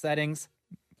 Okay, settings.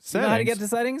 Settings? You know how to get to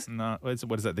settings? No.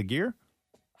 What is that? The gear?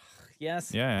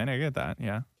 Yes. Yeah, I know. I get that.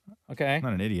 Yeah. Okay. I'm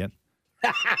not an idiot.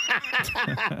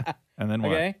 And then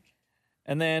what? Okay.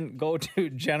 And then go to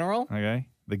general. Okay.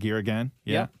 The gear again.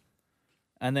 Yeah. Yep.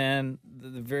 And then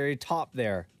the very top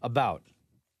there, about.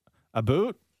 A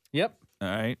boot? Yep. All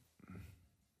right.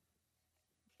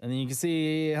 And then you can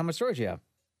see how much storage you have.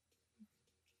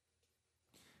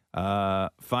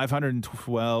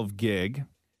 512 gig.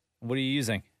 What are you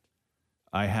using?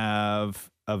 I have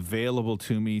available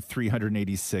to me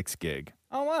 386 gig.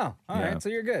 Oh, wow. All right. So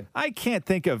you're good. I can't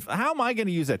think of, how am I going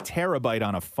to use 1 terabyte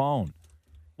on a phone?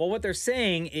 Well, what they're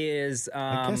saying is...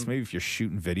 I guess maybe if you're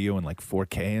shooting video in like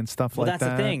 4K and stuff like that. Well,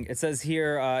 that's the thing. It says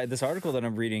here, this article that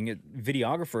I'm reading,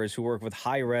 videographers who work with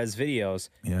high-res videos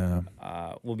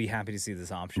will be happy to see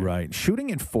this option. Right.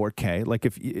 Shooting in 4K, like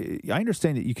I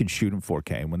understand that you can shoot in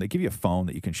 4K, and when they give you a phone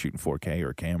that you can shoot in 4K or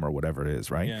a camera or whatever it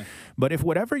is, right? Yeah. But if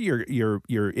whatever you're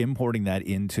importing that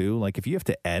into, like if you have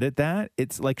to edit that,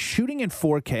 it's like shooting in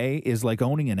 4K is like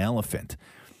owning an elephant.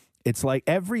 It's like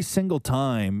every single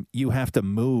time you have to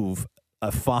move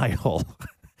a file,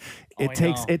 it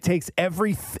takes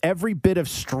every bit of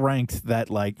strength that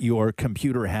like your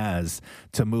computer has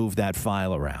to move that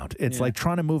file around. It's like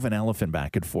trying to move an elephant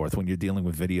back and forth when you're dealing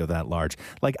with video that large.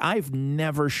 Like I've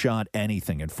never shot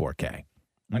anything in 4K.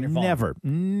 On your phone?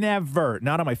 Never.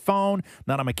 Not on my phone,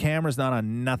 not on my cameras, not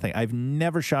on nothing. I've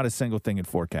never shot a single thing in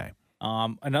 4K.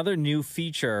 Another new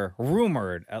feature,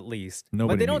 rumored at least,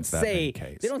 Nobody but they don't needs that many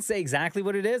say Ks. they don't say exactly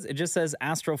what it is. It just says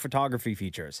astrophotography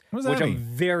features, What does that which mean? I'm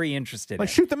very interested Like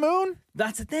in. shoot the moon?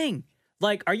 That's the thing.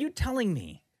 Like, are you telling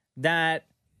me that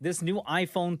this new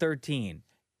iPhone 13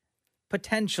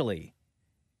 potentially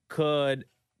could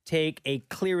take a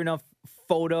clear enough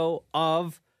photo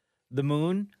of the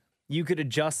moon? You could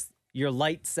adjust your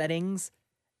light settings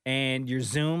and your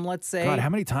zoom, let's say. God, how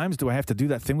many times do I have to do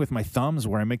that thing with my thumbs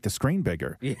where I make the screen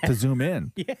bigger to zoom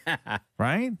in? Yeah.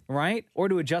 Right? Right? Or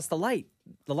to adjust the light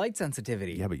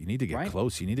sensitivity. Yeah, but you need to get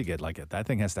close. You need to get that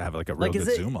thing has to have like a real Like,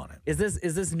 good zoom on it. Is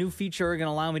this new feature going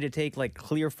to allow me to take like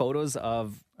clear photos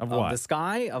of what? the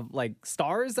sky, of like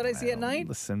stars that I see at night?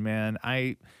 Listen, man,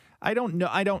 I don't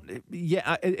know.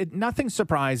 Nothing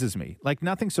surprises me. Like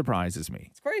nothing surprises me.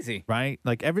 It's crazy. Right?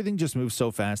 Like everything just moves so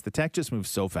fast. The tech just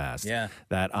moves so fast. Yeah.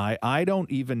 That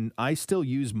I still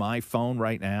use my phone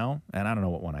right now, and I don't know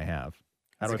what one I have.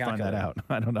 How do I find that out?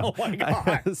 I don't know. Oh my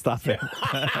God. Stop it.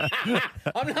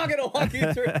 I'm not going to walk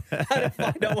you through how to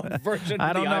find out what version I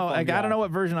of the don't know. iPhone I you don't have. know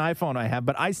what version of iPhone I have,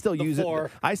 but I still use it.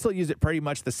 4. I still use it pretty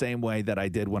much the same way that I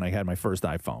did when I had my first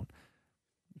iPhone.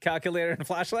 Calculator and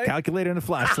flashlight? Calculator and a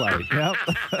flashlight. Yep.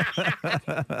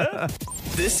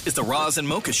 This is the Roz and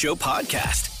Mocha Show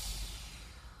podcast.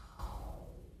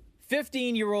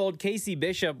 15-year-old Casey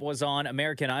Bishop was on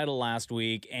American Idol last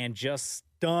week and just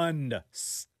stunned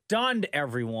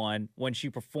everyone when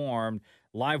she performed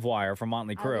Livewire from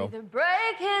Motley Crue. I'll either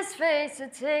break his face or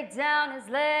take down his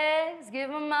legs.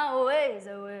 Give him my ways,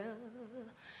 I will.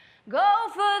 Go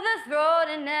for the throat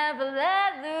and never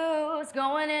let loose.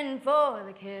 Going in for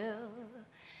the kill.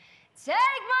 Take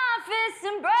my fists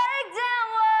and break down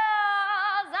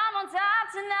walls. I'm on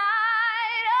top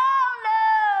tonight. Oh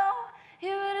no,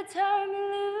 you better turn me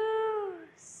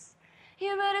loose.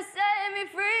 You better set me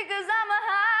free, 'cause I'm a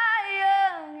high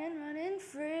young and running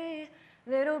free.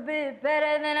 Little bit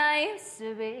better than I I used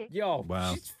to be. Yo,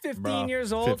 Wow. she's 15 Bro,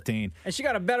 years old. 15. And she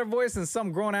got a better voice than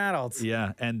some grown adults.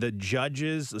 Yeah, and the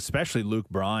judges, especially Luke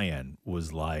Bryan,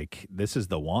 was like, this is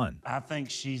the one. I think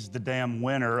she's the damn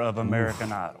winner of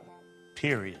American Idol.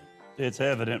 Period. It's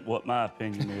evident what my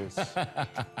opinion is.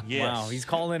 Yes. Wow, he's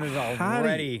calling it How do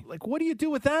already. what do you do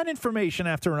with that information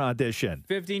after an audition?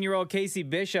 15-year-old Casey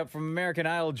Bishop from American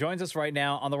Idol joins us right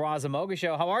now on the Roz and Mocha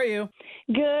Show. How are you?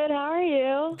 Good. How are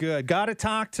you? Good. Got to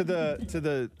talk to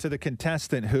the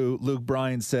contestant who Luke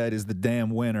Bryan said is the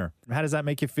damn winner. How does that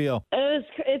make you feel?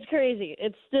 It's crazy.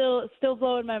 It's still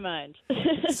blowing my mind.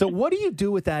 So what do you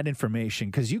do with that information?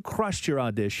 Because you crushed your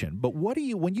audition, but what do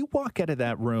you, when you walk out of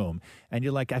that room and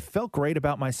you're like, I felt great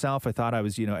about myself. I thought I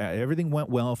was, everything went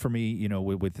well for me,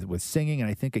 with singing, and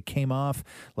I think it came off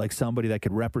like somebody that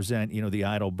could represent, the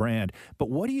Idol brand. But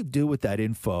what do you do with that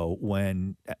info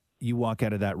when you walk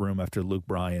out of that room after Luke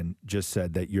Bryan just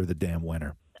said that you're the damn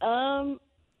winner?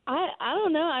 I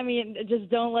don't know. I mean, just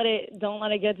don't let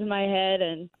it get to my head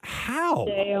and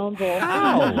stay on board.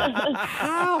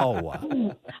 How?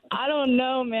 I don't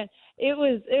know, man. It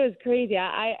was crazy.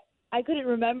 I couldn't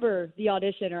remember the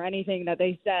audition or anything that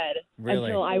they said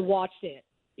until I watched it.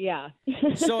 Yeah.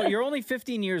 So you're only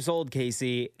 15 years old,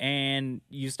 Casey, and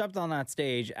you stepped on that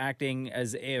stage acting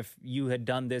as if you had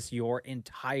done this your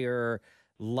entire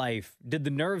life. Did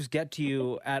the nerves get to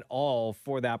you at all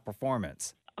for that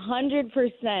performance?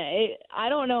 100%. I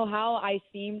don't know how I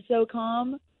seemed so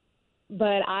calm,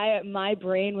 but my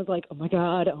brain was like, oh my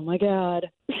god.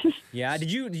 Yeah.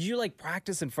 Did you like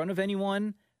practice in front of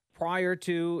anyone prior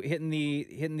to hitting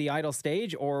the Idol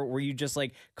stage, or were you just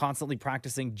like constantly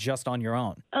practicing just on your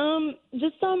own?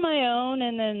 Just on my own,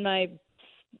 and then my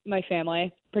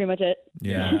family. Pretty much it.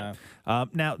 Yeah.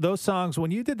 Now those songs, when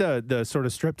you did the sort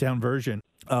of stripped down version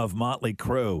of Motley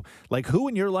Crue, like who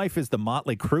in your life is the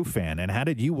Motley Crue fan, and how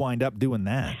did you wind up doing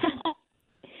that?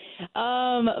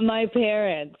 My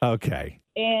parents. Okay.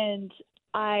 And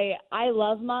I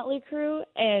love Motley Crue,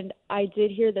 and I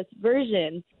did hear this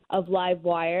version of Live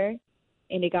Wire,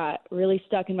 and it got really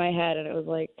stuck in my head, and it was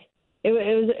like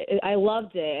I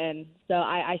loved it, and so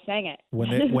I sang it.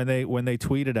 When they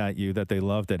tweeted at you that they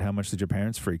loved it, how much did your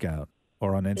parents freak out?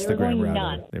 Or on Instagram, they were going rather?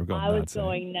 Nuts. They were going I nuts. was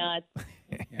going nuts.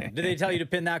 Yeah. Did they tell you to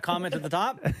pin that comment at the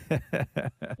top?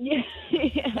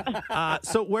 Yeah.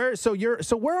 So where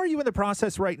are you in the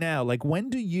process right now? Like,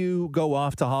 when do you go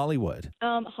off to Hollywood?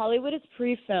 Hollywood is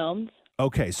pre-filmed.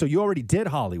 Okay, so you already did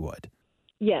Hollywood.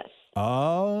 Yes.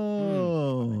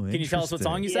 Oh, Can you tell us what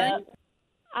song you sang?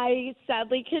 I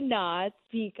sadly cannot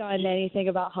speak on anything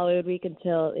about Hollywood Week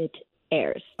until it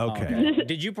airs. Okay.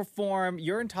 Did you perform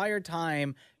your entire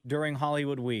time during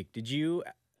Hollywood Week? Did you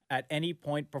at any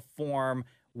point perform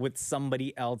with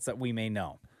somebody else that we may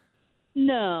know?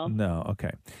 No. No.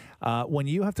 Okay. When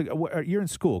you have to, you're in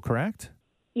school, correct?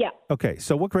 Yeah. Okay.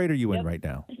 So what grade are you in right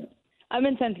now? I'm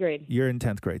in 10th grade. You're in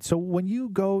 10th grade. So when you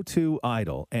go to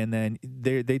Idol and then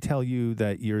they tell you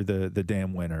that you're the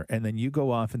damn winner, and then you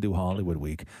go off and do Hollywood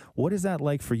Week, what is that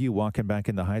like for you walking back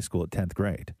into high school at 10th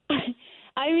grade?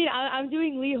 I mean, I'm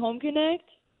doing Lee Home Connect.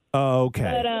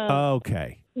 Okay. But,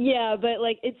 okay. Yeah, but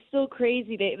like it's so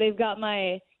crazy. They've got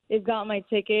my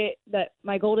ticket,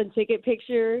 my golden ticket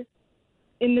picture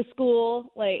in the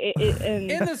school, like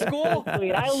and In the school?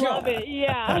 Sweet. I love it.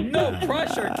 Yeah. No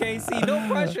pressure, Casey. No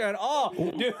pressure at all.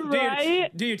 Right?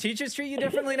 Do your teachers treat you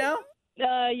differently now?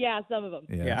 Yeah, some of them.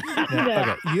 Yeah.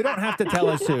 Okay. You don't have to tell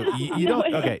us who. You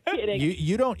don't. No, Okay. I'm kidding.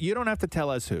 You don't have to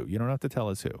tell us who. You don't have to tell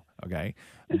us who. Okay.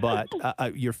 But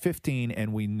you're 15,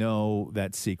 and we know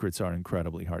that secrets are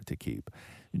incredibly hard to keep.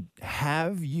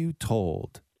 Have you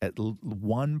told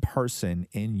one person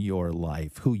in your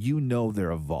life who you know they're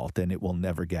a vault and it will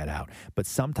never get out, but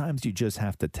sometimes you just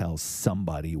have to tell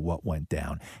somebody what went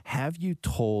down? Have you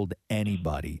told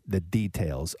anybody the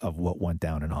details of what went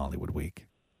down in Hollywood Week?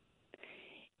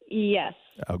 Yes.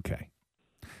 Okay.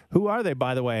 Who are they,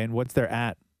 by the way, and what's their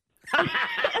at?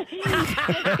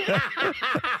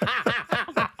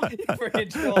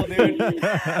 Freaking troll, dude.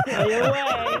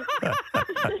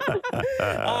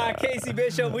 Casey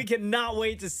Bishop, we cannot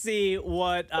wait to see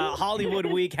what Hollywood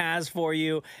Week has for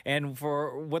you and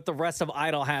for what the rest of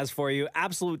Idol has for you.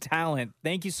 Absolute talent.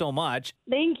 Thank you so much.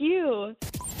 Thank you.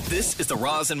 This is the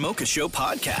Roz and Mocha Show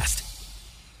podcast.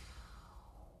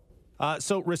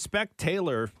 So Respect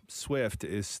Taylor Swift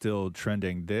is still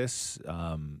trending. This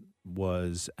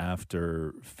was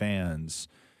after fans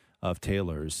of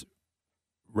Taylor's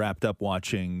wrapped up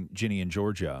watching Ginny and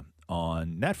Georgia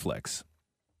on Netflix.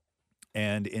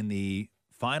 And in the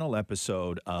final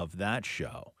episode of that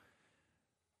show,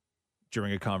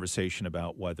 during a conversation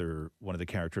about whether one of the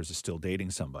characters is still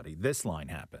dating somebody. This line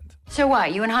happened. So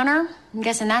what, you and Hunter? I'm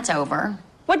guessing that's over.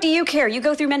 What do you care? You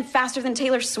go through men faster than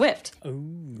Taylor Swift.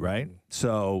 Right?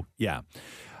 So, yeah.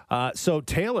 So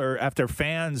Taylor, after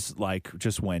fans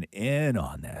just went in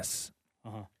on this.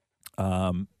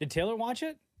 Did Taylor watch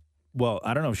it? Well,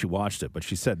 I don't know if she watched it, but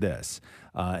she said this.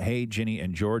 Hey, Ginny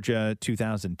and Georgia,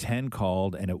 2010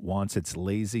 called and it wants its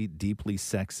lazy, deeply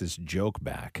sexist joke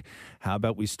back. How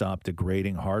about we stop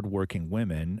degrading hardworking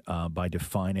women by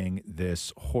defining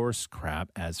this horse crap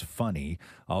as funny?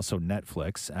 Also,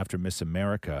 Netflix, after Miss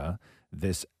America,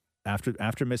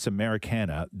 after Miss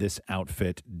Americana, this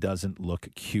outfit doesn't look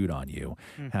cute on you.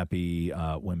 Happy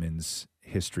Women's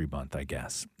History Month, I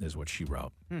guess, is what she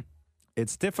wrote.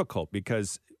 It's difficult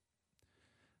because...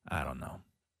 I don't know.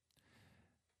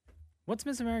 What's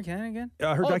Miss Americana again?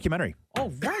 Her documentary.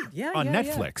 Oh, right. Yeah, on yeah,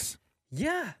 Netflix.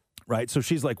 Yeah. Right. So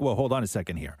she's like, well, hold on a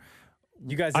second here.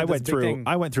 You guys I did went this big through thing.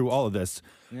 I went through all of this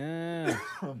Yeah.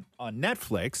 on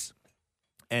Netflix,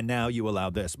 and now you allow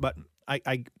this. But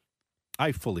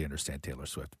I fully understand Taylor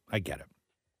Swift. I get it.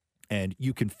 And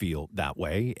you can feel that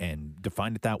way and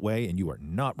define it that way, and you are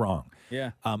not wrong.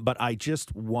 Yeah. But I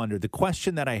just wonder, the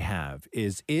question that I have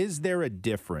is there a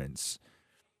difference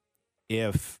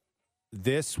if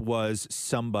this was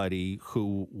somebody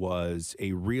who was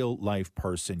a real life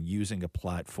person using a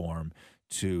platform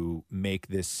to make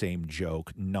this same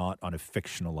joke, not on a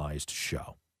fictionalized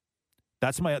show?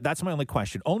 That's my only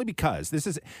question. Only because this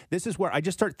is where I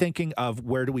just start thinking of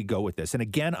where do we go with this. And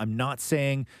again, I'm not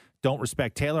saying don't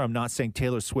respect Taylor. I'm not saying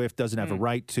Taylor Swift doesn't have a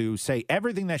right to say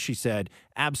everything that she said.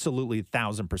 Absolutely,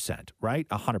 1,000%, right?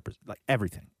 100%, like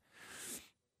everything.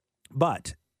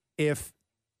 But if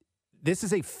this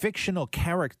is a fictional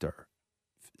character,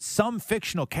 some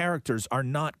fictional characters are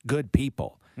not good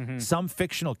people. Some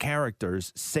fictional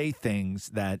characters say things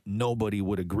that nobody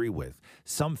would agree with.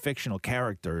 Some fictional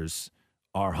characters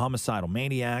are homicidal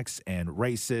maniacs and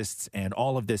racists and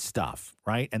all of this stuff,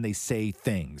 right? And they say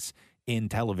things in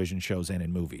television shows and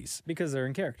in movies. Because they're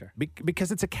in character.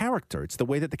 Because it's a character. It's the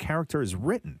way that the character is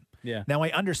written. Yeah. Now, I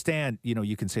understand,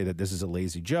 you can say that this is a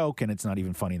lazy joke and it's not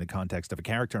even funny in the context of a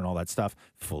character and all that stuff.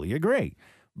 Fully agree.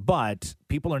 But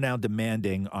people are now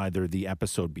demanding either the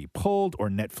episode be pulled or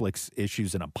Netflix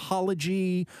issues an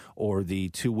apology or the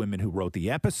two women who wrote the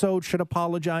episode should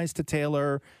apologize to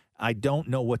Taylor. I don't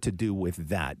know what to do with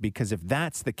that, because if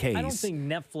that's the case... I don't think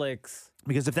Netflix...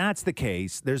 Because if that's the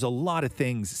case, there's a lot of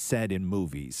things said in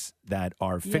movies that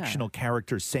are fictional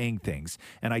characters saying things.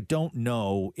 And I don't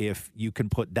know if you can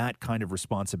put that kind of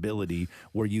responsibility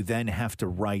where you then have to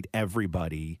write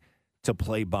everybody to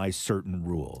play by certain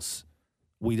rules.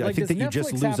 I think that you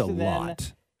just lose a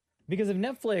lot. Because if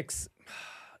Netflix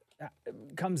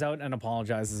comes out and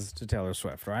apologizes to Taylor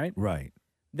Swift, right? Right.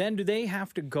 Then do they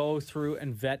have to go through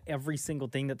and vet every single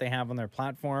thing that they have on their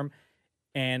platform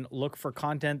and look for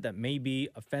content that may be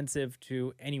offensive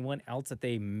to anyone else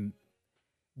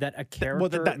that a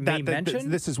character may mention?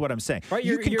 This is what I'm saying. Right,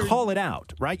 you can call it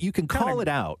out, right? You can call it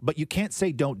out, but you can't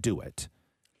say don't do it.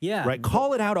 Yeah. Right?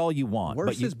 Call it out all you want.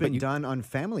 Worse has been done on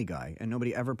Family Guy, and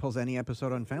nobody ever pulls any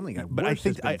episode on Family Guy. But Worse I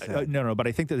think has been said. but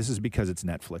I think that this is because it's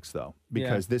Netflix, though.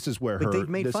 Because this is where But they've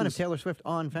made fun of Taylor Swift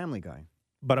on Family Guy.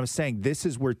 But I'm saying this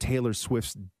is where Taylor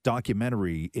Swift's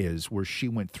documentary is, where she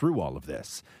went through all of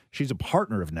this. She's a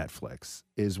partner of Netflix,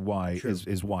 is why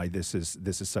this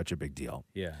is such a big deal.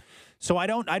 Yeah. So I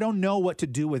don't know what to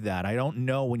do with that. I don't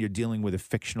know when you're dealing with a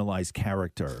fictionalized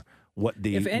character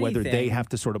whether they have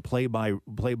to sort of play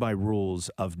by rules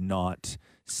of not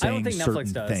saying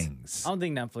certain things. I don't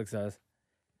think Netflix does.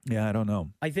 Yeah, I don't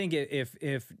know. I think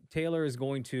if Taylor is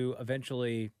going to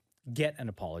eventually get an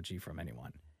apology from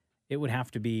anyone, it would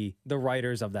have to be the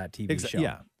writers of that TV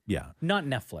show. Yeah. Not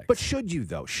Netflix. But should you,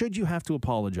 though? Should you have to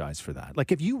apologize for that?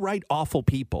 Like, if you write awful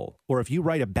people or if you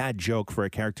write a bad joke for a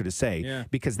character to say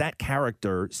because that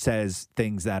character says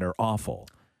things that are awful,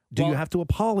 do you have to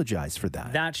apologize for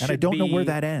that? And I don't know where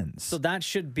that ends. So that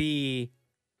should be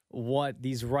what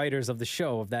these writers of the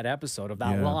show, of that episode, of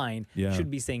that line,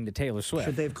 should be saying to Taylor Swift.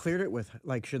 Should they have cleared it with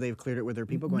their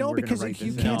people going? No, because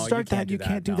you can't start that. You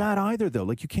can't do that either, though.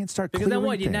 Like, you can't start because clearing then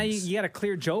what? things. Now you got to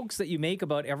clear jokes that you make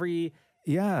about every.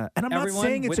 Yeah, and I'm not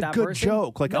saying it's a good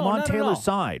joke. Like, I'm on Taylor's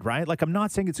side, right? Like, I'm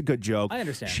not saying it's a good joke. I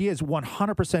understand. She is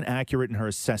 100% accurate in her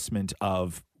assessment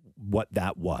of what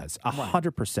that was.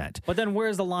 100%. But then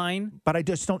where's the line? But I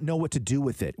just don't know what to do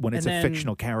with it when it's a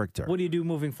fictional character. What do you do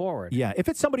moving forward? Yeah, if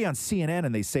it's somebody on CNN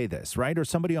and they say this, right? Or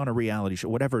somebody on a reality show,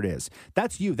 whatever it is,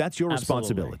 that's you. That's your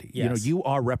responsibility. Yes. You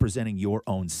are representing your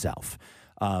own self.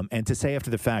 And to say after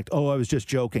the fact, oh, I was just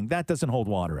joking, that doesn't hold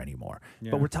water anymore.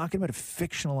 Yeah. But we're talking about a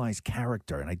fictionalized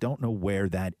character, and I don't know where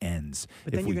that ends.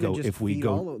 But then you're going to just feed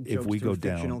all if we go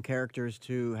fictional down. characters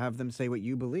to have them say what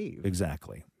you believe.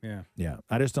 Exactly. Yeah. Yeah.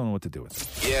 I just don't know what to do with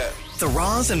it. Yeah. The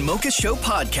Roz and Mocha Show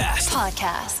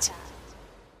podcast.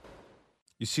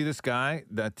 You see this guy,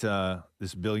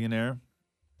 this billionaire?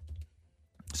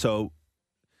 So,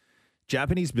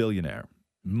 Japanese billionaire,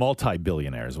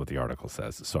 multi-billionaire is what the article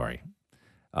says. Sorry.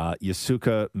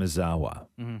 Yasuka Mizawa.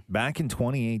 Back in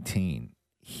 2018,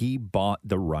 he bought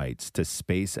the rights to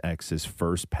SpaceX's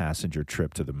first passenger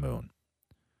trip to the moon.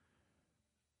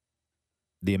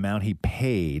 The amount he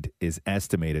paid is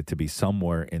estimated to be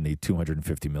somewhere in the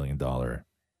 $250 million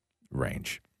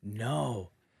range.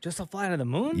 No. Just a fly to the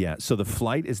moon? Yeah, so the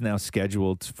flight is now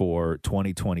scheduled for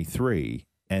 2023,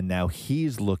 and now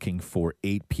he's looking for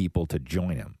 8 people to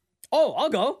join him. Oh, I'll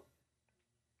go.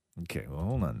 Okay, well,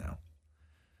 hold on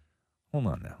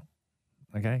now.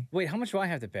 Okay? Wait, how much do I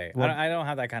have to pay? Well, I don't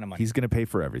have that kind of money. He's going to pay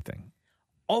for everything.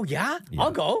 Oh, yeah?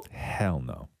 I'll go. Hell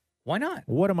no. Why not?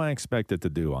 What am I expected to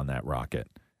do on that rocket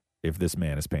if this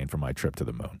man is paying for my trip to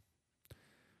the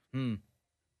moon?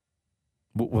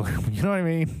 Well, you know what I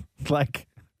mean? Like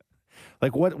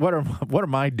what are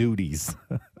my duties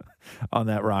on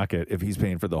that rocket if he's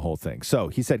paying for the whole thing? So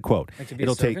he said, quote, Like to be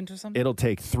a servant or something? it'll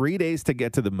take 3 days to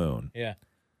get to the moon. Yeah.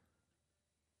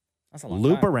 That's a long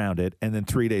Loop time. around it, and then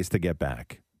 3 days to get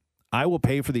back. I will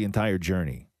pay for the entire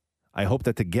journey. I hope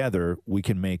that together we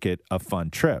can make it a fun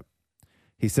trip.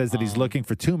 He says that he's looking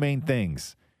for 2 main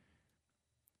things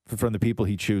from the people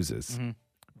he chooses.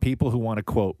 People who want to,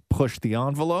 quote, push the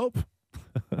envelope.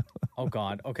 Oh,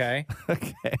 God. Okay.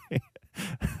 Okay.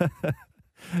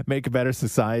 Make a better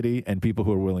society, and people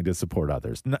who are willing to support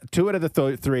others. 2 out of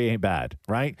the 3 ain't bad,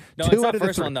 right? No, 2 it's out the of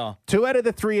first one, though. 2 out of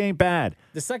the 3 ain't bad.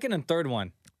 The second and third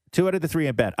one. 2 out of the 3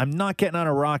 ain't bad. I'm not getting on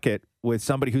a rocket with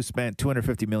somebody who spent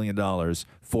 $250 million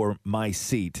for my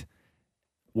seat,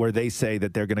 where they say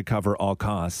that they're going to cover all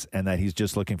costs and that he's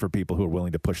just looking for people who are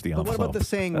willing to push the But envelope. what about the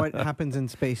saying, what happens in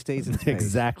space stays in space?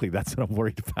 Exactly. That's what I'm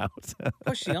worried about.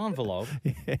 Push the envelope.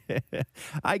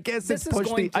 I guess This it's is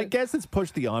going to- I guess it's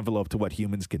push the envelope to what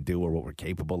humans can do or what we're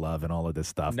capable of and all of this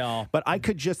stuff. No. But I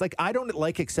could just I don't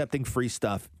like accepting free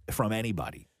stuff from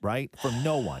anybody, right? From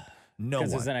no one. No one.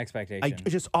 Because there's an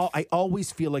expectation. I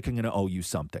always feel like I'm going to owe you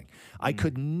something. I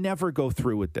could never go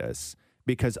through with this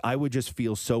because I would just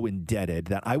feel so indebted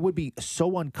that I would be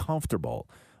so uncomfortable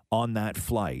on that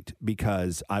flight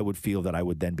because I would feel that I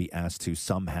would then be asked to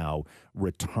somehow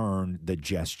return the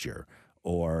gesture,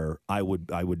 or I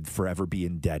would forever be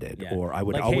indebted, Yeah. or I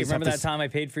would like, always hey, remember have that to time I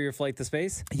paid for your flight to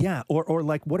space? yeah, or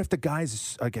like, what if the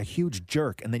guy's like a huge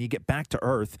jerk, and then you get back to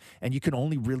Earth, and you can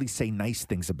only really say nice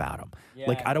things about him?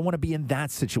 Like, Yeah. I don't want to be in that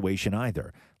situation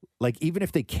either. Like, even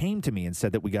if they came to me and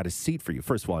said that we got a seat for you,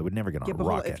 first of all, I would never get on Yeah, a but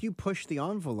hold on, rocket. if you push the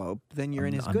envelope, then you're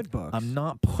in his good books. I'm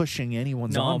not pushing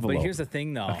anyone's No, envelope. but here's the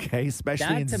thing, though. Okay, especially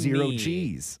That in to zero me-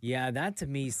 G's. Yeah, that to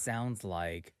me sounds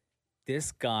like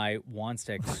this guy wants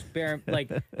to experiment.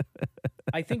 Like,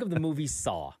 I think of the movie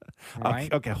Saw,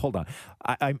 right? Okay, hold on.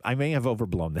 I may have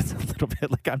overblown this a little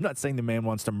bit. Like, I'm not saying the man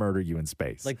wants to murder you in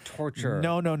space. Like torture.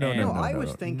 No. I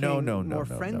was thinking no, more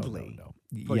friendly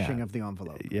pushing of the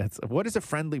envelope. Yes. What is a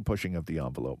friendly pushing of the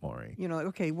envelope, Maury? You know, like,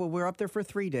 okay, well, we're up there for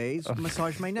 3 days.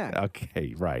 Massage my neck.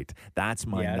 Okay, right. That's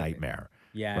my Yeah. nightmare.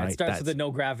 Yeah, right? it starts with That's- a no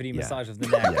gravity yeah. massage of the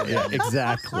neck. Yeah,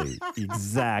 exactly.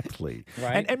 Exactly.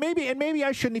 Right. And maybe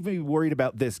I shouldn't even be worried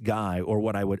about this guy or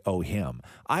what I would owe him.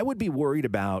 I would be worried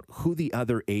about who the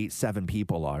other 7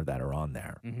 people are that are on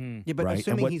there. Yeah, but right?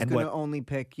 assuming he's and going to only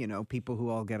pick, people who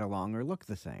all get along or look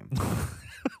the same.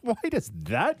 Why does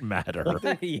that matter?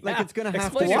 Like it's going to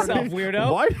have Explain to yourself,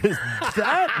 weirdo. Why does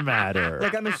that matter?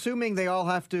 Like I'm assuming they all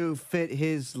have to fit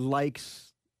his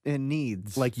likes and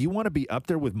needs. Like, you want to be up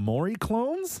there with Maury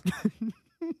clones?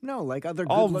 No, like other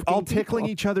all good-looking tickling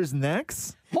people. each other's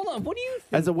necks? Hold on, what do you think?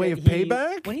 As a way that of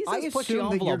payback? When he I says push the assume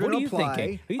that you're envelope, what are gonna you apply-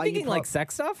 thinking? Are you you thinking like prob-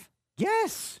 sex stuff?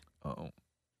 Yes. Oh.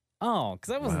 Oh,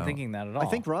 because I wasn't Wow. thinking that at all. I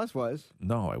think Roz was.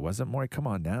 No, I wasn't. Maury, come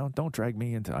on now. Don't drag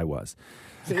me into... I was.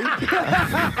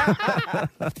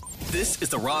 This is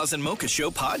the Roz and Mocha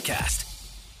Show podcast.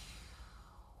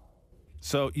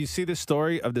 So you see the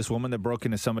story of this woman that broke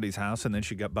into somebody's house and then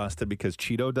she got busted because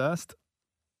Cheeto dust?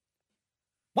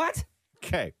 What?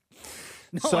 Okay.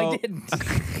 No, I didn't.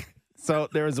 So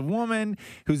there is a woman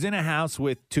who's in a house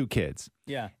with 2 kids.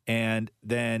 Yeah. And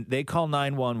then they call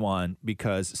 911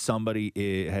 because somebody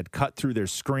had cut through their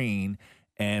screen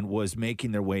and was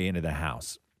making their way into the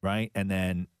house, right? And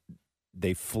then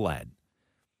they fled.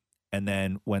 And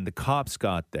then when the cops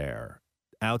got there,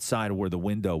 outside of where the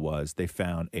window was, they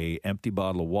found a empty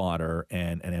bottle of water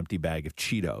and an empty bag of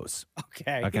Cheetos.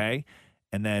 Okay. Okay.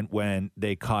 And then when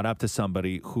they caught up to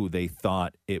somebody who they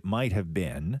thought it might have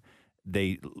been,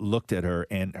 they looked at her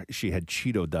and she had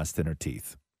Cheeto dust in her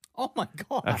teeth. Oh, my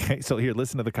God. Okay. So here,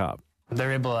 listen to the cop.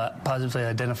 They're able to positively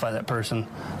identify that person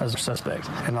as a suspect.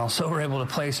 And also we're able to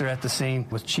place her at the scene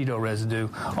with Cheeto residue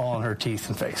all on her teeth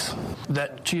and face.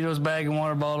 That Cheetos bag and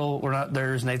water bottle were not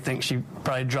theirs, and they think she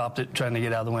probably dropped it trying to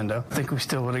get out the window. I think we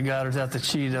still would have got her without the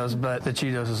Cheetos, but the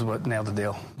Cheetos is what nailed the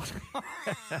deal.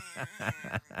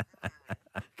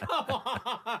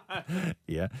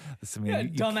 Yeah. I mean, You're a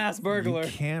dumbass burglar.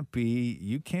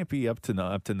 You can't be up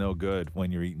to no good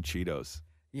when you're eating Cheetos.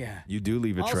 Yeah. You do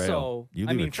leave a trail. Also, You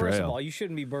leave a trail. first of all, you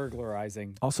shouldn't be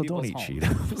burglarizing. Also, don't eat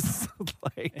people's homes.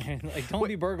 Cheetos. Don't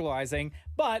be burglarizing,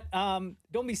 but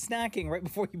don't be snacking right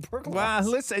before you burglarize.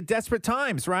 Well, listen, desperate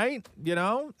times, right? You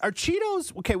know, are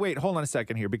Cheetos? Okay, wait, hold on a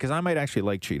second here because I might actually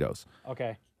like Cheetos.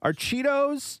 Okay. Are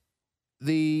Cheetos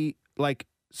the like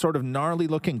sort of gnarly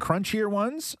looking crunchier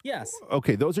ones? Yes.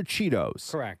 Okay, those are Cheetos.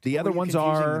 Correct. The What other were you ones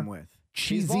confusing are them with?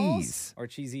 Cheese balls Cheesies. or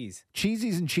cheesies?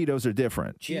 Cheesies and Cheetos are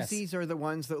different. Cheesies are the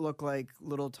ones that look like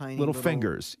little tiny Little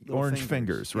fingers, little orange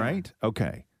fingers, right?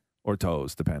 Okay, or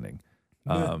toes, depending.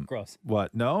 Gross.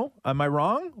 What? No? Am I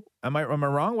wrong? Am I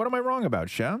wrong? What am I wrong about,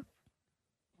 Shem?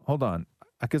 Hold on,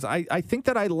 because I think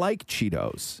that I like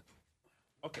Cheetos.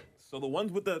 Okay, so the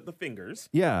ones with the fingers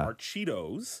Yeah. are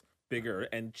Cheetos, bigger,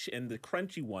 and the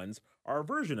crunchy ones are a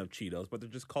version of Cheetos, but they're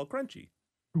just called crunchy.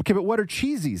 Okay, but what are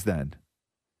cheesies then?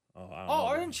 Oh,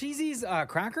 aren't cheesies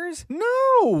crackers?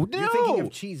 No. You're thinking of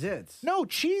Cheez-Its. No,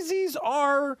 cheesies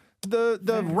are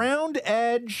the round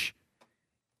edge.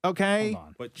 Okay,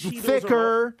 But Cheetos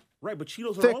thicker. Right, but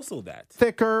Cheetos thick- are also that.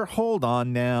 Thicker. Hold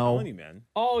on now. Telling you, man.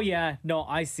 Oh, yeah. No,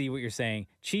 I see what you're saying.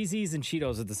 Cheesies and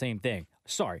Cheetos are the same thing.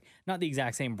 Sorry, not the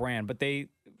exact same brand, but they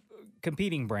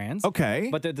competing brands. Okay.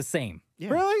 But they're the same.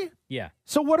 Really? Yeah.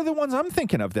 So what are the ones I'm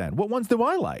thinking of then? What ones do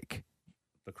I like?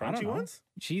 The I don't crunchy know. ones?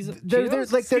 Cheese. They're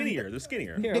Cheetos? like Skinnier. They're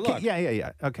skinnier. Here, Okay, look.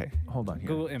 yeah. Okay, hold on here.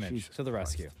 Google image Jesus to the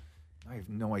rescue. I have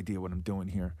no idea what I'm doing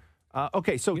here.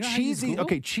 Okay, so You know how to use cheesy. Google?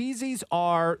 Okay, cheesies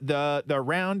are the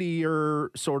roundier,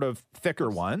 sort of thicker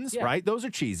ones, Yeah. right? Those are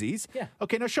cheesies. Yeah.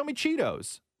 Okay, now show me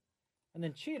Cheetos. And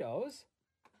then Cheetos.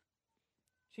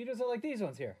 Cheetos are like these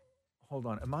ones here. Hold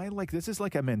on. Am I like this? Is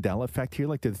like a Mandela effect here?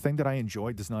 Like the thing that I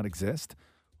enjoy does not exist?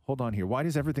 Hold on here. Why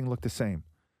does everything look the same?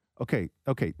 Okay.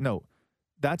 No,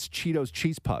 that's Cheetos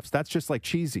Cheese Puffs. That's just like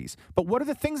cheesies. But what are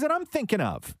the things that I'm thinking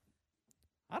of?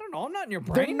 I don't know. I'm not in your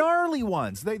They're brain. gnarly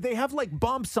ones. They have like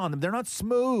bumps on them. They're not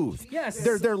smooth. Yes.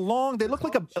 They're long. They look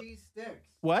like a cheese sticks.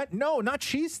 what? No, not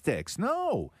cheese sticks.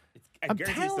 No. I I'm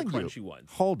guarantee it's the telling you. crunchy ones.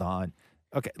 Hold on.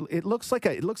 Okay, it looks like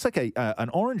an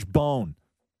orange bone.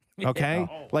 Okay,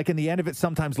 like in the end of it,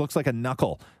 sometimes looks like a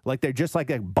knuckle. Like they're just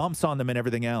like bumps on them and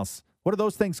everything else. What are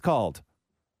those things called?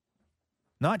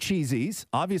 Not cheesies.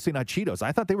 Obviously not Cheetos.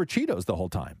 I thought they were Cheetos the whole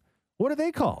time. What are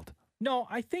they called? No,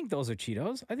 I think those are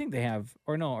Cheetos. I think they have,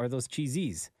 or no, are those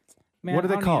cheesies? Man, What are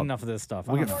they I don't called? Need enough of this stuff.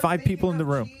 I We don't got know. 5 people in the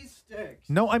room.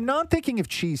 No, I'm not thinking of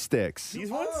cheese sticks.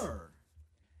 These ones?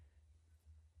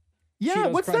 Yeah,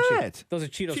 Cheetos what's Crunchy. that? Those are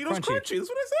Cheetos, Cheetos crunchy. That's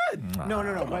what I said. No,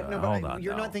 Hold but on,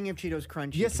 you're no. not thinking of Cheetos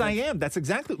Crunchy. Yes, I am. That's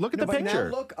exactly. Look at No, the but picture.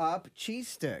 now look up cheese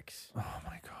sticks.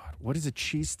 What is a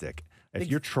cheese stick? If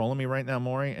you're trolling me right now,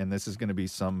 Maury, and this is going to be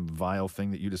some vile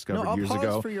thing that you discovered No, I'll years pause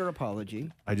ago, for your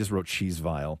apology. I just wrote cheese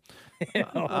vial.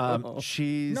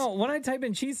 Cheese. No, when I type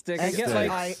in cheese stick, I get like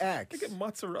I get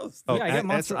mozzarella sticks. Oh, Yeah, I get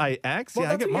mozzarella. S-I-X? Well, Yeah,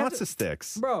 I that's get what you have matzo to-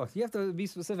 sticks. Bro, you have to be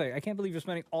specific. I can't believe you're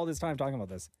spending all this time talking about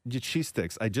this. You cheese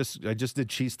sticks. I just did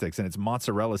cheese sticks, and it's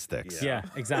mozzarella sticks. Yeah,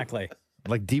 exactly.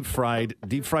 Like deep fried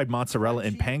mozzarella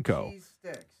in panko.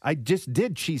 I just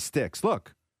did cheese sticks.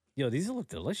 Look. Yo, these look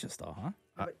delicious though, huh?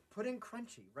 But put in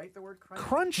crunchy. Write the word crunchy.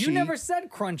 Crunchy. You never said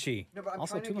crunchy. No, but I'm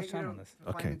Also, trying too to much get time you on to this.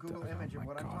 find Okay. the Google image of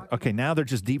what I'm talking Okay, now they're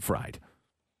just deep fried.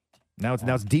 Now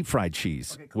it's deep fried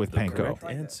cheese with panko. Correct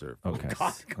answer. Okay.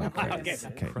 Okay.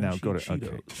 Okay. Now go to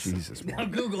okay. Jesus. Now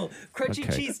Google crunchy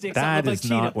Okay. cheese sticks. That look is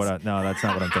like not Cheetos. what. No, that's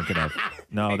not what I'm thinking of.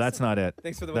 No, that's not it.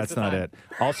 Thanks for the That's waste of not time. it.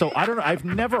 Also, I don't know. I've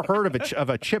never heard of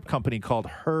a chip company called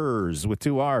Hers with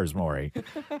 2 R's, Maury.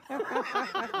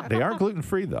 They are gluten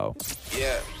free though.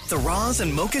 Yeah. The Roz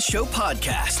and Mocha Show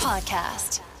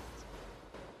podcast.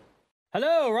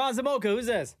 Hello, Ron Zamoka. Who's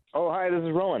this? Oh, hi, this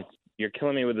is Rowan. You're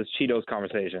killing me with this Cheetos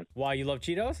conversation. Why, you love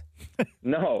Cheetos?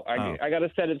 No, I got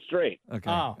to set it straight. Okay.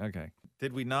 Oh. Okay.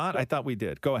 Did we not? I thought we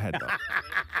did. Go ahead though.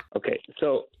 Okay,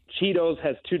 so Cheetos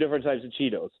has 2 different types of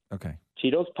Cheetos. Okay.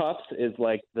 Cheetos Puffs is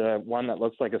like the one that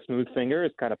looks like a smooth finger.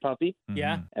 It's kind of puffy.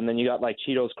 Yeah. And then you got like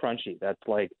Cheetos Crunchy. That's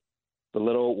like the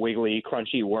little wiggly,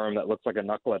 crunchy worm that looks like a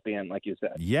knuckle at the end, like you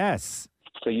said. Yes.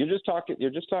 So you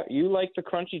like the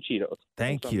crunchy Cheetos.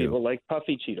 Thank Some you. people like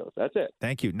puffy Cheetos. That's it.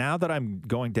 Thank you. Now that I'm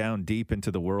going down deep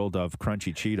into the world of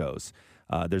crunchy Cheetos,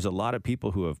 there's a lot of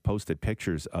people who have posted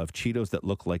pictures of Cheetos that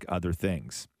look like other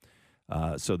things.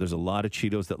 So there's a lot of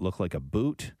Cheetos that look like a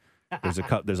boot. There's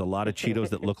a lot of Cheetos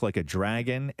that look like a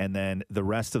dragon, and then the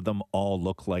rest of them all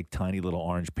look like tiny little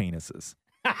orange penises.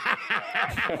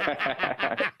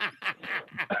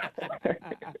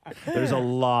 There's a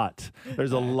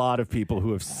lot of people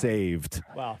who have saved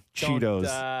Wow. Cheetos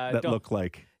that don't- look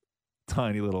like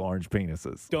tiny little orange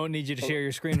penises. Don't need you to share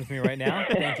your screen with me right now.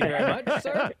 Thank you very much,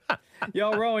 sir.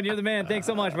 Yo, Rowan, you're the man. Thanks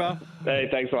so much, bro. Hey,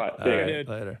 thanks a lot. All right, dude.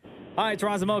 Later. All right,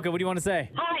 Toronto Mocha, what do you want to say?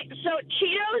 Hi. So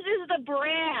Cheetos is the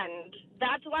brand.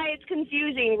 That's why it's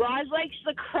confusing. Roz likes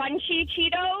the crunchy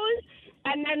Cheetos,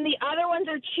 and then the other ones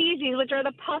are cheesies, which are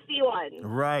the puffy ones.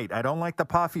 Right. I don't like the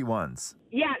puffy ones.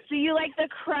 Yeah, so you like the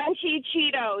crunchy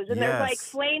Cheetos, and there's like Yes.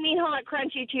 flaming hot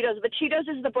crunchy Cheetos, but Cheetos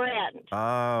is the brand.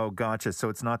 Oh, gotcha. So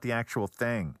it's not the actual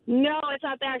thing. No, it's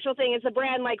not the actual thing. It's a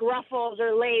brand like Ruffles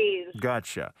or Lay's.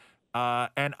 Gotcha.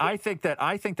 And I think that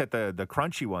the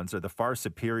crunchy ones are the far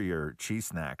superior cheese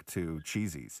snack to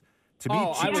cheesies. To me,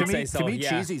 Oh, I would say so, to me,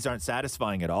 yeah. cheesies aren't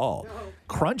satisfying at all.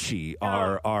 Crunchy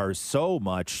are so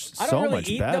much I don't really much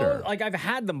eat better. those. Like, I've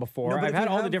had them before. No, but I've if had you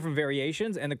all the have- different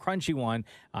variations, and the crunchy one,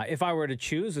 if I were to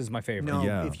choose, is my favorite.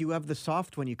 No, if you have the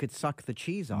soft one, you could suck the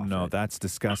cheese off. No, that's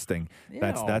disgusting. Ew.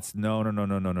 That's no.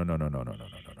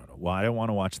 Well, I don't want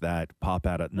to watch that pop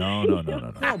out of no. No,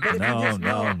 but if you just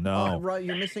No. right,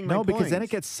 you're missing my No, because then point. it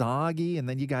gets soggy, and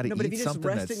then you got to No, eat but if you just something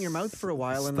rest that's it in your mouth for a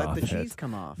while and let the Stop cheese it.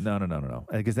 come off. No.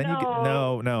 Because then you get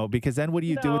no. Because then what do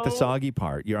you do with the No. soggy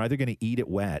part? You're either going to eat it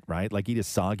wet, right? Like eat a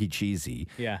soggy cheesy,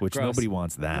 Yeah, which gross. nobody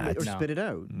wants that. Or spit it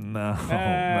out. No.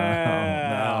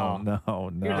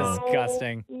 You're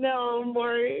disgusting. No,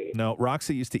 Maury. No,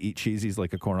 Roxy used to eat cheesies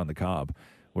like a corn on the cob,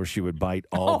 where she would bite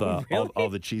all all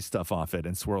the cheese stuff off it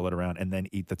and swirl it around, and then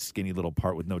eat the skinny little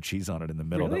part with no cheese on it in the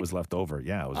middle that Really? was left over.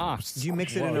 Yeah, it was. Do you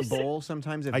mix it in a bowl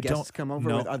sometimes if I guests don't come over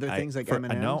no, with other things like for-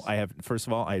 M&Ms? No, I have. First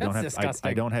of all, I don't That's have. I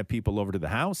disgusting. don't have people over to the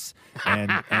house,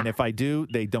 and if I do,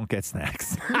 they don't get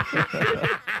snacks.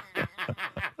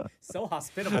 So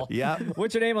hospitable. Yeah.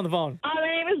 What's your name on the phone? My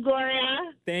name is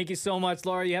Gloria. Thank you so much,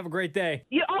 Laura. You have a great day.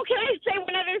 Can I say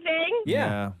one other thing?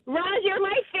 Yeah. Roz, you're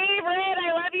my favorite.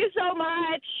 I love you so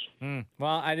much.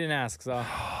 Well, I didn't ask, so.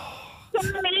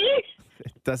 Sorry.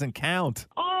 It doesn't count.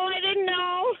 Oh, I didn't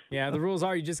know. Yeah, the rules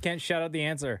are you just can't shout out the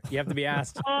answer. You have to be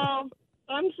asked. Oh,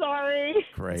 I'm sorry.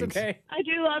 Great. It's okay. I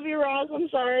do love you, Roz. I'm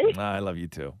sorry. I love you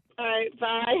too. All right,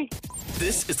 bye.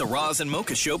 This is the Roz and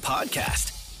Mocha Show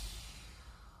podcast.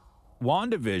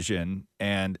 WandaVision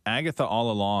and Agatha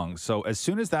All Along. So as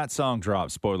soon as that song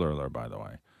drops, spoiler alert, by the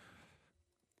way.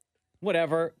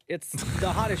 Whatever. It's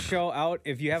the hottest show out.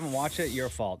 If you haven't watched it, your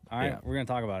fault. All right? Yeah. We're going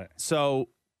to talk about it. So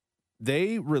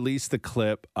they released the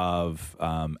clip of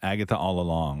Agatha All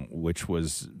Along, which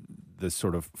was the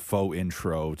sort of faux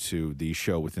intro to the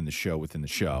show within the show within the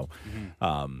show.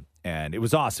 And it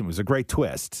was awesome. It was a great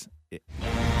twist.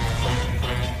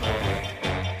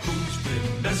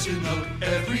 Messing up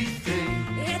everything.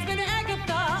 It's been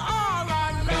Agatha all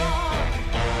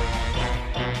along.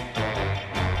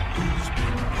 Who's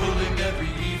been pulling every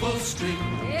evil string?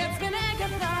 It's been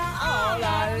Agatha all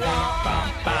along.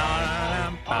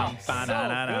 So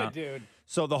good, dude.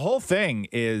 So the whole thing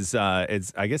is, I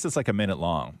guess it's like a minute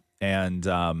long, and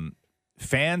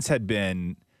fans had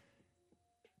been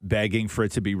begging for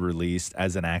it to be released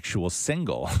as an actual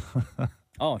single.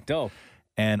 Oh, dope!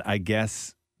 And I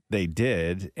guess they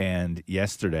did, and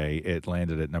yesterday it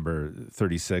landed at number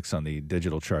 36 on the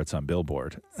digital charts on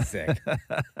Billboard. Sick.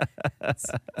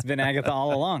 It's been Agatha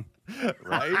all along.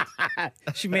 Right?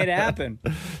 She made it happen.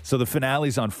 So the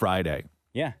finale's on Friday.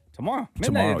 Yeah, tomorrow. Midnight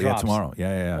Tomorrow, it yeah, drops. tomorrow.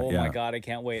 Yeah. Oh my God, I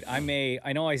can't wait. I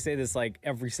know I say this like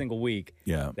every single week.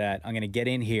 Yeah. That I'm going to get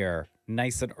in here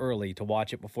nice and early to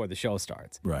watch it before the show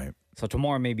starts. Right. So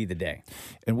tomorrow may be the day.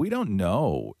 And we don't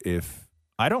know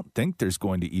I don't think there's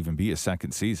going to even be a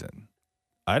second season.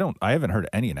 I haven't heard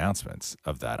any announcements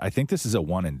of that. I think this is a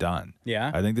one and done. Yeah.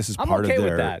 I think this is I'm part okay of with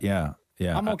their that. Yeah.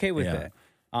 I'm okay with yeah.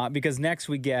 it. Because next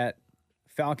we get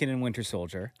Falcon and Winter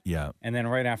Soldier. Yeah. And then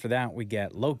right after that we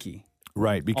get Loki.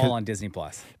 Right, because all on Disney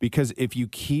Plus. Because if you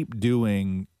keep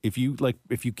going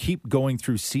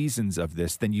through seasons of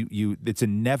this, then it's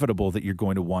inevitable that you're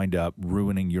going to wind up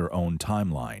ruining your own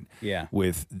timeline. Yeah.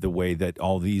 With the way that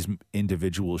all these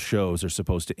individual shows are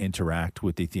supposed to interact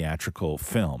with the theatrical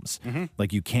films. Mhm.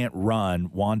 Like you can't run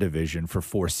WandaVision for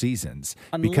 4 seasons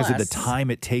because of the Unless-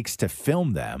 time it takes to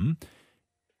film them.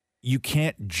 you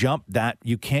can't jump that.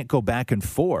 You can't go back and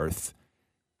forth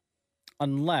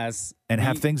unless and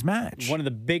have things match. One of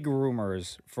the big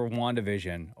rumors for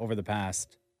WandaVision over the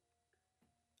past,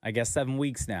 I guess, 7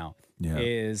 weeks now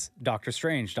is Doctor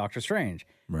Strange. Doctor Strange.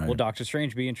 Right. Will Doctor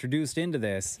Strange be introduced into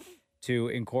this to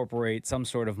incorporate some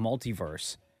sort of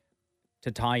multiverse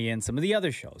to tie in some of the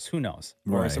other shows? Who knows?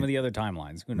 Or Right. some of the other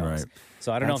timelines? Who knows? Right.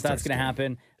 So I don't know if That's that's going to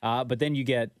happen. But then you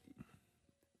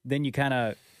kind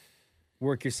of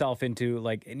work yourself into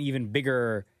like an even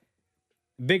bigger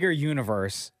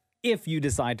universe if you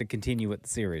decide to continue with the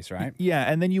series, right?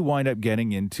 Yeah, and then you wind up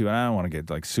getting into, and I don't want to get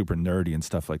like super nerdy and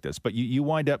stuff like this, but you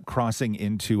wind up crossing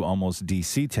into almost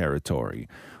DC territory,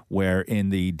 where in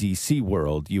the DC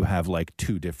world, you have like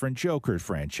 2 different Joker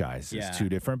franchises, 2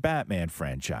 different Batman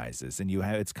franchises, and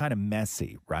it's kind of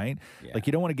messy, right? Like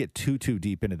you don't want to get too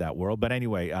deep into that world. But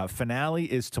anyway, finale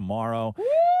is tomorrow.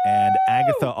 And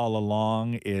Agatha All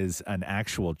Along is an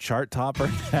actual chart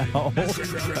topper now. This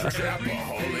is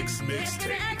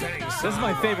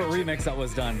my favorite remix that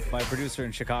was done by a producer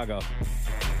in Chicago.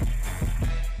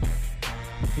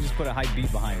 He just put a hype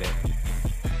beat behind it.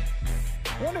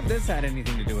 I wonder if this had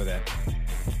anything to do with it.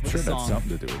 I'm sure that's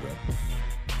something to do with it.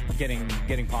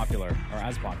 Getting popular, or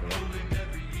as popular.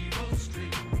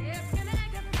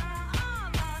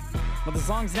 But the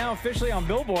song's now officially on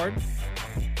Billboard.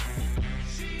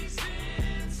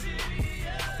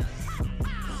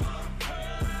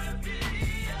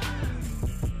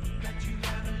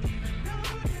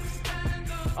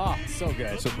 Oh, so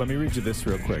good. So let me read you this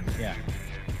real quick. Yeah.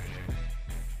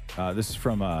 This is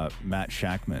from Matt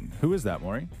Shackman. Who is that,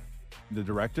 Maury? The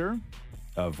director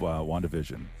of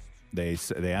WandaVision. They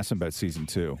asked him about season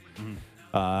 2.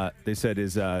 They said,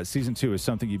 "Is season 2 is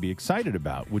something you'd be excited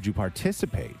about? Would you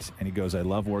participate?" And he goes, "I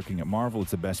love working at Marvel.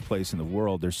 It's the best place in the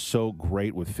world. They're so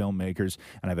great with filmmakers,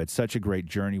 and I've had such a great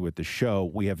journey with the show.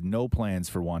 We have no plans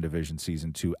for WandaVision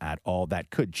season 2 at all. That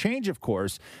could change, of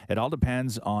course. It all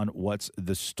depends on what's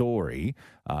the story.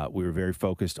 We were very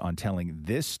focused on telling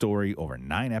this story over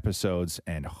 9 episodes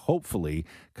and hopefully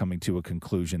coming to a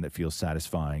conclusion that feels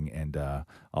satisfying and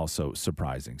also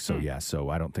surprising. So, yeah, so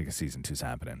I don't think a season 2's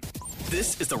happening."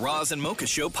 This is the Roz and Mocha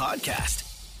Show podcast.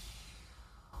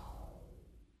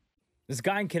 This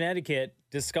guy in Connecticut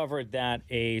discovered that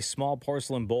a small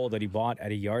porcelain bowl that he bought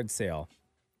at a yard sale.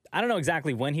 I don't know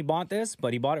exactly when he bought this,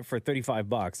 but he bought it for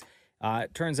 $35.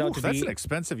 It turns out to be... That's an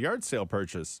expensive yard sale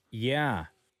purchase. Yeah.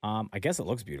 I guess it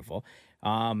looks beautiful.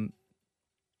 It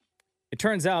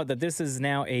turns out that this is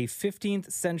now a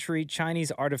 15th century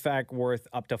Chinese artifact worth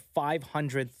up to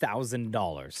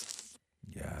 $500,000.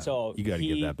 Yeah. So you got to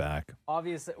give that back.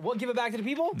 Obviously, well, give it back to the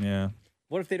people. Yeah.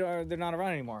 What if they're not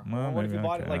around anymore? Well, Or what if you maybe,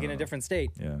 bought it okay, like I in a don't different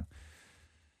state? Yeah.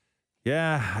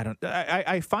 Yeah,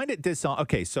 I find it dishonest.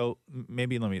 Okay, so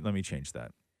maybe let me change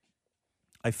that.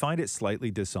 I find it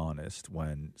slightly dishonest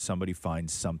when somebody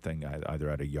finds something either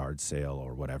at a yard sale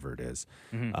or whatever it is,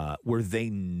 where they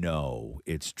know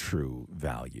its true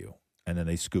value, and then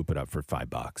they scoop it up for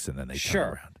 $5, and then they turn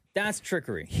around. That's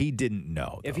trickery. He didn't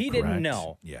know. If though, he correct? didn't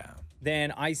know, yeah,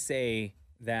 then I say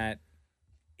that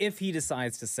if he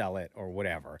decides to sell it or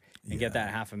whatever and get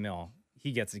that $500,000,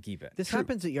 he gets to keep it. This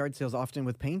happens at yard sales often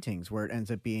with paintings, where it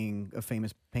ends up being a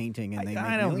famous painting, and they make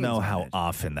I don't millions know on how it.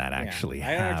 often that actually I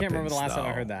happens. can't remember the last time I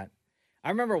though. heard that. I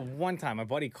remember one time my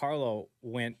buddy Carlo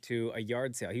went to a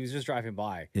yard sale. He was just driving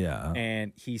by. Yeah.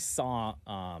 And he saw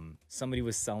somebody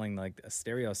was selling like a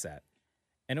stereo set.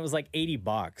 And it was like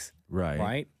 $80. Right.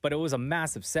 Right? But it was a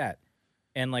massive set.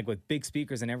 And like with big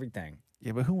speakers and everything.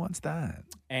 Yeah, but who wants that?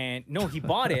 And no, he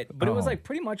bought it, but it was Oh. like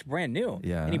pretty much brand new.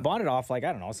 Yeah. And he bought it off like,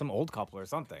 I don't know, some old couple or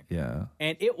something. Yeah.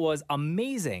 And it was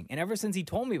amazing. And ever since he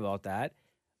told me about that,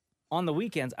 on the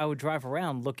weekends, I would drive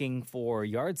around looking for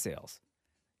yard sales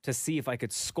to see if I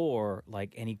could score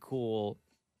like any cool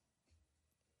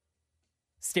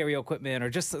stereo equipment or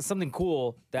just something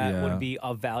cool that would be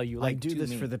of value. Like I do to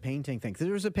this me. for the painting thing.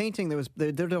 There was a painting that was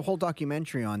there's a whole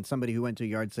documentary on somebody who went to a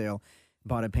yard sale,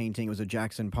 bought a painting. It was a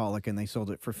Jackson Pollock, and they sold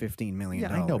it for $15 million.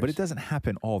 Yeah, I know, but it doesn't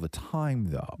happen all the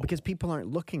time, though. Because people aren't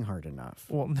looking hard enough.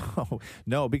 Well,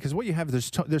 no, because what you have,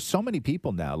 there's so many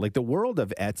people now. Like the world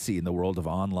of Etsy and the world of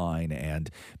online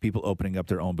and people opening up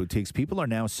their own boutiques, people are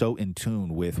now so in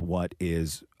tune with what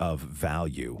is of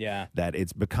value that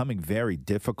it's becoming very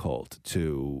difficult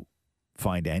to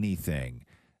find anything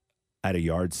at a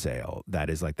yard sale that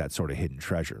is like that sort of hidden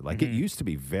treasure. Like it used to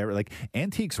be very like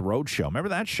Antiques Roadshow. Remember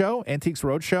that show, Antiques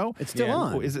Roadshow? It's still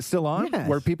on. Is it still on? Yes.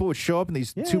 Where people would show up and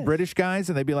these two British guys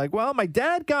and they'd be like, well, my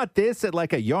dad got this at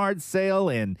like a yard sale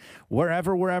in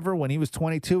wherever when he was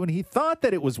 22 and he thought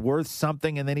that it was worth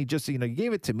something and then he just, he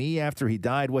gave it to me after he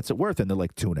died. What's it worth? And they're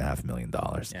like $2.5 million.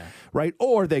 Yeah. Right?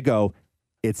 Or they go,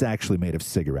 it's actually made of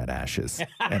cigarette ashes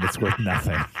and it's worth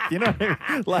nothing. You know what I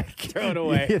mean? Like, Throw it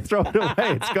away. You throw it away.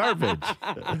 It's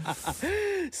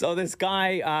garbage. So this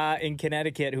guy in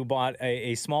Connecticut who bought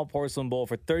a small porcelain bowl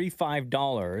for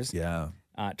 $35. Yeah.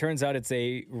 Turns out it's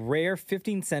a rare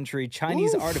 15th century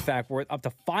Chinese artifact worth up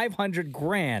to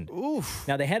 $500,000. Oof.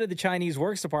 Now, the head of the Chinese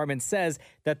Works Department says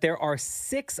that there are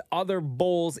 6 other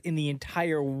bowls in the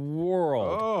entire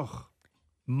world. Ugh.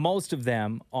 Most of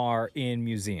them are in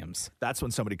museums. That's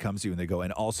when somebody comes to you and they go,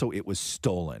 and also it was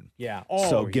stolen. Yeah.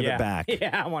 So give it back.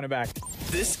 Yeah, I want it back.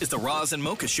 This is the Roz and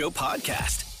Mocha Show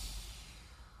podcast.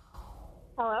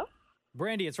 Hello?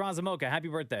 Brandy, it's Roz and Mocha. Happy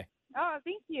birthday. Oh,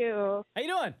 thank you. How you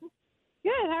doing?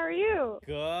 Good. How are you?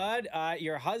 Good.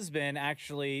 Your husband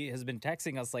actually has been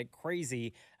texting us like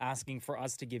crazy, asking for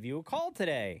us to give you a call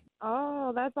today.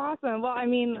 Oh, that's awesome. Well, I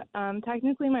mean,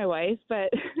 technically my wife,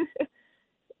 but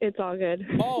it's all good.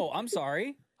 Oh, I'm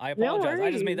sorry. I No apologize. I just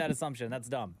worries. made that assumption. That's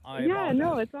dumb. I Yeah, apologize.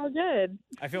 no, it's all good.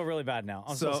 I feel really bad now.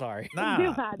 I'm so sorry. Nah. Don't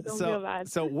feel bad. Don't so, feel bad.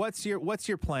 So what's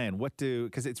your plan?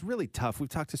 Because it's really tough. We've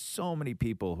talked to so many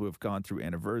people who have gone through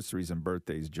anniversaries and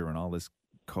birthdays during all this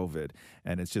COVID,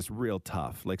 and it's just real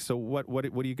tough. Like, so what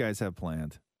do you guys have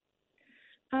planned?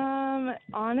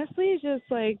 Honestly, just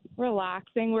like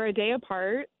relaxing. We're a day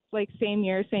apart, like same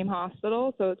year, same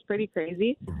hospital, so it's pretty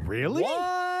crazy. Really?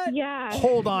 What? Yeah.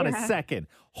 Hold on Yeah. a second.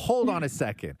 Hold on a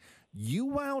second. You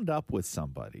wound up with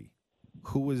somebody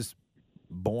who was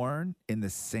born in the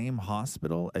same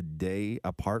hospital a day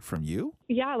apart from you?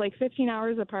 Yeah, like 15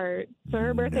 hours apart. So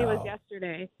her birthday was No.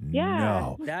 yesterday.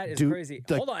 Yeah. No. That is Dude, crazy.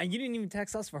 like- Hold on. You didn't even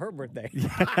text us for her birthday.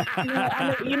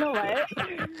 You know what?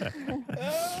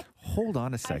 Hold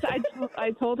on a second.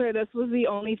 I told her this was the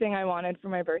only thing I wanted for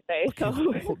my birthday.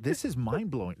 So This is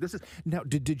mind blowing. Now.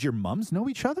 Did your mums know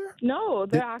each other? no,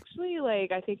 they're actually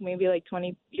like I think maybe like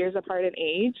 20 years apart in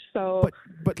age. So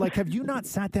But like, have you not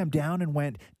sat them down and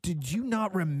went, did you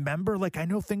not remember? Like, I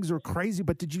know things are crazy,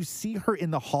 but did you see her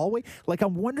in the hallway? Like,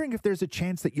 I'm wondering if there's a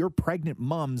chance that your pregnant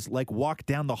mums like walked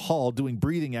down the hall doing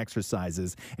breathing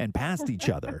exercises and passed each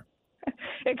other.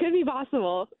 it could be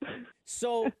possible.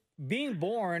 So being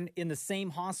born in the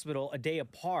same hospital a day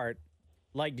apart,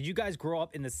 like, did you guys grow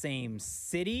up in the same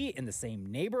city, in the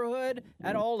same neighborhood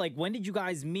at all? Like, when did you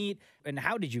guys meet and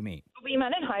how did you meet? We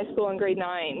met in high school in grade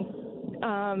 9.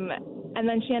 And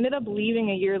then she ended up leaving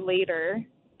a year later.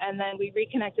 And then we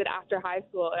reconnected after high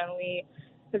school. And we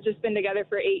have just been together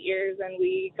for 8 years. And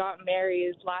we got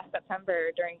married last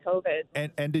September during COVID.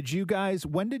 And did you guys,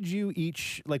 when did you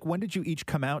each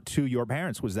come out to your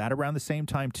parents? Was that around the same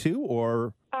time too,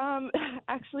 or?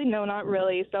 Actually, no, not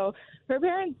really. So her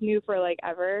parents knew for like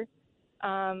ever.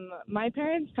 My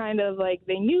parents kind of like,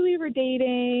 they knew we were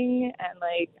dating and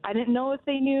like, I didn't know if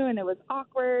they knew and it was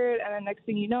awkward. And then next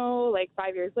thing you know, like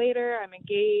 5 years later, I'm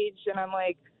engaged and I'm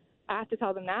like, I have to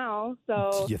tell them now.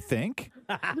 So You think?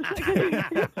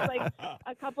 like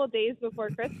a couple of days before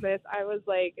Christmas, I was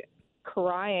like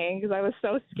crying because I was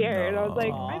so scared. I was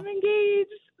like, I'm engaged.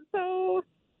 So,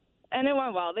 and it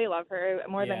went well. They love her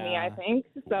more than me, I think.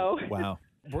 So Wow.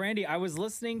 Brandy, I was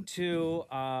listening to,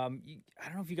 I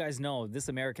don't know if you guys know This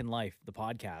American Life, the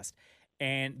podcast,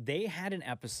 and they had an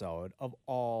episode of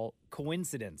all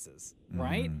coincidences,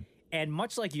 right? And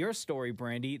much like your story,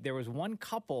 Brandy, there was one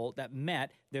couple that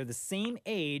met. They're the same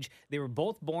age. They were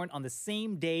both born on the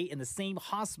same day in the same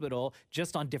hospital,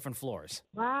 just on different floors.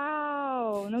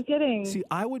 wow, no kidding. See,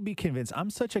 I would be convinced. I'm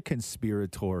such a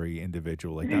conspiratory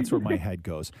individual. Like, that's where my head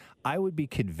goes. I would be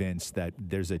convinced that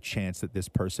there's a chance that this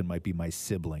person might be my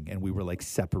sibling and we were like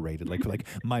separated. Like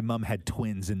my mom had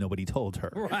twins and nobody told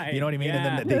her. Right, You know what I mean?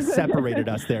 yeah. And then they separated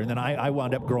us there. And then I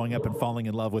wound up growing up and falling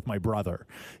in love with my brother.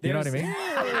 You know what I mean?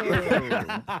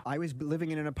 I was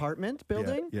living in an apartment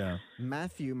building. Yeah.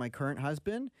 Matthew, my current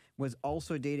husband, was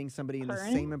also dating somebody in the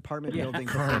Current? same apartment Yeah. building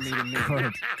before Current. meeting me.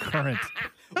 Current.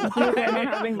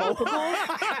 having multiple.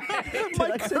 Did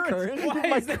I say current?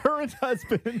 My current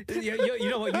husband. You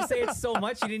know what? You say it so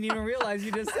much, you didn't even realize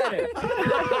you just said it.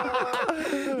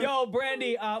 Yo,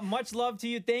 Brandy, much love to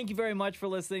you. Thank you very much for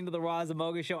listening to the Roz and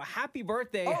Mocha Show. Happy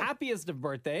birthday. Happiest of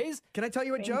birthdays. Can I tell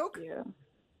you a joke? You.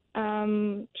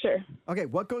 Sure. Okay,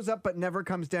 what goes up but never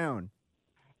comes down?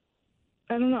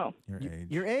 I don't know. Your age.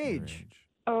 Your age.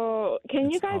 Oh,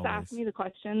 can you guys ask me the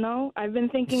question though? I've been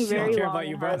thinking very care long about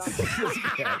you, and bro. hard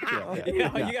on this.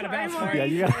 You got to bounce for Yeah,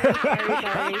 it. you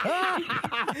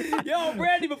got Yo,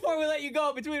 Brandy, before we let you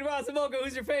go, between Roz and Mocha,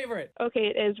 who's your favorite? Okay,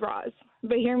 it is Roz.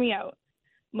 But hear me out.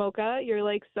 Mocha, you're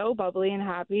like so bubbly and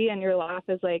happy and your laugh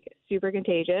is like super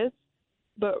contagious.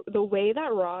 But the way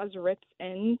that Roz rips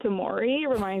into Maury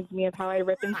reminds me of how I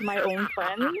rip into my own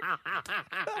friends.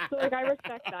 So like I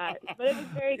respect that. But it was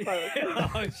very close.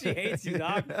 Oh, she hates you,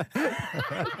 dog.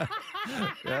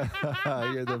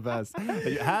 You're the best.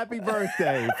 Happy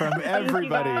birthday from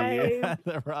everybody guys. at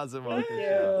the Roz and Mocha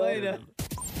Show. Later.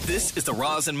 This is the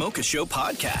Roz and Mocha Show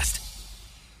podcast.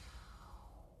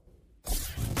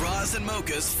 Roz and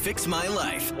Mocha's Fix My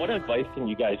Life. What advice can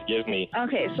you guys give me?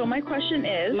 Okay, so my question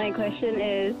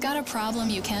is... Got a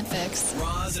problem you can't fix?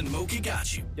 Roz and Mocha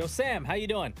got you. Yo, Sam, how you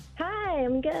doing? Hi,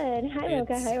 I'm good. Hi,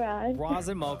 Mocha. It's Hi, Roz. Roz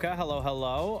and Mocha,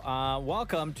 hello.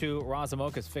 Welcome to Roz and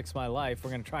Mocha's Fix My Life.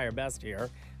 We're going to try our best here.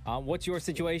 What's your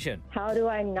situation? How do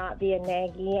I not be a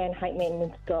naggy and high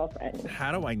maintenance girlfriend?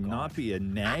 How do I not be a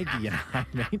naggy and high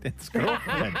maintenance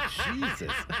girlfriend?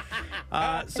 Jesus.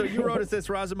 So you wrote us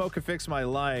this, Roz and Mocha Fix My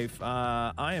Life.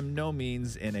 I am no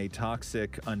means in a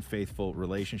toxic, unfaithful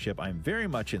relationship. I'm very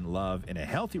much in love in a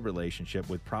healthy relationship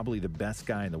with probably the best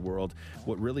guy in the world.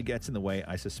 What really gets in the way,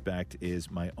 I suspect,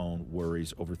 is my own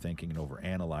worries, overthinking, and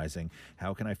overanalyzing.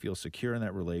 How can I feel secure in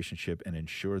that relationship and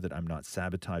ensure that I'm not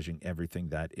sabotaging everything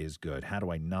that is good? How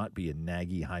do I not be a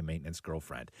naggy, high-maintenance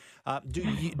girlfriend?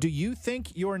 Do you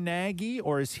think you're naggy,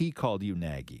 or is he called you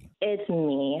naggy? It's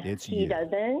me. It's he you.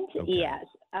 doesn't. Okay. Yes.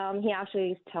 He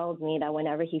actually tells me that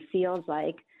whenever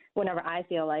I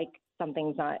feel like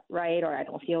something's not right or I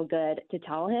don't feel good, to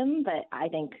tell him. But I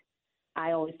think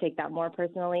I always take that more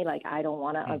personally. Like, I don't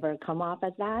want to ever come off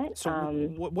as that. So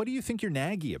what do you think you're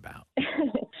naggy about?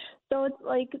 So it's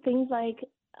like things like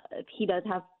he does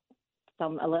have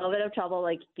a little bit of trouble,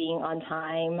 like being on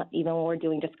time, even when we're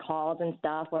doing just calls and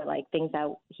stuff, or like things that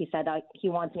he said that he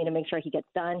wants me to make sure he gets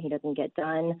done, he doesn't get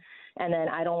done. And then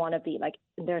I don't want to be like,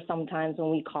 there's sometimes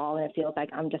when we call and it feels like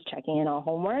I'm just checking in on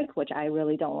homework, which I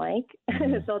really don't like.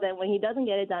 So then when he doesn't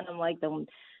get it done, I'm like, then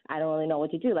I don't really know what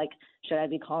to do. Like, should I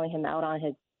be calling him out on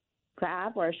his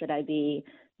crap, or should I be,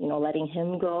 letting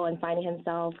him go and finding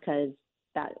himself? Because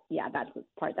that's the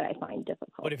part that I find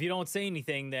difficult. But if you don't say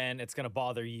anything, then it's going to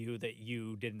bother you that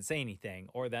you didn't say anything,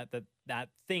 or that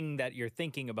thing that you're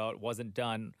thinking about wasn't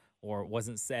done or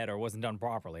wasn't said or wasn't done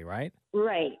properly, right?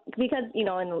 Right. Because,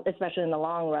 especially in the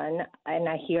long run, and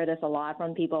I hear this a lot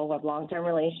from people who have long-term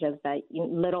relationships, that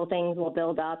little things will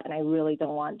build up, and I really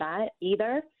don't want that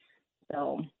either.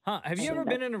 So, have you ever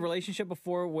been in a relationship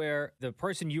before where the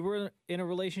person you were in a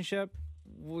relationship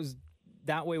was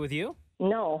that way with you?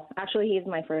 No, actually, he's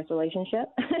my first relationship.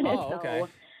 Oh, okay.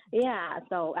 Yeah,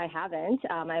 so I haven't.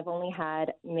 I've only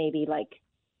had maybe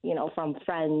from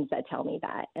friends that tell me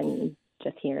that, and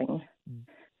just hearing.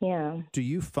 Yeah. Do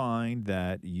you find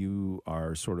that you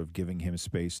are sort of giving him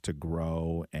space to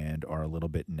grow and are a little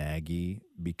bit naggy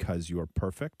because you're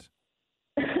perfect?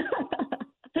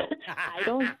 I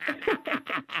don't.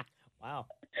 Wow.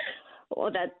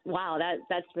 Well,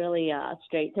 that's really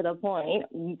straight to the point.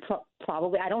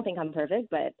 Probably, I don't think I'm perfect,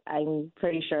 but I'm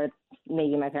pretty sure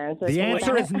maybe my parents. The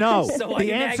answer is no.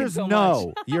 The answer is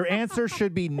no. Your answer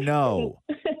should be no.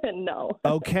 No.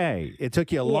 Okay. It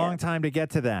took you a long time to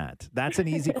get to that. That's an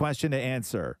easy question to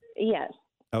answer. Yes.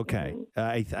 Okay.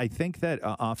 I think that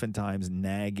oftentimes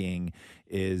nagging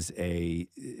is a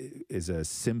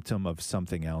symptom of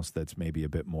something else that's maybe a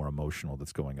bit more emotional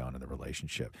that's going on in the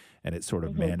relationship, and it sort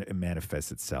of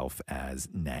manifests itself as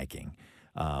nagging.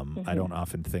 I don't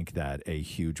often think that a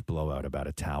huge blowout about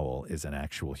a towel is an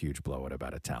actual huge blowout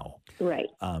about a towel. Right.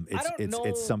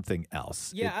 It's something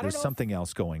else. Yeah, I don't there's know something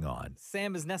else going on.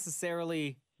 Sam is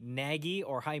necessarily naggy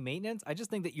or high maintenance. I just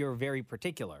think that you're very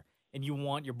particular, and you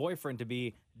want your boyfriend to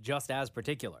be just as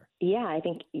particular. Yeah, I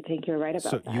think you're right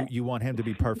about that. So you want him to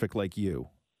be perfect like you?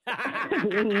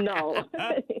 No.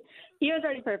 He was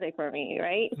already perfect for me,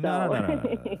 right? No.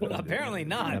 Apparently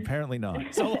not. Apparently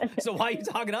not. So why are you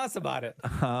talking to us about it?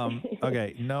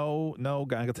 Okay, no.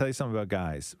 I'll tell you something about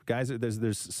guys. Guys,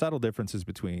 there's subtle differences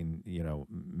between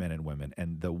men and women,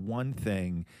 and the one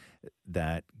thing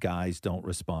that guys don't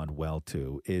respond well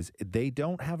to is they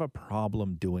don't have a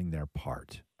problem doing their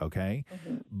part. Okay,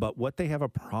 but what they have a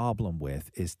problem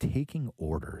with is taking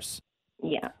orders.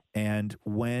 Yeah. And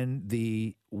when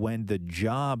the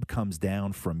job comes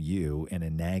down from you in a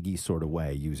naggy sort of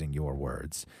way, using your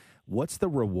words, what's the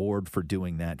reward for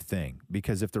doing that thing?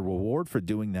 Because if the reward for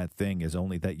doing that thing is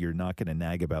only that you're not going to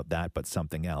nag about that but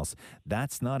something else,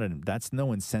 that's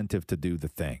no incentive to do the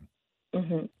thing.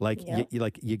 Like Yep.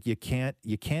 you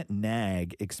can't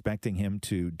nag expecting him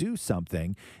to do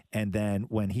something, and then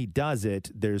when he does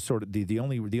it, there's sort of the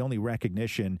only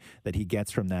recognition that he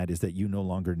gets from that is that you no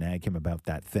longer nag him about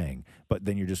that thing, but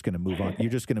then you're just going to move on. You're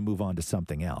just going to move on to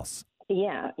something else.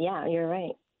 Yeah, you're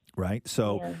right. Right.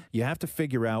 So Yeah. you have to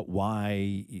figure out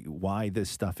why this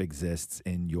stuff exists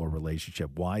in your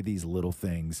relationship, why these little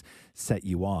things set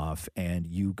you off, and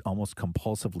you almost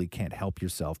compulsively can't help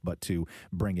yourself but to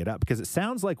bring it up, because it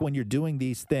sounds like when you're doing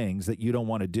these things that you don't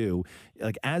want to do,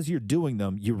 like as you're doing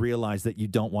them, you realize that you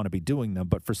don't want to be doing them,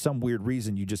 but for some weird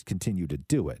reason, you just continue to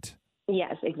do it.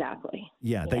 Yes, exactly.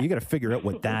 Yeah. That you got to figure out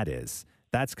what that is.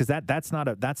 That's because that's not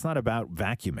about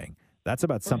vacuuming. That's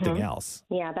about something else.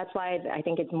 Yeah, that's why I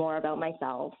think it's more about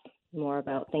myself, more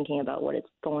about thinking about what is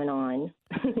going on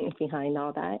behind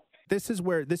all that. This is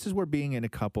where being in a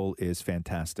couple is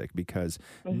fantastic, because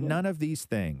none of these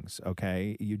things,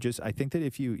 okay, I think that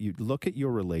if you look at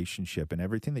your relationship and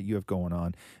everything that you have going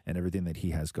on and everything that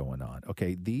he has going on,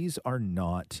 okay, these are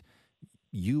not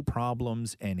you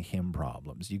problems and him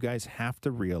problems. You guys have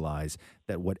to realize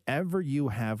that whatever you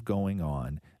have going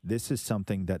on, this is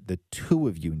something that the two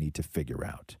of you need to figure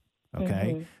out.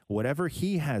 Okay. Whatever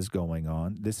he has going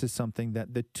on, this is something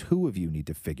that the two of you need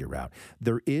to figure out.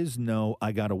 There is no,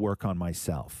 I got to work on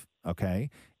myself. Okay.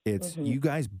 It's you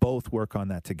guys both work on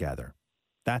that together.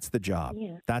 That's the job.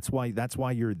 Yeah. That's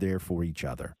why you're there for each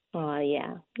other. Oh,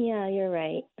 yeah. Yeah, you're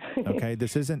right. Okay.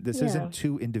 This isn't Yeah.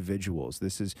 two individuals.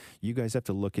 This is, you guys have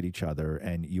to look at each other,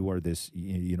 and you are this,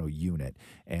 unit.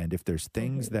 And if there's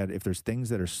things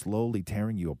that are slowly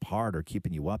tearing you apart or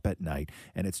keeping you up at night,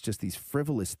 and it's just these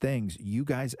frivolous things, you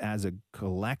guys as a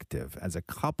collective, as a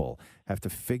couple, have to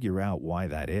figure out why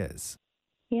that is.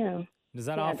 Yeah. Does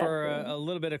that Yeah, offer that's a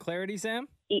little bit of clarity, Sam?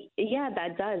 Yeah,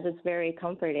 that does. It's very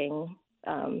comforting,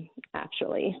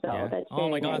 actually. So Yeah. that's Oh very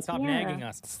my God! nice. Stop Yeah. nagging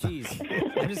us.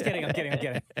 Jeez. I'm just kidding. I'm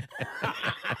kidding.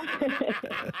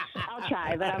 I'll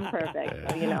try, but I'm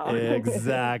perfect. So,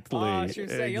 Exactly. Oh, sure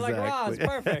say. You're like, Roz,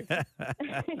 perfect.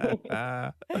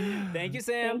 Thank you,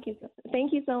 Sam.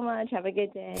 Thank you so much. Have a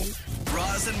good day.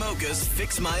 Roz and Mocha's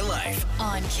Fix My Life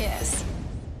on Kiss.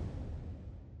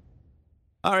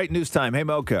 All right, news time. Hey,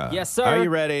 Mocha. Yes, sir. Are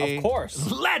you ready? Of course.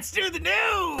 Let's do the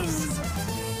news.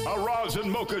 A Roz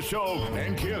and Mocha Show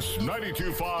and Kiss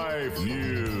 92.5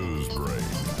 News Break.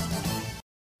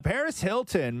 Paris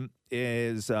Hilton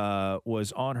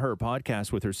was on her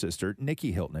podcast with her sister,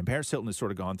 Nikki Hilton. And Paris Hilton has sort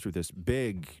of gone through this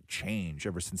big change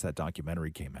ever since that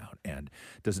documentary came out, and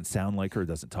doesn't sound like her,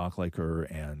 doesn't talk like her,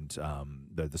 and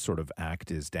the sort of act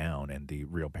is down, and the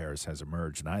real Paris has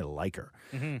emerged, and I like her.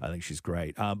 I think she's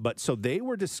great. But so they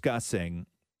were discussing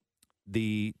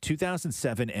the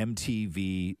 2007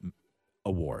 MTV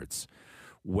Awards,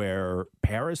 where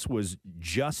Paris was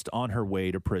just on her way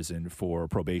to prison for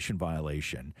probation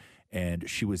violation, and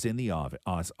she was in the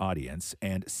audience,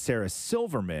 and Sarah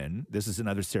Silverman, this is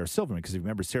another Sarah Silverman, because if you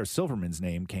remember, Sarah Silverman's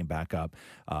name came back up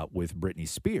with Britney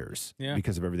Spears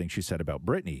because of everything she said about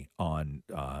Britney on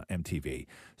MTV.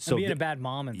 So being a bad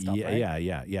mom and stuff, right?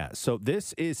 Yeah. So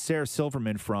this is Sarah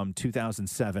Silverman from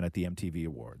 2007 at the MTV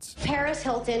Awards. Paris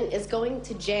Hilton is going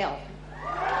to jail.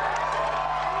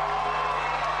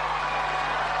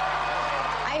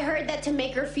 I heard that to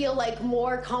make her feel like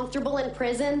more comfortable in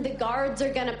prison, the guards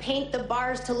are gonna paint the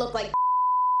bars to look like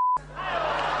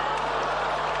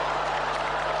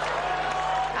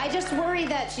I just worry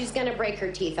that she's gonna break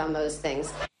her teeth on those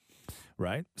things.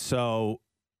 Right. So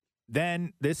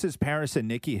then this is Paris and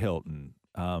Nikki Hilton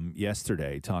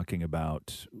yesterday talking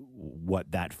about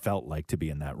what that felt like to be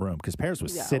in that room, because Paris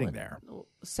was sitting what there.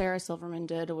 Sarah Silverman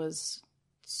did was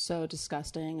so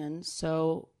disgusting and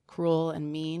so cruel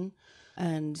and mean.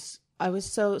 And I was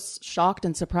so shocked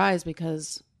and surprised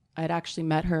because I had actually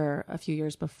met her a few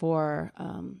years before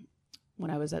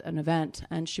when I was at an event,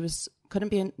 and she couldn't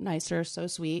be nicer, so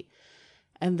sweet.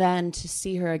 And then to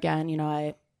see her again,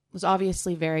 I was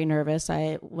obviously very nervous.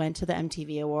 I went to the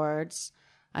MTV Awards.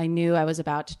 I knew I was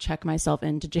about to check myself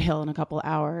into jail in a couple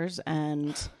hours,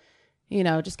 and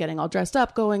just getting all dressed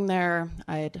up, going there.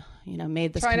 I'd,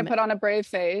 made this trying to put on a brave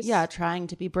face. Yeah, trying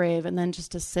to be brave, and then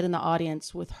just to sit in the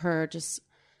audience with her, just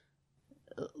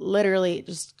literally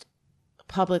just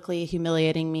publicly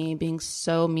humiliating me, being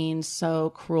so mean,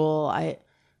 so cruel. I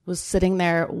was sitting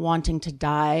there wanting to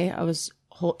die. I was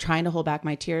trying to hold back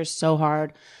my tears so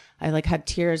hard. I had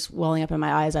tears welling up in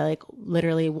my eyes. I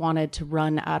literally wanted to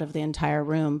run out of the entire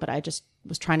room, but I just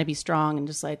was trying to be strong and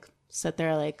just sit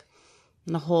there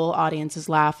and the whole audience is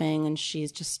laughing, and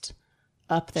she's just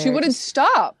up there. She wouldn't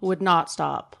stop. Would not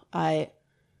stop. It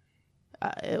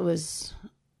was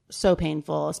so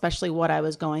painful, especially what I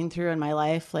was going through in my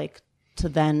life. to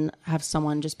then have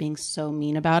someone just being so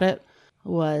mean about it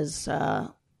was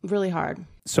really hard.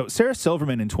 So Sarah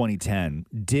Silverman in 2010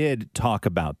 did talk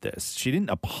about this. She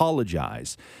didn't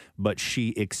apologize, but she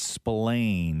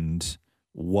explained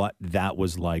what that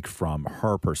was like from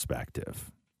her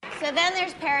perspective. So then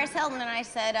there's Paris Hilton, and I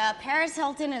said, Paris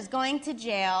Hilton is going to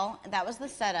jail. That was the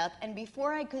setup. And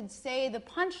before I could say the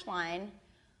punchline,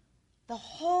 the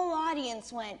whole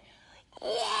audience went,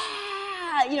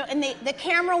 yeah! You know, and the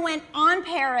camera went on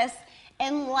Paris,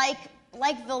 and like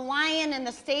the lion in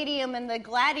the stadium and the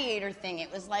gladiator thing,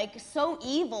 it was like so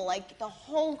evil. Like the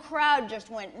whole crowd just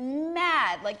went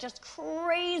mad, like just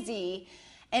crazy.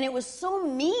 And it was so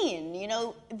mean, you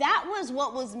know. That was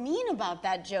what was mean about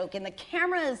that joke. And the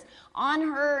camera's on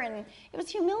her, and it was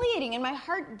humiliating, and my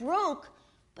heart broke.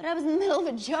 But I was in the middle of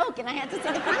a joke, and I had to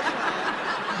say the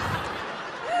punchline.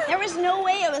 There was no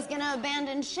way I was going to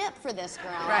abandon ship for this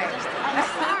girl. Right. I'm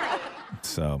sorry.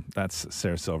 So that's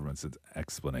Sarah Silverman's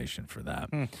explanation for that.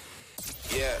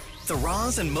 Yeah. The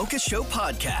Roz and Mocha Show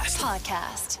podcast.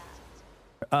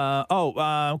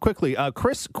 Quickly,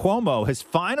 Chris Cuomo has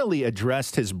finally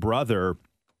addressed his brother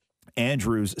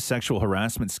Andrew's sexual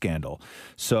harassment scandal.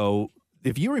 So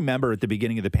if you remember at the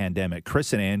beginning of the pandemic,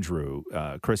 Chris and Andrew,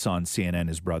 Chris on CNN,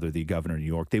 his brother, the governor of New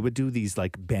York, they would do these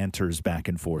like banters back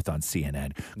and forth on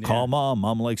CNN. Yeah. Call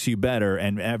mom likes you better.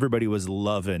 And everybody was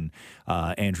loving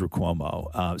Andrew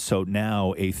Cuomo. So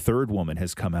now a third woman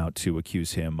has come out to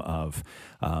accuse him of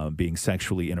being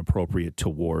sexually inappropriate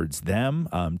towards them,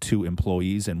 two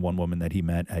employees and one woman that he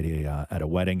met at a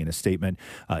wedding. In a statement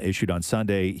issued on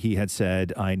Sunday, he had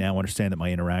said, "I now understand that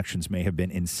my interactions may have been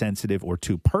insensitive or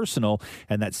too personal,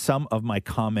 and that some of my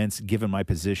comments, given my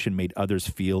position, made others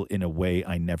feel in a way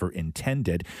I never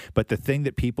intended." But the thing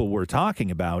that people were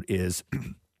talking about is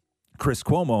Chris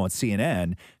Cuomo on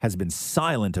CNN has been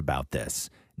silent about this.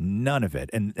 None of it,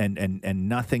 and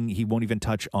nothing. He won't even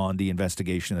touch on the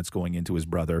investigation that's going into his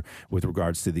brother with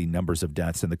regards to the numbers of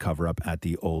deaths and the cover-up at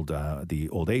the old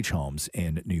age homes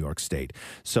in New York State.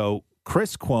 So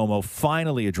Chris Cuomo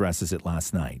finally addresses it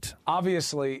last night.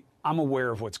 Obviously, I'm aware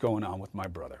of what's going on with my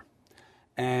brother,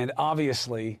 and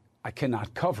obviously, I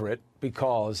cannot cover it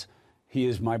because he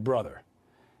is my brother.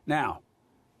 Now,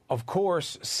 of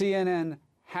course, CNN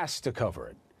has to cover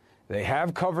it. They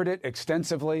have covered it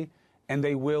extensively, and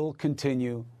they will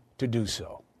continue to do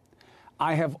so.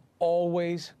 I have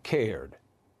always cared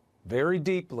very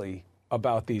deeply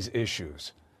about these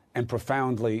issues, and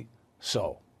profoundly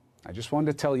so. I just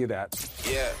wanted to tell you that.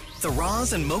 Yeah. The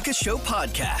Roz and Mocha Show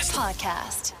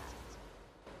podcast.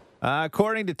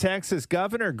 According to Texas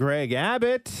Governor Greg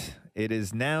Abbott, it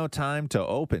is now time to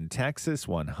open Texas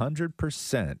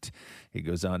 100%. He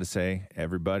goes on to say,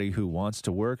 everybody who wants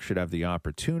to work should have the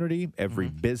opportunity. Every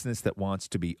business that wants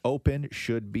to be open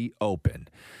should be open.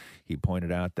 He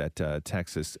pointed out that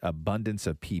Texas' abundance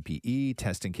of PPE,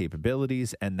 testing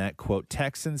capabilities, and that, quote,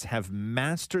 Texans have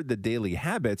mastered the daily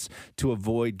habits to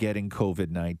avoid getting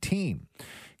COVID-19.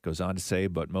 Goes on to say,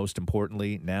 but most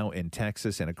importantly, now in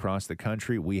Texas and across the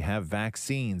country, we have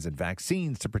vaccines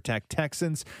to protect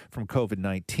Texans from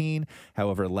COVID-19.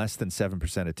 However, less than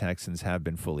 7% of Texans have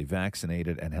been fully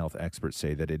vaccinated, and health experts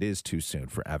say that it is too soon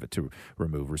for Abbott to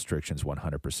remove restrictions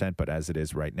 100%. But as it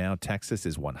is right now, Texas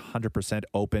is 100%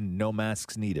 open, no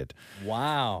masks needed.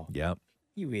 Wow. Yep.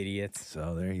 You idiots.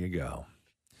 So there you go.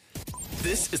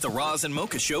 This is the Roz and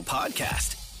Mocha Show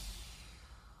podcast.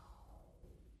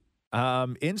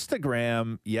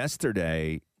 Instagram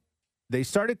yesterday, they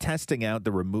started testing out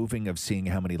the removing of seeing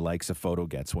how many likes a photo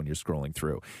gets when you're scrolling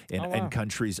through in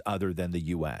countries other than the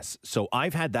U.S. So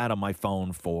I've had that on my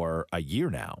phone for a year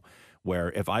now,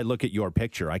 where if I look at your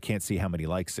picture, I can't see how many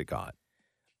likes it got.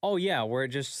 Oh, yeah, where it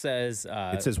just says...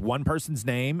 it says one person's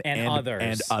name and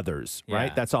others,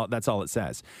 right? Yeah. That's all it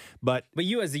says. But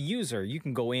you as a user, you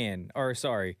can go in,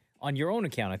 on your own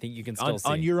account, I think you can still see.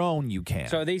 On your own, you can.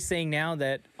 So are they saying now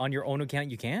that on your own account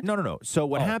you can't? No. So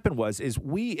what happened was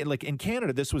like in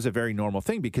Canada, this was a very normal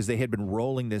thing because they had been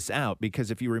rolling this out. Because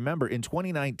if you remember, in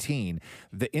 2019,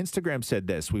 the Instagram said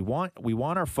this: we want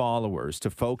our followers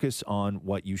to focus on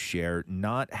what you share,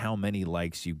 not how many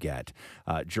likes you get.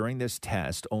 During this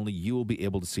test, only you will be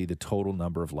able to see the total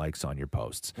number of likes on your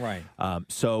posts. Right.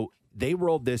 So they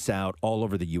rolled this out all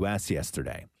over the U.S.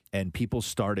 yesterday. and people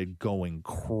started going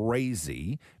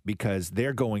crazy because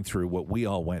they're going through what we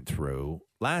all went through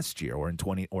last year or in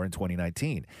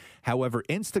 2019. However,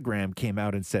 Instagram came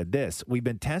out and said this: we've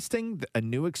been testing a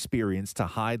new experience to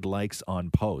hide likes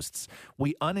on posts.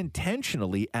 We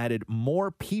unintentionally added more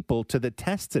people to the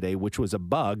test today, which was a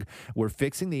bug. We're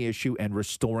fixing the issue and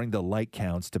restoring the like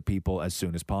counts to people as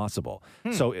soon as possible.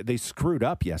 So they screwed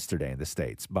up yesterday in the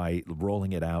States by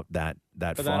rolling it out that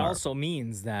But far. that also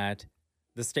means that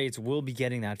the states will be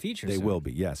getting that feature They soon. will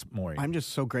be, yes, Maury. I'm just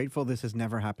so grateful this has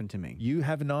never happened to me. You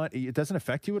have not, it doesn't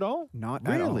affect you at all? Not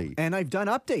at all. Really? And I've done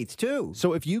updates too.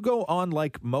 So if you go on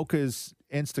like Mocha's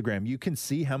Instagram, you can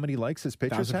see how many likes his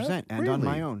pictures have? 1,000%. And on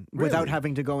my Really? own. Really? Without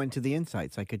having to go into the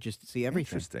insights. I could just see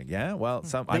everything. Interesting. Yeah, well,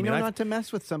 They I mean, know I've- not to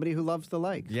mess with somebody who loves the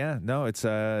likes. Yeah, no, it's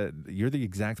you're the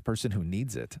exact person who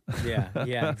needs it. Yeah,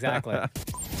 exactly.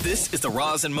 This is the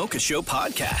Roz and Mocha Show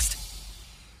podcast.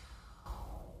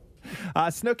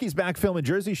 Snooki's back filming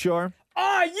Jersey Shore.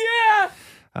 Oh,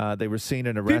 yeah! They were seen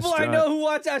in a People restaurant. I know who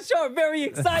watch that show are very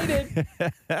excited.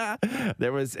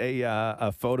 There was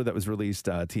a photo that was released.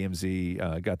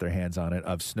 TMZ got their hands on it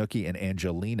of Snooki and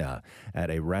Angelina at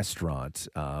a restaurant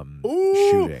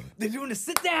shooting. They're doing a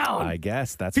sit down. I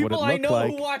guess that's People what it I looked know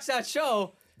like. who watch that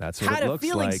show That's what had it a looks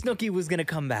feeling like. Snooki was going to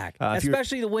come back, If you're-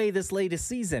 especially the way this latest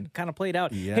season kind of played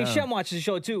out. Yeah. Hey, Shem watched the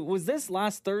show too. Was this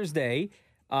last Thursday?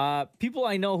 People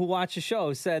I know who watch the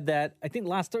show said that I think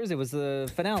last Thursday was the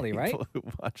finale, right? People who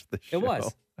watch the show. It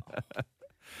was.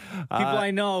 People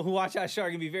I know who watch that show are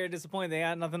going to be very disappointed. They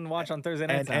had nothing to watch on Thursday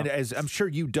nights. And as I'm sure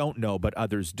you don't know, but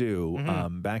others do,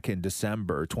 Mm-hmm. back in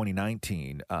December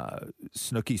 2019,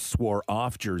 Snooki swore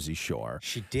off Jersey Shore.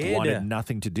 She did. Wanted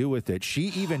nothing to do with it. She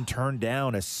even turned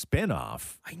down a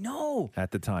spin-off I know.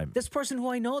 at the time. This person who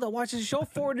I know that watches the show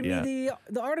forwarded Yeah. me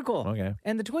the article Okay.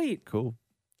 and the tweet. Cool.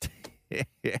 I'm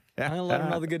going to let him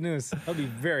know the good news. He'll be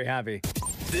very happy.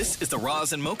 This is the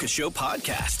Roz and Mocha Show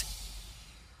podcast.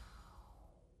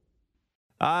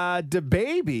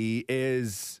 DaBaby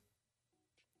is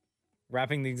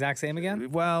Rapping the exact same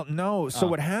again? Well, no. So Oh.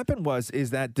 what happened is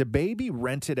that DaBaby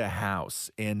rented a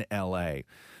house in L.A.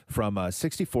 from a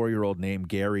 64-year-old named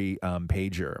Gary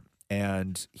Pager.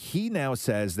 And he now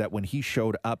says that when he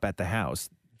showed up at the house,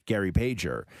 Gary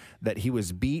Pager, that he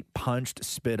was beat, punched,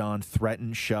 spit on,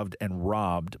 threatened, shoved, and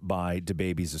robbed by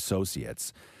DaBaby's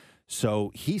associates.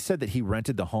 So he said that he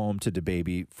rented the home to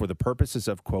DaBaby for the purposes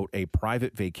of, quote, a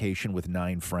private vacation with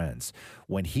 9 friends.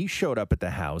 When he showed up at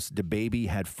the house, DaBaby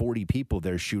had 40 people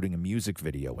there shooting a music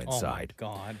video inside. Oh,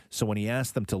 my God. So when he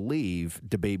asked them to leave,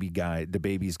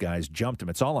 DaBaby's guys jumped him.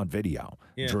 It's all on video,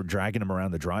 Yeah. dragging him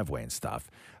around the driveway and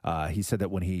stuff. He said that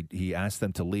when he asked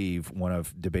them to leave, one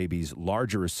of DaBaby's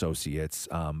larger associates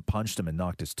punched him and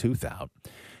knocked his tooth out.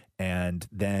 And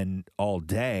then all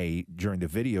day during the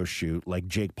video shoot, like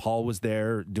Jake Paul was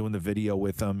there doing the video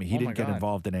with him. He Oh, my didn't get God.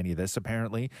 involved in any of this,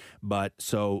 apparently. But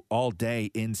so all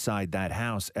day inside that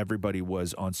house, everybody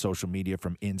was on social media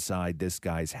from inside this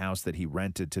guy's house that he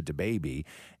rented to DaBaby.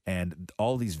 And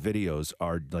all these videos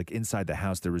are like inside the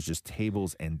house, there was just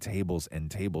tables and tables and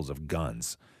tables of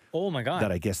guns. Oh, my God.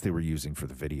 That I guess they were using for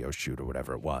the video shoot or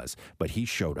whatever it was. But he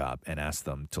showed up and asked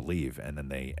them to leave, and then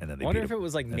they I beat wonder him- if it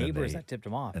was like and then neighbors they- that tipped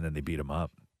him off. and then they beat him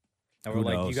up. And Who we're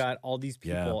like, you knows? got all these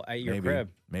people Yeah, at your maybe, crib.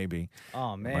 Maybe.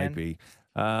 Oh, man. Might be.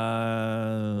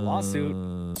 Lawsuit.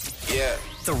 Yeah.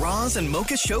 The Roz and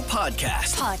Mocha Show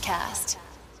podcast.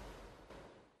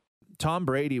 Tom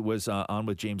Brady was on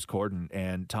with James Corden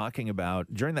and talking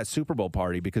about during that Super Bowl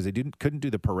party because they couldn't do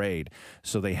the parade,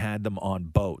 so they had them on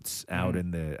boats out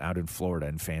in Florida,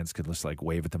 and fans could just like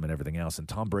wave at them and everything else. And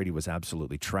Tom Brady was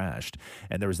absolutely trashed.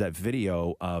 And there was that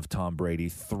video of Tom Brady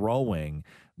throwing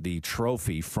the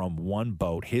trophy from one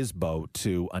boat, his boat,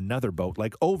 to another boat,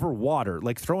 like over water,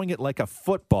 like throwing it like a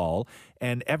football.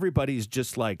 And everybody's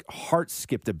just like heart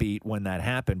skipped a beat when that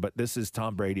happened. But this is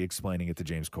Tom Brady explaining it to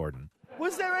James Corden.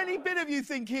 Was there any bit of you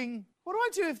thinking, what do I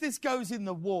do if this goes in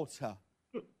the water?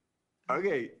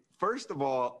 Okay, first of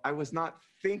all, I was not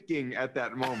thinking at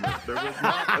that moment. There was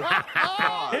not a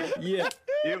thought. Yeah.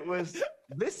 It was,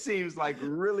 this seems like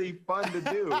really fun to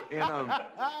do. And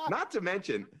not to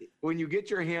mention, when you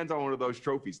get your hands on one of those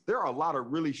trophies, there are a lot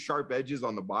of really sharp edges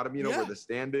on the bottom, you know, where the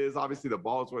stand is. Obviously, the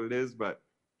ball is what it is.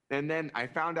 And then I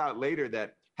found out later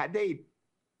that had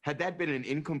that been an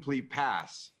incomplete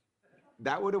pass,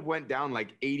 that would have went down like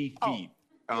 80 feet.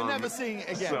 You're never seeing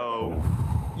it again. So,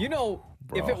 You know,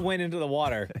 if it went into the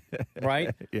water,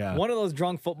 right? Yeah. One of those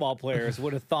drunk football players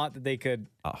would have thought that they could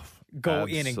go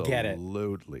in and get it.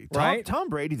 Absolutely. Right? Tom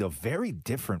Brady, though, very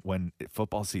different when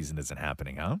football season isn't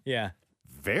happening, huh? Yeah.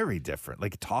 Very different.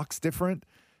 Like, talks different.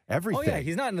 Everything. Oh, yeah,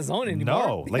 he's not in the zone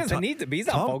anymore. He doesn't need to be. He's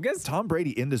not focused. Tom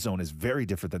Brady in the zone is very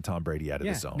different than Tom Brady out of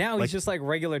the zone. Now he's just like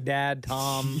regular dad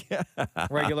Tom,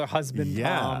 regular husband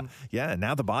Tom. Yeah,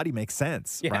 now the body makes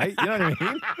sense, right? You know what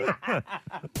I mean?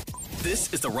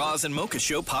 This is the Roz and Mocha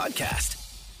Show podcast.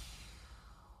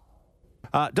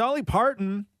 Dolly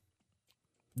Parton,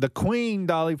 the Queen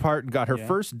Dolly Parton, got her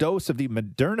first dose of the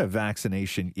Moderna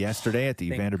vaccination yesterday at the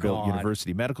Vanderbilt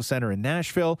University Medical Center in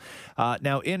Nashville.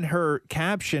 Now, in her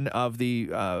caption of the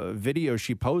video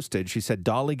she posted, she said,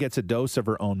 Dolly gets a dose of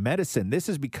her own medicine. This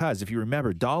is because, if you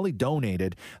remember, Dolly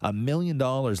donated $1 million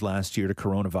last year to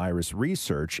coronavirus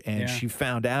research, and she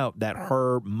found out that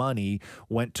her money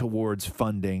went towards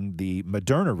funding the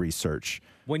Moderna research.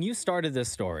 When you started this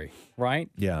story, right?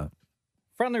 Yeah.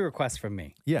 Friendly request from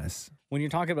me. Yes. When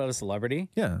you're talking about a celebrity,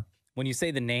 when you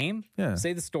say the name,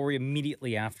 say the story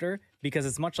immediately after, because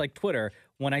it's much like Twitter.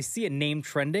 When I see a name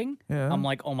trending, I'm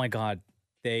like, oh my God,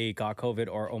 they got COVID,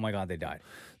 or oh my God, they died.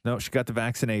 No, she got the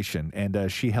vaccination,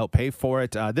 and she helped pay for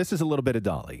it. This is a little bit of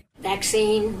Dolly.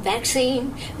 Vaccine, vaccine,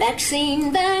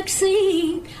 vaccine,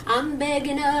 vaccine. I'm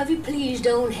begging of you, please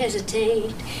don't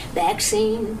hesitate.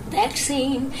 Vaccine,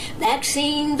 vaccine,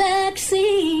 vaccine,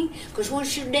 vaccine. 'Cause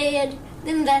once you're dead,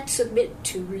 then that's a bit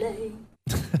too late.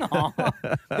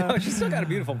 No, she's still got a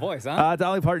beautiful voice, huh?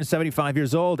 Dolly Parton's 75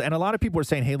 years old, and a lot of people are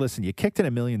saying, hey, listen, you kicked in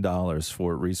 $1 million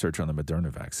for research on the Moderna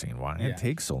vaccine. Why did it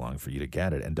take so long for you to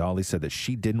get it? And Dolly said that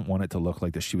she didn't want it to look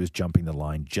like that she was jumping the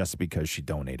line just because she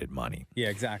donated money. Yeah,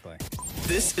 exactly.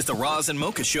 This is the Roz and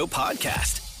Mocha Show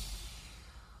podcast.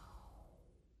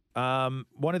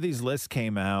 One of these lists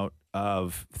came out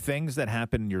of things that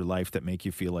happen in your life that make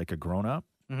you feel like a grown-up.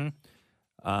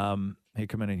 Mm-hmm. Hey,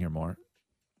 come in here more.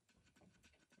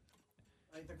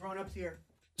 The grown-ups here.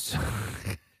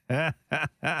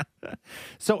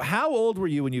 So how old were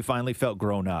you when you finally felt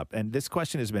grown up? And this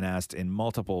question has been asked in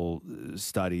multiple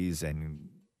studies and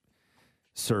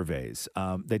surveys.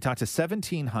 They talked to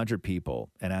 1,700 people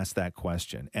and asked that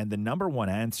question. And the number one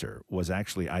answer was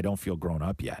actually, I don't feel grown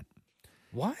up yet.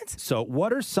 What? So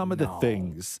what are some of the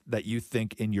things that you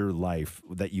think in your life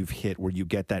that you've hit where you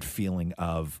get that feeling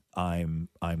of I'm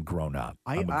grown up?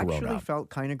 I I'm a actually grown-up? felt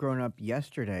kind of grown up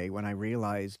yesterday when I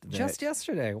realized that... Just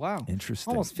yesterday. Wow. Interesting.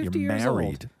 Almost 50 You're years married.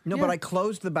 old. No, but I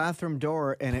closed the bathroom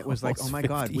door and it was like, oh Almost my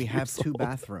God, 50 we have years two old.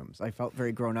 bathrooms. I felt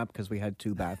very grown up because we had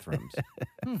two bathrooms.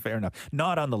 Fair enough.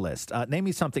 Not on the list. Name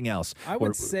me something else. I would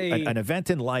where- say- an event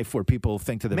in life where people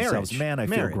think to themselves, Marriage. man, I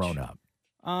Marriage. feel grown up.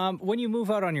 When you move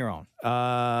out on your own.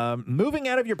 Moving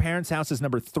out of your parents' house is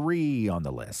number 3 on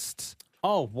the list.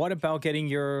 Oh, what about getting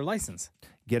your license?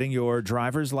 Getting your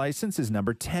driver's license is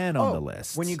number 10 on the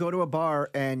list. When you go to a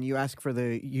bar and you ask for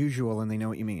the usual and they know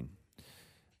what you mean.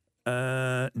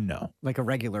 No. Like a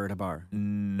regular at a bar.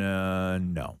 No.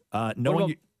 No. What No, about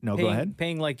go paying- ahead.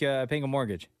 Paying a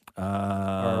mortgage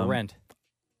or rent.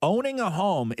 Owning a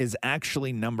home is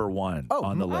actually number 1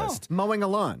 on the list. Mowing a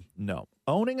lawn. No.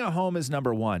 Owning a home is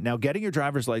number 1. Now, getting your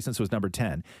driver's license was number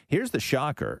 10. Here's the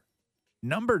shocker.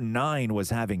 Number 9 was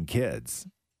having kids.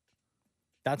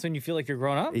 That's when you feel like you're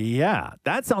grown up? Yeah,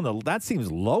 that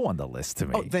seems low on the list to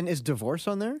me. Oh, then is divorce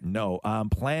on there? No.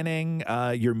 Planning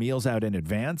your meals out in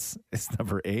advance is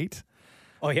number 8.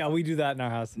 Oh, yeah, we do that in our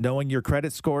house. Knowing your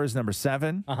credit score is number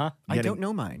 7. Uh-huh. I don't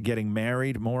know mine. Getting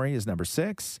married, Maury, is number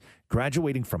 6.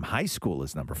 Graduating from high school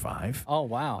is number 5. Oh,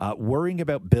 wow. Worrying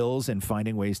about bills and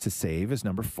finding ways to save is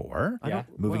number 4. Yeah.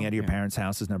 Moving out of your parents'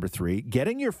 house is number 3.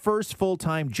 Getting your first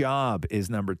full-time job is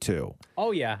number 2.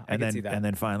 Oh, yeah, I can then, see that. And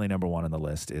then finally, number 1 on the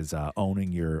list is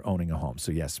owning a home.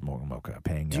 So yes, Mocha,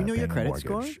 paying. Do you know your paying a credit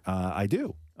score? mortgage. I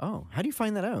do. Oh, how do you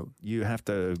find that out? You have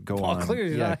to go Oh, on.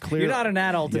 clearly you're not an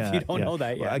adult if you don't know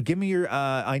that yet. Give me your.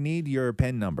 I need your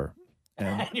PIN number.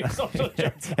 And your social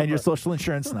insurance number. and your social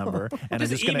insurance number. And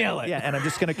Just I'm just email gonna, it. Yeah, and I'm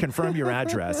just going to confirm your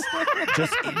address.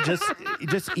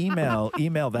 just email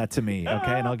that to me,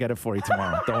 okay? And I'll get it for you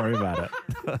tomorrow. Don't worry about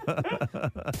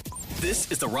it.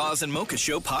 This is the Roz and Mocha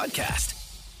Show podcast.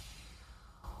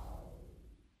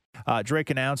 Drake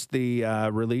announced the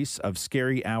release of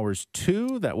Scary Hours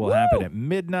 2 that will happen at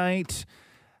midnight.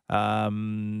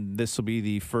 This will be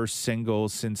the first single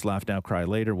since Laugh Now, Cry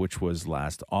Later, which was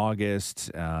last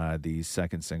August. The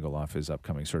second single off his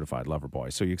upcoming Certified Lover Boy.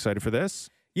 So you excited for this?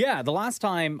 Yeah, the last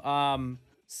time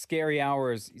Scary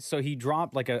Hours, so he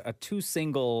dropped like a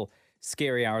 2-single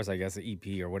Scary Hours, I guess, an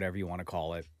EP or whatever you want to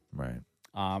call it. Right.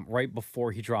 Right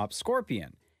before he dropped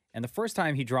Scorpion. And the first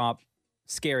time he dropped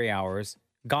Scary Hours,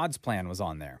 God's Plan was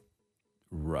on there.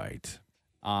 Right.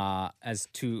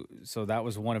 So that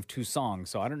was one of 2 songs.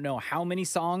 So I don't know how many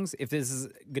songs, if this is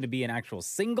going to be an actual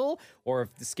single, or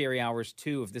if the Scary Hours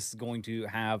 2, if this is going to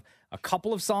have a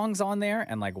couple of songs on there,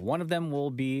 and like one of them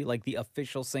will be like the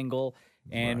official single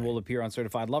and will appear on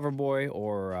Certified Lover Boy,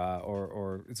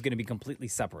 or it's going to be completely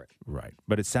separate. Right.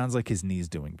 But it sounds like his knee's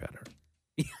doing better.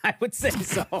 I would say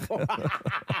so.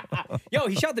 Yo,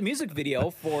 he shot the music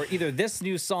video for either this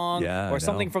new song or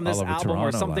something from this album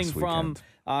or something from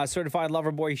Certified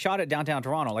Lover Boy. He shot it downtown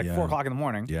Toronto, like 4 o'clock in the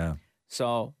morning. Yeah.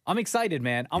 So I'm excited,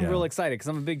 man. I'm real excited because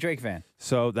I'm a big Drake fan.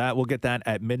 So we'll get that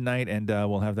at midnight, and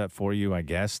we'll have that for you, I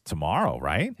guess, tomorrow,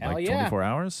 right? Hell like yeah. 24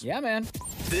 hours? Yeah, man.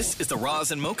 This is the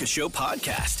Roz and Mocha Show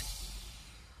podcast.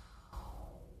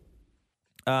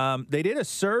 They did a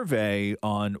survey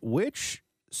on which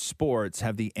sports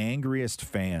have the angriest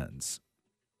fans.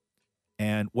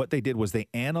 And what they did was they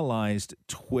analyzed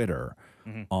Twitter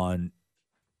on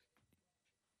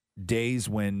days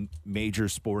when major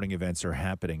sporting events are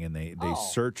happening, and they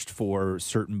searched for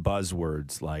certain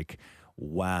buzzwords like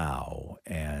wow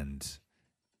and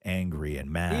angry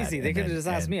and mad. Easy. They could have just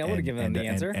asked me. I would have given them the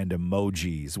answer. And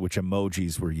emojis, which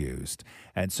emojis were used.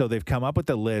 And so they've come up with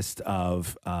a list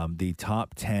of the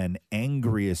top 10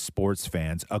 angriest sports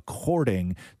fans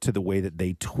according to the way that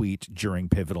they tweet during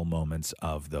pivotal moments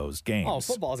of those games. Oh,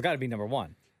 football's got to be number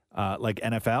 1. Like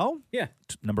NFL? Yeah.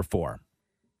 Number 4.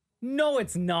 No,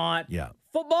 it's not. Yeah.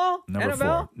 Football? Number NFL?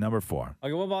 4. Number 4.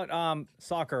 Okay, what about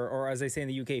soccer, or as they say in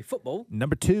the UK, football?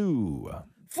 Number 2.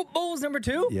 Football's number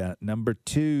 2? Yeah, number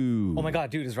 2. Oh my God,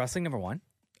 dude, is wrestling number 1?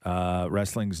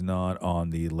 Wrestling's not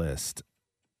on the list.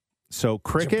 So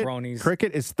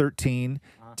cricket is 13.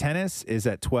 Tennis is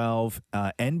at 12.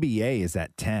 NBA is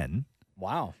at 10.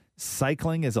 Wow.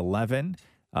 Cycling is 11.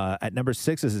 At number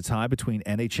 6 is a tie between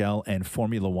NHL and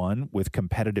Formula One with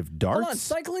competitive darts. Hold on,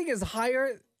 cycling is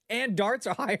higher and darts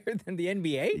are higher than the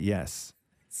NBA? Yes.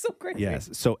 So crazy. Yes.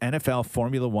 So NFL,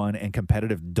 Formula One, and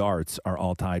competitive darts are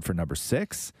all tied for number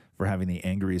 6 for having the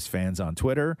angriest fans on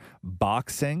Twitter.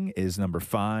 Boxing is number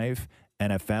 5.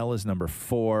 NFL is number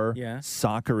 4. Yeah.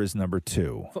 Soccer is number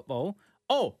 2. Football.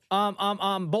 Oh,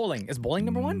 bowling. Is bowling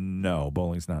number 1? No,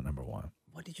 bowling's not number 1.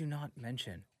 What did you not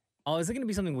mention? Oh, is it going to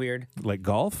be something weird? Like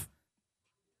golf?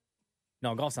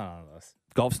 No, golf's not on the list.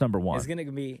 Golf's number 1. It's going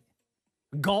to be...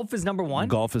 Golf is number 1?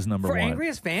 Golf is number 1. For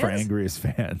angriest fans? For angriest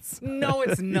fans. No,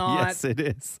 it's not. Yes, it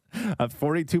is.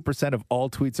 42% of all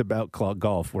tweets about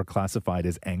golf were classified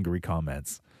as angry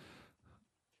comments.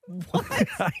 What?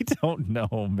 I don't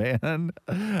know, man.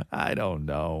 I don't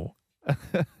know.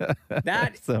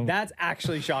 That's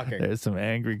actually shocking. There's some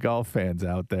angry golf fans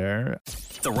out there.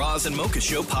 The Roz and Mocha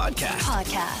Show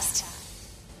podcast.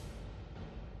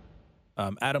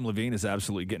 Adam Levine is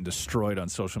absolutely getting destroyed on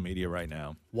social media right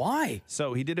now. Why?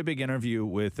 So he did a big interview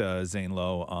with Zane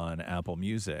Lowe on Apple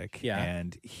Music. Yeah.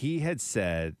 And he had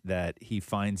said that he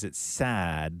finds it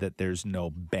sad that there's no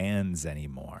bands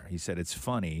anymore. He said it's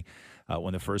funny.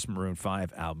 When the first Maroon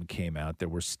 5 album came out, there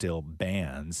were still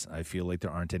bands. I feel like there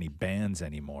aren't any bands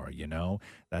anymore, you know?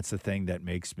 That's the thing that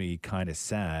makes me kind of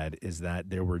sad is that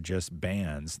there were just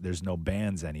bands. There's no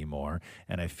bands anymore,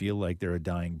 and I feel like they're a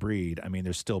dying breed. I mean,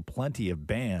 there's still plenty of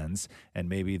bands, and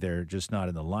maybe they're just not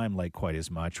in the limelight quite as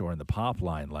much or in the pop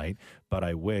limelight, but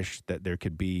I wish that there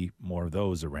could be more of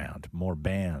those around, more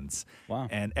bands. Wow.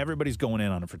 And everybody's going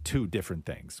in on it for 2 different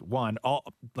things. One,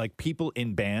 people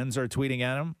in bands are tweeting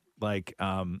at him. Like,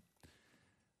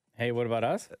 hey, what about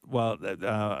us? Well,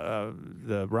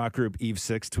 the rock group Eve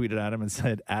 6 tweeted at him and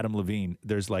said, Adam Levine,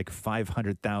 there's like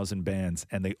 500,000 bands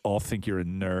and they all think you're a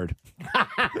nerd.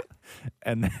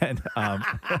 And then,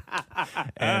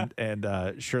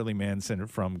 Shirley Manson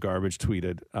from Garbage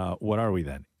tweeted, what are we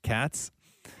then? Cats?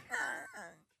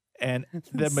 And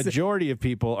the majority of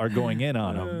people are going in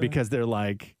on him because they're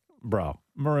like, bro,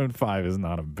 Maroon 5 is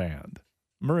not a band.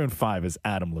 Maroon 5 is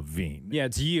Adam Levine. Yeah,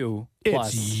 it's you.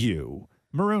 It's you.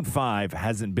 Maroon 5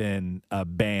 hasn't been a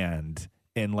band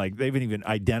in they haven't even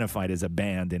identified as a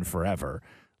band in forever.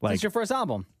 It's your first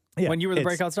album. Yeah, when you were the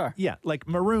breakout star. Yeah, like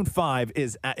Maroon 5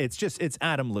 is, it's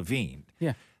Adam Levine.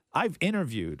 Yeah. I've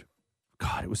interviewed,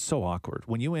 God, it was so awkward.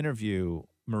 When you interview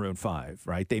Maroon 5,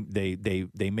 right,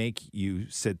 they make you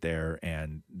sit there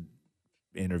and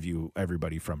interview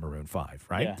everybody from Maroon 5,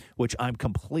 right? Yeah. Which I'm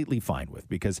completely fine with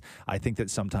because I think that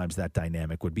sometimes that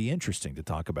dynamic would be interesting to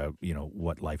talk about,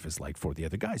 what life is like for the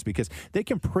other guys because they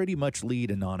can pretty much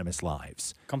lead anonymous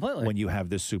lives. Completely. When you have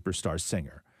this superstar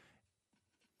singer.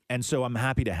 And so I'm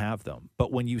happy to have them.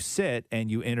 But when you sit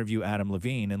and you interview Adam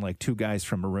Levine and 2 guys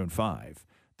from Maroon 5,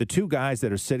 the 2 guys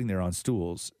that are sitting there on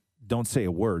stools don't say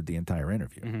a word the entire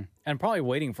interview. Mm-hmm. And probably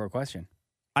waiting for a question.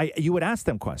 you would ask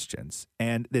them questions,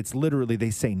 and it's literally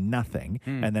they say nothing,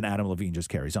 and then Adam Levine just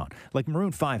carries on. Like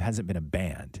Maroon 5 hasn't been a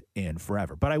band in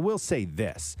forever. But I will say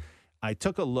this. I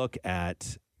took a look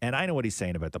at, and I know what he's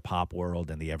saying about the pop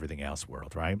world and the everything else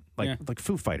world, right? Like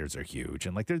Foo Fighters are huge,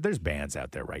 and like there's bands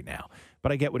out there right now.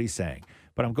 But I get what he's saying.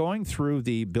 But I'm going through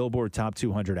the Billboard Top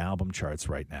 200 album charts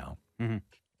right now,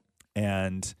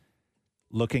 and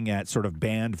looking at sort of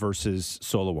band versus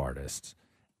solo artists.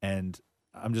 And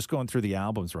I'm just going through the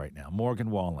albums right now.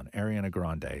 Morgan Wallen, Ariana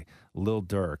Grande, Lil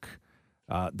Durk,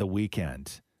 The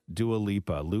Weeknd, Dua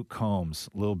Lipa, Luke Combs,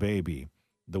 Lil Baby,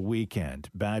 The Weeknd,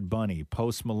 Bad Bunny,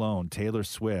 Post Malone, Taylor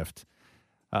Swift,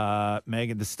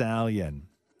 Megan Thee Stallion,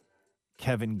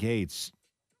 Kevin Gates,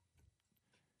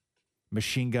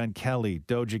 Machine Gun Kelly,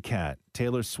 Doja Cat,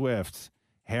 Taylor Swift,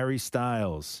 Harry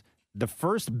Styles. The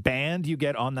first band you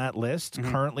get on that list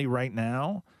currently right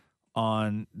now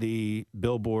on the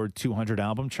Billboard 200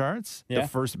 album charts, the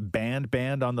first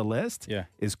band on the list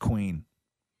is Queen.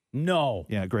 No.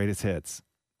 Yeah, Greatest Hits.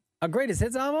 A Greatest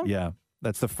Hits album? Yeah.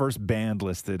 That's the first band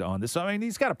listed on this. So, I mean,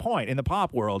 he's got a point. In the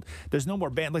pop world, there's no more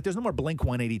band. Like, there's no more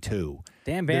Blink-182.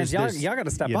 Damn, bands, y'all got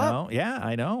to step up. Yeah,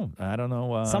 I know. I don't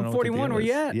know. Sum 41, where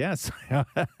you at? Yes.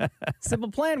 Simple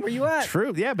Plan, where you at?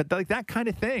 True. Yeah, but like that kind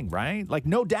of thing, right? Like,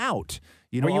 No Doubt.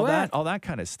 You know, Where you all that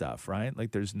kind of stuff, right? Like,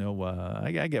 there's no,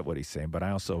 I get what he's saying, but I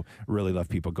also really love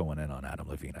people going in on Adam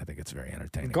Levine. I think it's very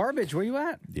entertaining. Garbage, where you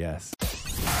at? Yes.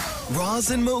 Roz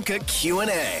and Mocha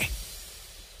Q&A.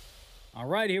 All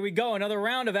right, here we go. Another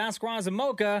round of Ask Roz and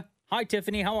Mocha. Hi,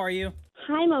 Tiffany. How are you?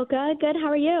 Hi, Mocha. Good. How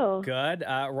are you? Good.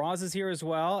 Roz is here as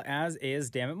well, as is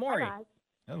Dammit Maury.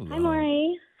 Hello. Hi,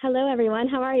 Maury. Hello, everyone.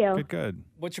 How are you? Good.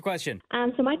 What's your question?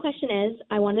 So my question is,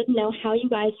 I wanted to know how you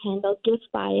guys handle gift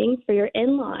buying for your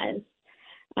in-laws.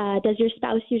 Does your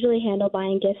spouse usually handle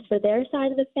buying gifts for their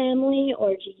side of the family,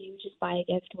 or do you just buy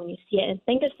a gift when you see it and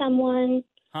think of someone?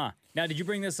 Huh. Now, did you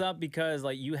bring this up because,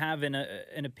 like, you have an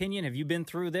opinion? Have you been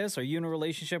through this? Are you in a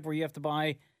relationship where you have to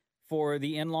buy for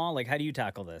the in-law? Like, how do you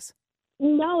tackle this?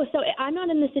 No, so I'm not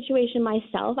in the situation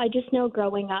myself. I just know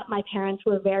growing up, my parents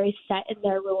were very set in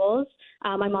their rules.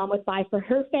 My mom would buy for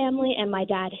her family and my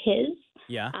dad his.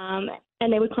 Yeah.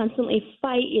 And they would constantly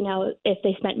fight, you know, if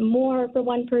they spent more for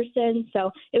one person. So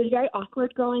it was very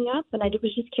awkward growing up, and I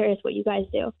was just curious what you guys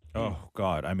do. Oh,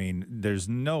 God. I mean, there's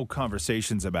no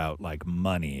conversations about, like,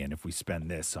 money, and if we spend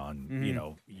this on, you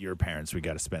know, your parents, we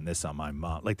got to spend this on my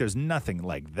mom. Like, there's nothing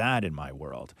like that in my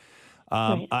world.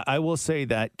 Right. I will say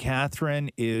that Catherine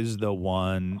is the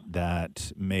one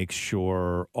that makes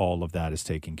sure all of that is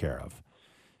taken care of.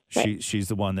 She's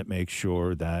the one that makes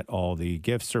sure that all the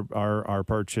gifts are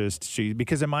purchased.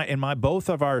 Because in my both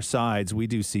of our sides we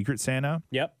do Secret Santa.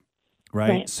 Yep.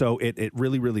 Right. So it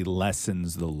really, really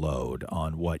lessens the load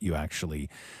on what you actually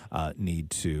need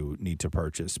to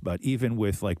purchase. But even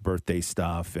with like birthday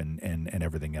stuff and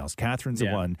everything else, Catherine's the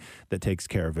one that takes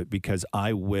care of it, because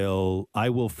I will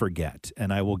forget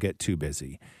and I will get too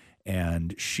busy.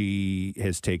 And she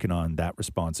has taken on that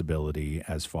responsibility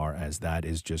as far as that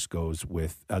just goes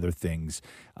with other things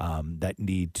that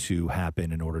need to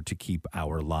happen in order to keep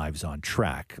our lives on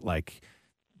track. Like,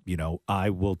 you know,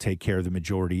 I will take care of the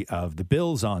majority of the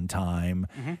bills on time.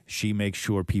 She makes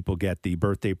sure people get the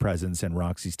birthday presents, and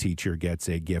Roxy's teacher gets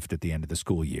a gift at the end of the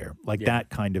school year. Like that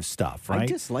kind of stuff, right? I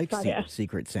dislike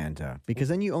Secret Santa because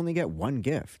then you only get one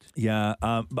gift. Yeah.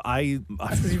 That's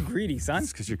because you're greedy, son.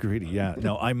 It's because you're greedy, yeah.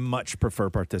 No, I much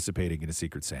prefer participating in a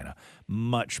Secret Santa.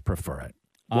 Much prefer it.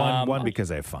 One,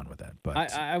 because I have fun with it.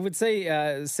 But I would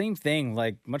say same thing,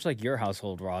 like much like your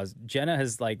household, Roz. Jenna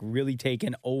has like really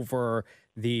taken over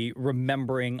the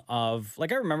remembering of,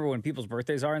 like, I remember when people's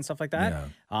birthdays are and stuff like that.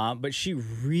 Yeah. But she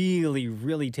really,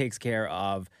 really takes care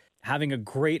of having a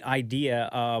great idea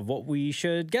of what we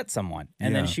should get someone.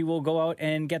 And then she will go out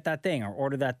and get that thing or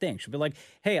order that thing. She'll be like,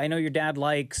 hey, I know your dad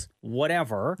likes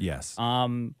whatever. Yes.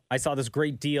 I saw this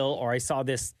great deal, or I saw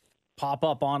this pop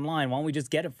up online. Why don't we just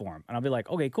get it for him? And I'll be like,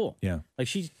 okay, cool. Yeah. Like,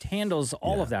 she handles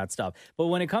all of that stuff. But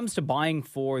when it comes to buying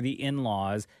for the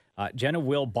in-laws, Jenna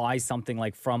will buy something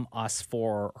like from us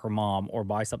for her mom, or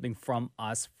buy something from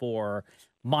us for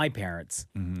my parents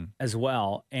as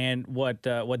well. And what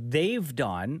they've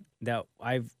done that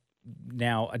I've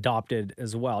now adopted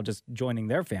as well, just joining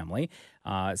their family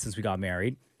since we got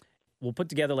married, we'll put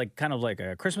together like kind of like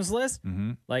a Christmas list.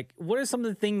 Like, what are some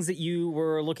of the things that you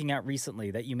were looking at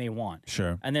recently that you may want?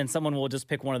 Sure. And then someone will just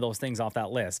pick one of those things off that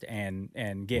list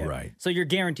and give. Right. So you're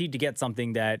guaranteed to get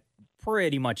something that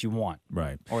pretty much you want.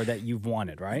 Right. Or that you've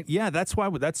wanted, right? Yeah, that's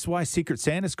why Secret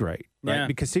Santa's great. Right? Yeah.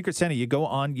 Because Secret Santa, you go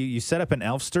on, you set up an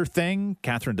Elfster thing.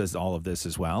 Catherine does all of this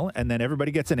as well. And then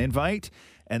everybody gets an invite.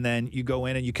 And then you go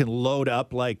in and you can load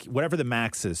up like whatever the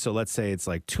max is. So let's say it's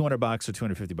like $200 or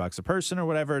 $250 a person or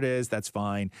whatever it is. That's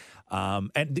fine.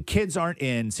 And the kids aren't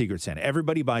in Secret Santa.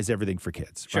 Everybody buys everything for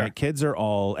kids, Sure. right?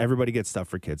 Everybody gets stuff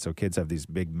for kids. So kids have these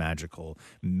big, magical,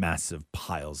 massive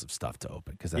piles of stuff to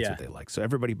open because that's Yeah. what they like. So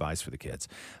everybody buys for the kids.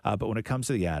 But when it comes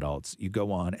to the adults, you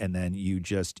go on and then you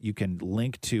can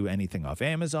link to anything off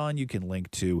Amazon. You can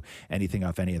link to anything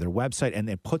off any other website, and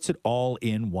it puts it all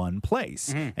in one place.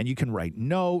 Mm-hmm. And you can write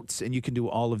notes and you can do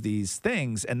all of these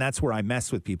things. And that's where I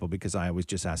mess with people because I always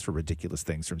just ask for ridiculous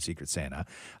things from Secret Santa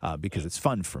because it's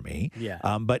fun for me. Yeah.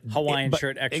 But Hawaiian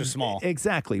shirt, extra small.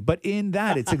 Exactly. But in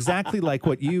that, it's exactly like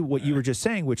what you were just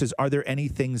saying, which is, are there any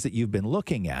things that you've been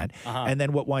looking at? And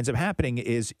then what winds up happening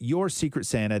is your Secret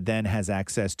Santa then has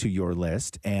access to your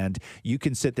list, and you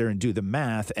can sit there and do the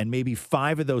math, and maybe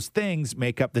 5 of those things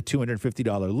make up the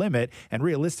 $250 limit. And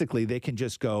realistically, they can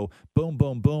just go boom,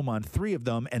 boom, boom on 3 of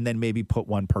them, and then maybe put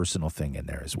one personal thing in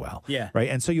there as well. Yeah. Right.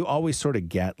 And so you always sort of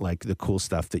get like the cool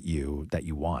stuff that you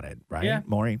wanted, right? Yeah.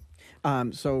 Maureen?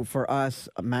 So for us,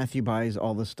 Matthew buys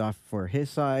all the stuff for his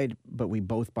side, but we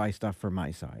both buy stuff for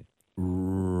my side.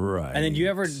 Right. And then do you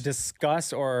ever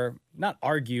discuss or not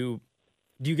argue?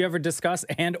 Do you ever discuss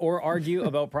and or argue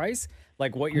about price?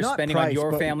 Like what you're Not spending on price,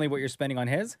 your but- family, what you're spending on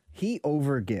his? He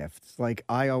over gifts. Like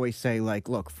I always say, like,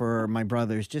 look, for my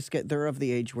brothers, they're of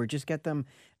the age where just get them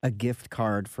a gift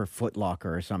card for Foot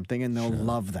Locker or something, and they'll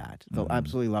love that. They'll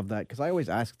absolutely love that. Because I always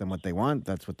ask them what they want.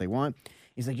 That's what they want.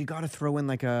 He's like, you got to throw in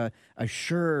like a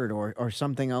shirt or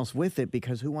something else with it,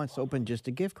 because who wants to open just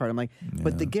a gift card? I'm like,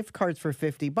 but the gift card's for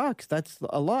 $50. That's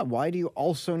a lot. Why do you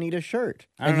also need a shirt?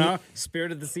 I don't know.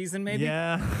 Spirit of the season, maybe?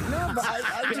 Yeah. No, but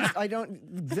I don't.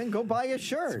 Then go buy a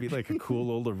shirt. To be like a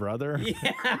cool older brother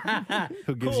Yeah.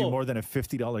 who gives you Cool. more than a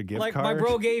 $50 gift Like card. my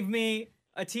bro gave me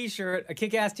a t-shirt, a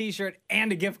kick-ass t-shirt,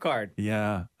 and a gift card.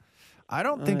 Yeah. I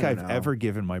don't think I I've don't know. ever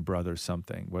given my brother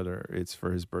something, whether it's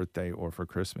for his birthday or for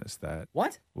Christmas, that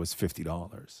What? was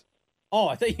 $50. Oh,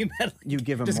 I thought you meant You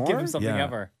give him just more? give him something Yeah.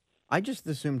 ever. I just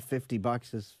assumed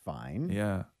 $50 is fine.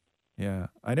 Yeah. Yeah.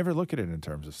 I never look at it in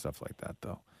terms of stuff like that,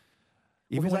 though.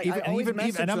 Well, 'cause I always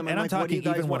message and I'm, them, and I'm like, what do talking you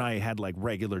guys even when want? I had like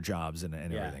regular jobs and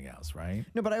Yeah. everything else, right?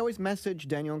 No, but I always message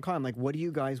Daniel and Con, like, what do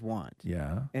you guys want?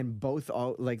 Yeah. And both,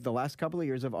 like the last couple of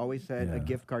years, I've always said Yeah. a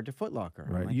gift card to Foot Locker.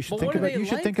 I'm Right. like, You should But think what do about they you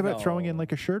should like, think about throwing in though?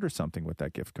 like a shirt or something with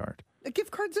that gift card. a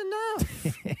gift card's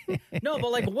enough. No,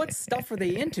 but like what stuff are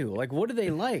they into? Like what do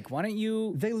they like? Why don't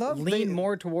you lean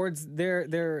more towards their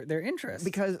interests?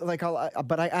 Because like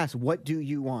but I asked, what do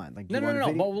you want? Like, do No, you no,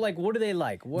 want no. But like what do they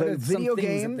like? What the are some video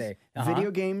things games, that they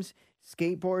video games,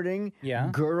 skateboarding, Yeah.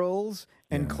 girls,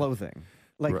 and clothing,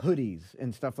 like Right. hoodies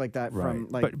and stuff like that. From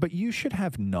like, but you should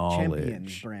have Champion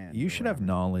knowledge. brand You or should have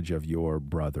knowledge of your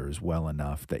brothers well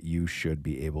enough that you should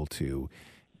be able to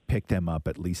pick them up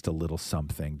at least a little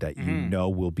something that you Mhm. know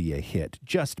will be a hit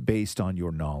just based on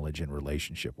your knowledge and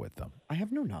relationship with them. I have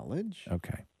no knowledge.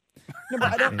 Okay. No,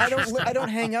 but I don't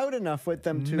hang out enough with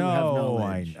them to have No,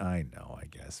 knowledge. I know, I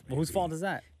guess. Well, whose fault is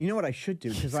that? You know what I should do?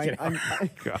 Because Just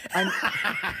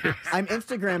I'm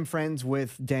Instagram friends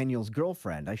with Daniel's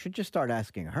girlfriend. I should just start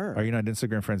asking her. Are you not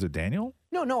Instagram friends with Daniel?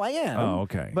 No, I am. Oh,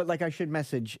 okay. But like, I should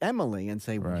message Emily and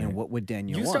say, you know, what would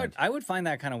Daniel want? I would find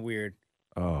that kind of weird.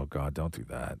 Oh God, don't do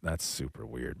that. That's super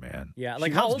weird, man. Yeah,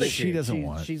 like how old is she? She doesn't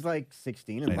want. She's like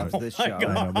 16 and I know. loves this Oh show. my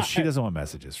I know, but she doesn't want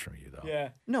messages from you though. Yeah.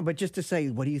 No, but just to say,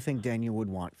 what do you think Daniel would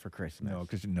want for Christmas? No,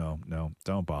 because no,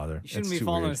 don't bother. You shouldn't It's be too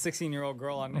following weird. a 16-year-old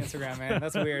girl on Instagram, man.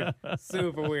 That's weird.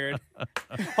 Super weird.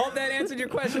 Hope that answered your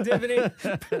question, Tiffany.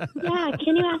 Yeah,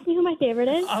 can you ask me who my favorite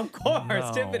is? Of course,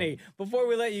 No. Tiffany. Before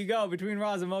we let you go, between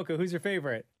Roz and Mocha, who's your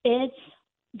favorite? It's,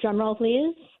 drumroll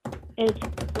please, it's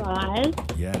Roz.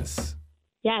 Yes.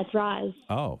 Yeah, it's Roz.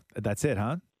 Oh, that's it,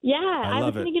 huh? Yeah, I was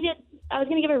love gonna it. give you. I was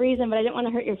gonna give a reason, but I didn't want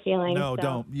to hurt your feelings. No, so.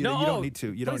 don't. You don't need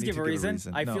to. You don't Please need give to a reason.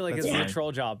 I No, feel like that's this is fine. a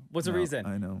troll job. What's the No, reason?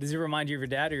 I know. Does he remind you of your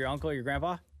dad or your uncle or your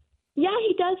grandpa? Yeah,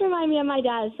 he does remind me of my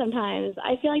dad sometimes.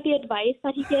 I feel like the advice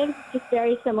that he gives is just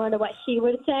very similar to what he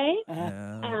would say.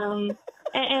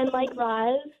 And like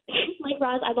Roz,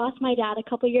 I lost my dad a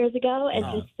couple years ago, and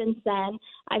just since then,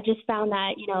 I've just found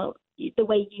that the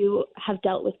way you have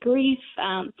dealt with grief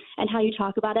and how you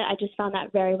talk about it, I just found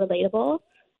that very relatable.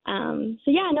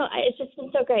 So yeah, no, it's just been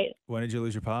so great. When did you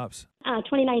lose your pops?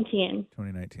 2019.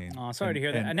 2019. Oh, sorry to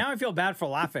hear that. And now I feel bad for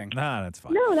laughing. Nah, that's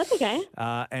fine. No, that's okay.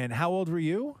 And how old were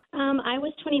you? I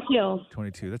was 22.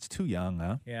 22. That's too young,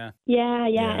 huh? Yeah. Yeah.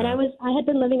 And I had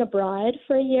been living abroad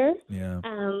for a year. Yeah.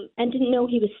 And didn't know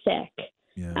he was sick.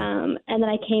 Yeah. And then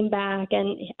I came back,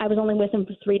 and I was only with him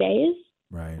for 3 days.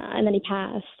 Right. And then he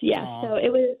passed. Yeah. Aw. So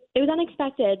it was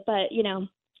unexpected, but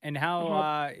And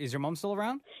how is your mom still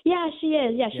around? Yeah, she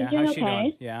is. Yeah, she's doing how's she okay.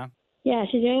 doing? Yeah. Yeah,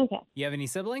 she's doing okay. You have any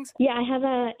siblings? Yeah, I have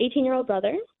a 18-year-old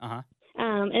brother. Uh-huh.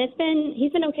 And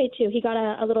he's been okay too. He got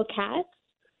a little cat,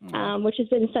 which has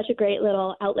been such a great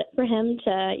little outlet for him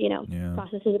to,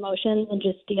 process his emotions and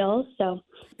just deal. So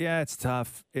Yeah, it's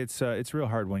tough. It's real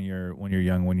hard when you're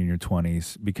young, when you're in your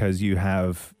 20s, because you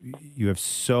have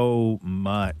so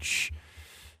much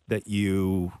that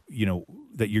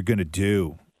that you're going to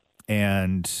do.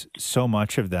 And so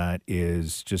much of that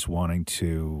is just wanting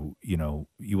to,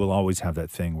 you will always have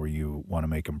that thing where you want to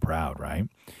make them proud, right?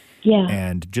 Yeah.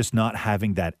 And just not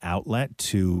having that outlet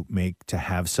to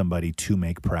have somebody to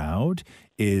make proud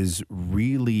is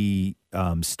really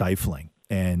stifling.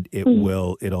 And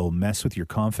it'll mess with your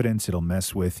confidence. It'll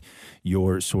mess with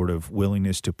your sort of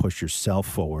willingness to push yourself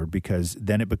forward, because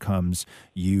then it becomes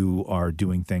you are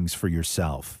doing things for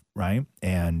yourself, right?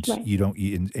 And you're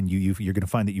going to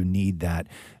find that you need that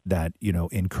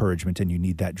encouragement, and you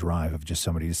need that drive of just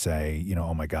somebody to say,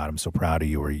 oh my God, I'm so proud of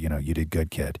you, or you did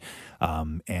good, kid.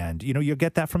 And you'll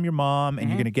get that from your mom, and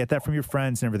you're going to get that from your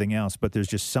friends and everything else. But there's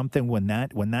just something when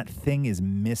that thing is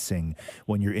missing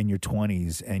when you're in your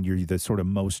 20s and you're the sort of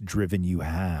most driven you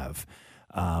have.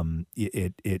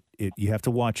 You have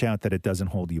to watch out that it doesn't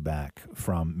hold you back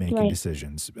from making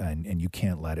decisions, and you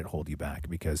can't let it hold you back,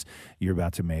 because you're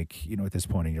about to make, at this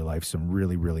point in your life, some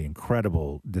really, really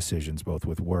incredible decisions, both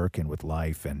with work and with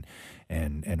life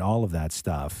and all of that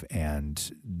stuff.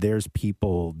 And there's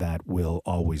people that will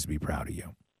always be proud of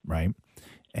you, right?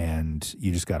 And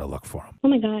you just got to look for them. Oh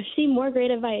my gosh, see, more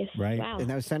great advice. Right. Wow. And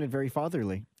that sounded very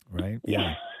fatherly. Right?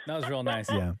 Yeah. That was real nice.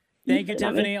 Yeah. Thank you,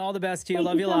 Tiffany. All the best to you. Thank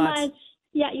Love you so lots. much.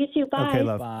 Yeah, you too. Bye. Okay,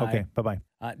 love. Bye. Okay, bye-bye.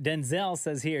 Denzel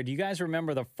says here, do you guys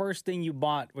remember the first thing you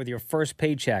bought with your first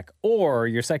paycheck or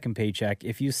your second paycheck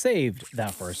if you saved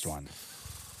that first one?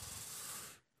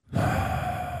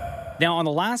 Now, on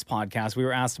the last podcast, we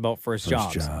were asked about first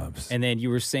jobs. And then you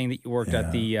were saying that you worked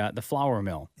at the flour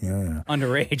mill. Yeah.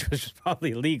 Underage, which was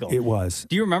probably illegal. It was.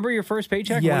 Do you remember your first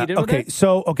paycheck? Yeah. What you did with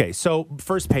it? So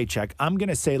first paycheck. I'm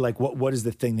gonna say, like, what is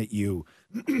the thing that you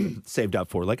saved up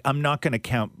for? Like, I'm not gonna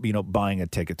count, buying a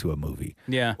ticket to a movie.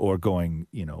 Yeah. Or going,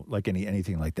 like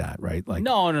anything like that, right? Like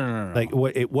No. Like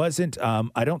it wasn't.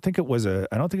 I don't think it was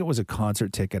a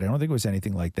concert ticket. I don't think it was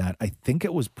anything like that. I think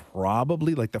it was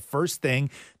probably like the first thing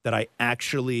that I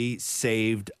actually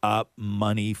saved up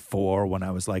money for when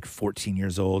I was like 14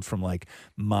 years old from like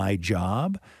my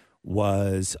job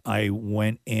was I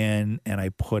went in and I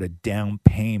put a down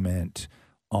payment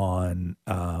on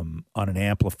an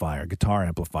amplifier, guitar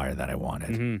amplifier that I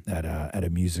wanted at a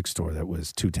music store that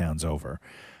was 2 towns over.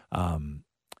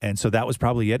 And so that was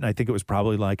probably it. And I think it was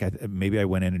probably like maybe I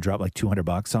went in and dropped like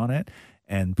 $200 on it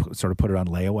and sort of put it on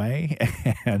layaway,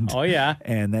 and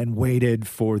and then waited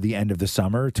for the end of the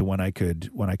summer to when I could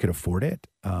afford it.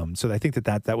 So I think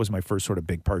that was my first sort of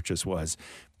big purchase, was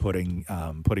putting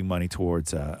money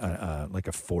towards like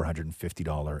a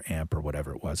 $450 amp or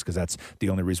whatever it was, because that's the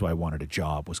only reason why I wanted a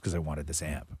job, was because I wanted this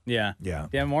amp. Yeah. Yeah.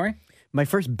 Yeah, Maury? My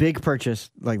first big purchase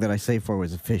that I saved for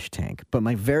was a fish tank. But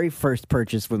my very first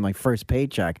purchase was my first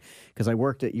paycheck, because I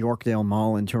worked at Yorkdale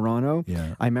Mall in Toronto.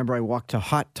 Yeah. I remember I walked to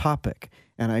Hot Topic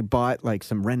and I bought like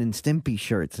some Ren and Stimpy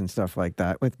shirts and stuff like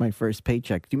that with my first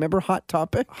paycheck. Do you remember Hot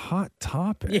Topic? Hot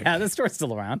Topic? Yeah, the store's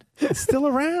still around. It's still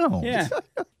around. Yeah.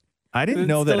 I didn't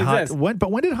know that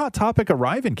when did Hot Topic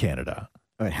arrive in Canada?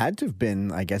 It had to have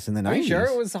been, I guess, in the 90s. Are you sure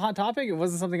it was a Hot Topic? It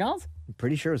wasn't something else? I'm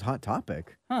pretty sure it was Hot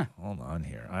Topic. Huh. Hold on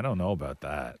here. I don't know about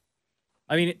that.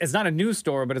 I mean, it's not a new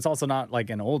store, but it's also not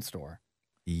like an old store.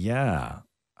 Yeah.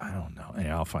 I don't know.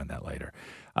 Yeah, I'll find that later.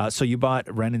 So you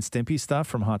bought Ren and Stimpy stuff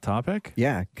from Hot Topic?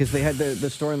 Yeah, because they had the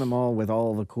store in the mall with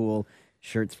all the cool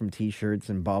shirts from T-shirts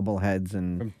and bobbleheads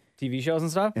and from TV shows and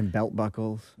stuff, and belt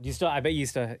buckles. I bet he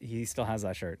still has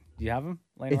that shirt. Do you have him?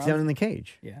 It's down in the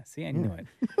cage. Yeah. See, I knew it.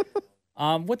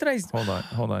 What did I?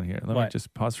 Hold on here. Let me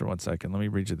just pause for 1 second. Let me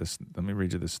read you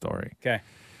this story. Okay.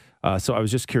 So I was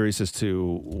just curious as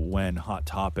to when Hot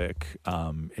Topic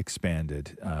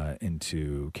expanded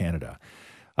into Canada.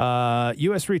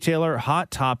 U.S. retailer Hot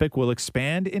Topic will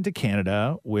expand into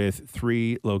Canada with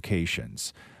 3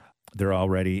 locations. They're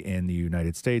already in the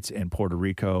United States and Puerto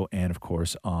Rico, and of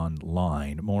course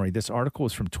online. Maury, this article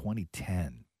is from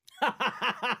 2010.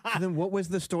 So then what was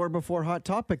the store before Hot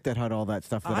Topic that had all that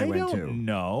stuff that I went to? I don't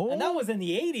know. And that was in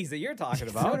the 80s that you're talking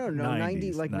about. No,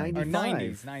 90, like 95. Or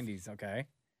 90s, okay.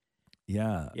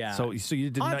 Yeah. Yeah. So you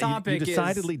did Hot not. Topic You is-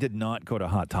 decidedly did not go to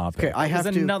Hot Topic. Okay, I have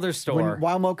to. another store.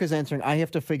 While Mocha's answering, I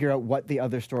have to figure out what the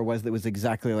other store was that was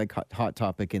exactly like Hot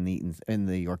Topic in the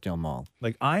Yorkdale Mall.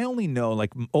 Like I only know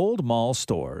like old mall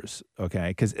stores, okay?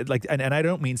 Because like, and I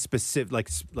don't mean specific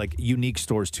like unique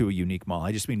stores to a unique mall.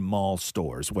 I just mean mall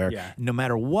stores where no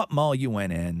matter what mall you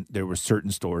went in, there were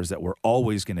certain stores that were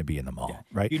always going to be in the mall,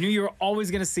 right? You knew you were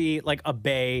always going to see like a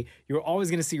Bay. You were always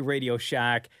going to see Radio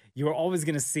Shack. You were always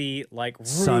going to see like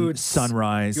Roots.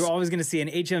 Sunrise. You were always going to see an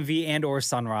HMV and or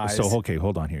Sunrise. So okay,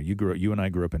 hold on here. You and I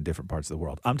grew up in different parts of the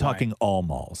world. I'm talking all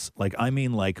malls. Like I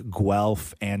mean like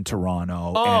Guelph and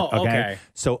Toronto. Oh, and, okay.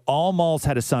 So all malls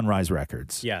had a Sunrise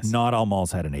Records. Yes. Not all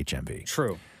malls had an HMV.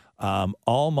 True.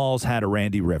 All malls had a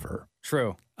Randy River.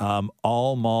 True.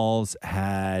 All malls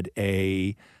had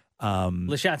a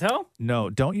Le Chateau?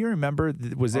 No, don't you remember?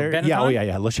 Was there? Benetton? Yeah,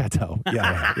 yeah, Le Chateau.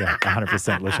 Yeah,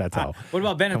 100% Le Chateau. What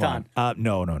about Come Benetton? on.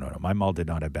 No. My mall did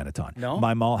not have Benetton. No?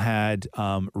 My mall had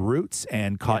Roots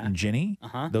and Cotton Ginny.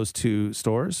 Those two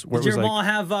stores. Where Did it was your like, mall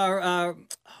have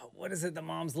what is it the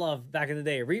moms love back in the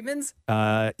day? Reitman's?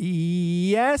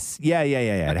 Yes. Yeah.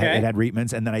 Okay. It had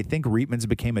Reitman's, and then I think Reitman's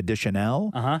became a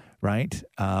Deschanel. Right.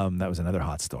 That was another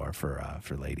hot store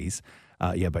for ladies.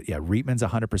 Reitman's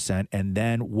 100%. And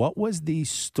then what was the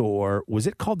store? Was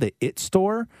it called the It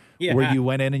Store? Yeah. Where you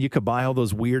went in and you could buy all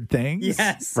those weird things?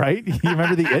 Yes. Right? You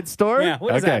remember the It Store? Yeah.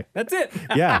 What is that? That's it.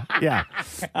 Yeah.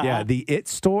 Yeah. The It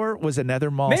Store was another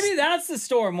mall. Maybe that's the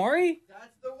store, Maury.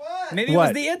 That's the one. Maybe it What?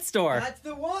 was the It Store. That's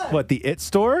the one. What, the It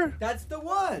Store? That's the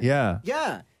one. Yeah.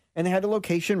 Yeah. And they had a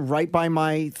location right by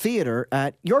my theater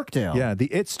at Yorkdale. Yeah, the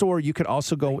It Store, you could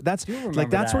also go, that's where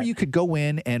that. you could go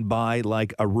in and buy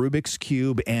like a Rubik's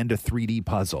Cube and a 3D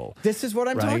puzzle. This is what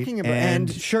I'm right? talking about.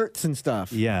 And shirts and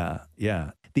stuff. Yeah.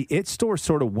 The It Store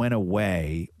sort of went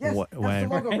away. Yes, that's the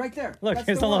logo right there. Look, That's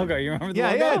here's the one. logo. You remember the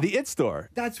Yeah, logo? yeah, the It Store.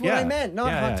 That's what I meant,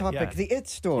 not Hot Topic. The It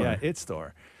Store. Yeah, It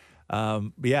Store.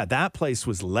 That place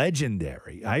was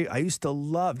legendary. I used to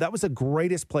love, that was the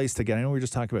greatest place to get. I know we were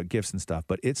just talking about gifts and stuff,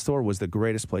 but It Store was the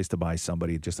greatest place to buy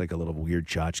somebody just like a little weird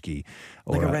tchotchke.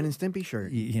 Like a Ren and Stimpy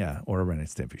shirt. Yeah, or a Ren and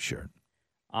Stimpy shirt.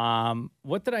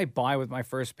 What did I buy with my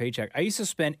first paycheck? I used to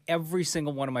spend every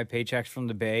single one of my paychecks from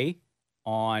the Bay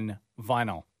on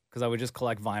vinyl because I would just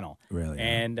collect vinyl. Really?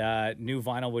 And new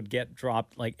vinyl would get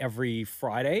dropped like every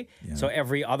Friday. Yeah. So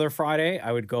every other Friday,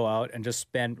 I would go out and just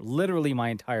spend literally my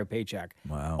entire paycheck.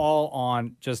 Wow. All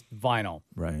on just vinyl.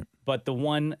 Right. But the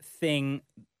one thing,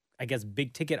 I guess,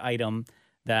 big ticket item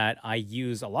that I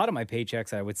use a lot of my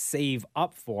paychecks I would save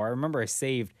up for. I remember I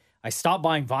stopped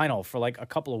buying vinyl for like a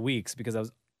couple of weeks because I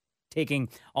was taking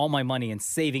all my money and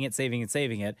saving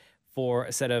it for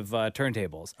a set of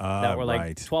turntables that were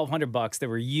like $1,200. They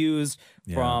were used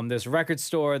from this record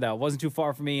store that wasn't too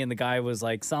far from me, and the guy was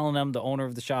like selling them. The owner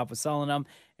of the shop was selling them,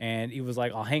 and he was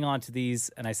like, "I'll hang on to these."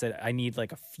 And I said, "I need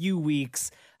like a few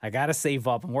weeks. I gotta save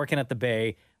up. I'm working at the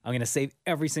Bay. I'm gonna save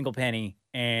every single penny.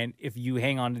 And if you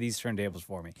hang on to these turntables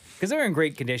for me, because they're in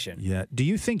great condition." Yeah. Do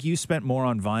you think you spent more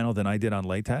on vinyl than I did on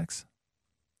latex?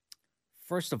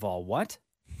 First of all, what?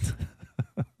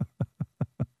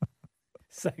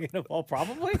 Second of all,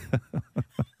 probably.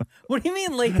 What do you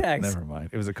mean latex? Never mind.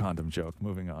 It was a condom joke.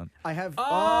 Moving on. I have. Oh,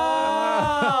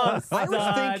 I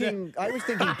was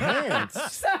thinking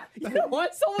pants. You know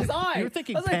what? So was I. You were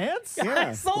thinking I was like, pants?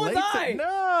 Yeah. So was Latex- I. No.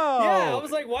 Yeah. I was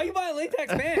like, why are you buying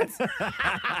latex pants? All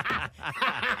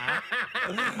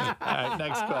right,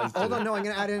 next question. Hold on, no, I'm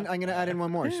gonna add in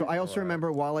one more. So I also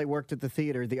remember while I worked at the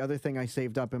theater, the other thing I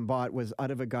saved up and bought was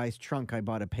out of a guy's trunk. I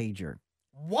bought a pager.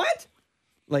 What?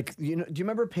 Like, do you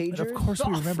remember pagers? Of course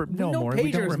we remember. No, no Maury,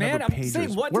 we don't pagers, remember man. I'm pagers.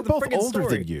 saying what to We're the both friggin' older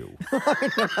story. than you.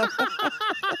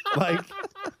 Like,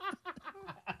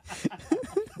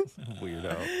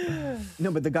 weirdo.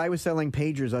 No, but the guy was selling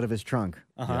pagers out of his trunk.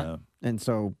 Uh-huh. And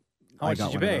so How I much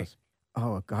got did you one of pay? those.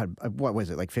 Oh God, what was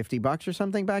it? Like $50 or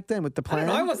something back then with the I plan?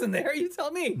 don't know. I wasn't there. You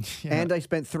tell me. And I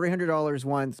spent $300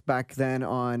 once back then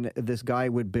on this guy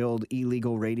would build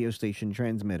illegal radio station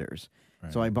transmitters.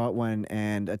 So I bought one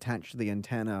and attached the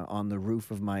antenna on the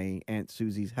roof of my Aunt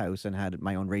Susie's house and had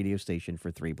my own radio station for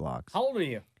 3 blocks. How old are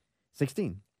you?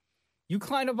 16. You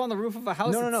climbed up on the roof of a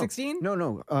house at 16?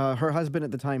 No. Her husband at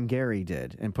the time, Gary,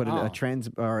 did and put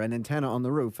an antenna on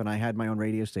the roof, and I had my own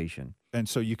radio station. And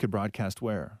so you could broadcast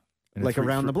where? Like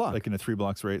around the block. Like in a 3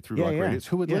 block Yeah. radius.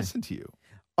 Who would Yeah. listen to you?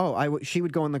 She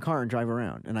would go in the car and drive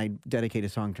around, and I'd dedicate a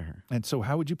song to her. And so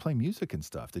how would you play music and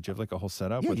stuff? Did you have like a whole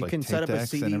setup Yeah, with you like can tape set up a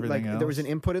decks CD. and everything Like else? there was an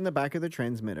input in the back of the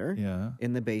transmitter.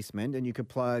 In the basement, and you could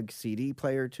plug CD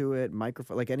player to it,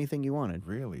 microphone, like anything you wanted.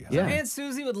 Really? Yeah. Aunt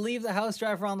Susie would leave the house,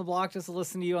 drive around the block just to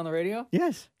listen to you on the radio?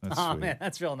 Yes. That's Oh, sweet. man,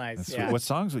 that's real nice. That's Yeah. sweet. What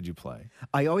songs would you play?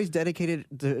 I always dedicated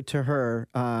to her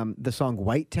the song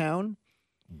White Town.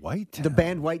 White Town? The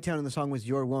band White Town, and the song was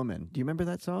Your Woman. Do you remember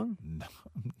that song?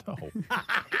 No.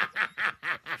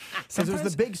 Because it was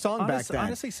the big song back then.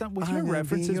 Honestly, with I your wanna be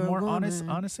references, your honestly,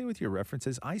 woman. with your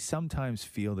references, I sometimes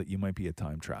feel that you might be a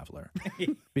time traveler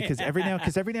because every now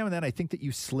and then I think that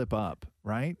you slip up,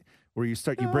 right? Where you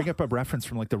bring up a reference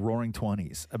from like the Roaring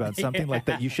 '20s about something like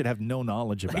that you should have no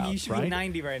knowledge about. Like you should right? be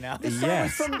 90 right now.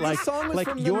 Yes, the song was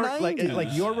from the your 90s. like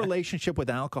your relationship with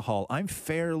alcohol. I'm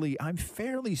fairly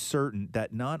certain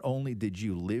that not only did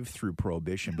you live through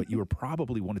Prohibition, but you were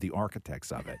probably one of the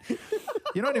architects of it.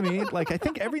 You know what I mean? Like I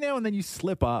think every now and then you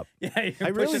slip up. Yeah, I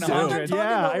really do.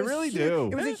 Yeah, I really do.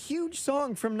 It was a huge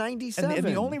song from '97. And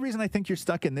the only reason I think you're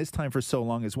stuck in this time for so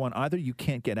long is one, either you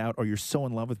can't get out or you're so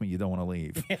in love with me you don't want to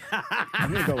leave.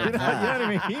 I'm going to go with that. You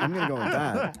know what I mean? I'm going to go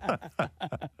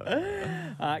with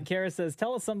that. Kara says,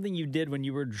 tell us something you did when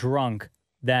you were drunk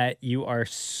that you are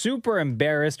super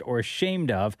embarrassed or ashamed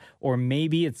of, or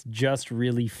maybe it's just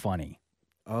really funny.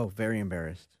 Oh, very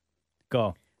embarrassed.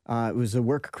 Go. It was a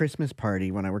work Christmas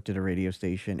party when I worked at a radio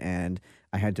station, and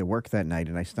I had to work that night,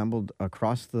 and I stumbled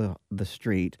across the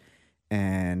street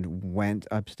and went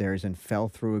upstairs and fell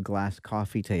through a glass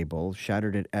coffee table,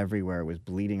 shattered it everywhere, was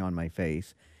bleeding on my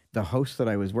face. The host that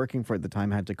I was working for at the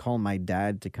time had to call my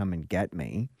dad to come and get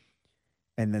me.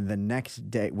 And then the next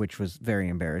day, which was very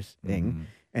embarrassing,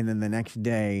 and then the next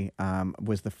day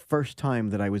was the first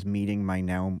time that I was meeting my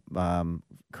now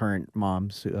current mom,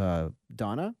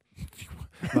 Donna.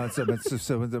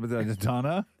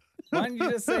 Donna? Why didn't you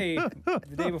just say the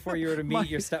day before you were to meet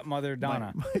your stepmother,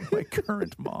 Donna? My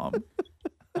current mom.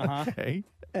 Okay.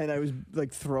 And I was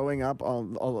like throwing up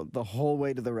all the whole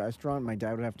way to the restaurant. My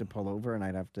dad would have to pull over, and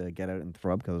I'd have to get out and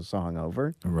throw up because I was so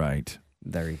hungover. Right.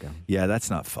 There you go. Yeah, that's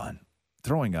not fun.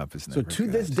 Throwing up is never So to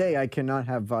good. this day, I cannot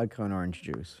have vodka and orange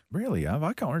juice. Really?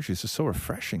 Vodka orange juice is so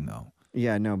refreshing, though.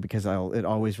 Yeah, no, because it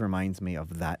always reminds me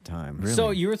of that time. So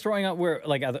you were throwing up where,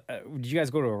 like, did you guys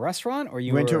go to a restaurant or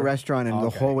you went to a were- restaurant, and Oh, the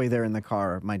okay. whole way there in the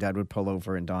car, my dad would pull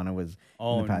over, and Donna was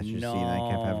in the passenger seat, and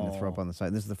I kept having to throw up on the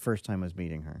side. This is the first time I was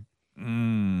meeting her.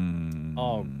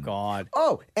 Oh, God.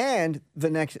 Oh, and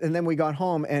then we got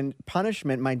home, and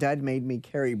punishment, my dad made me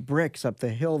carry bricks up the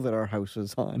hill that our house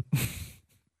was on.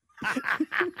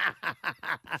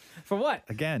 For what?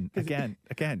 Again,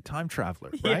 time traveler,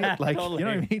 right? Yeah, like, totally. you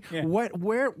know what I mean?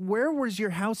 Yeah. Where was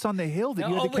your house on the hill that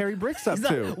you had to carry bricks up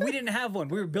to? We didn't have one.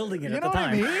 We were building it You at know the what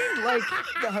I time. mean? Like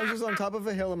the house was on top of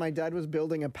a hill, and my dad was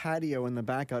building a patio in the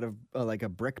back out of like a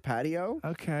brick patio.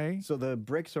 Okay. So the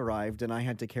bricks arrived, and I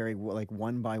had to carry like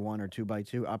 1 by 1 or 2 by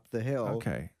 2 up the hill.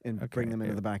 Okay. And bring them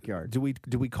into the backyard. Do we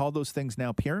call those things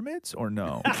now pyramids or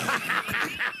no?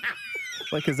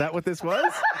 Like, is that what this was?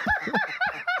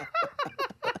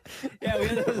 Yeah, we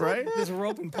had this, Right? this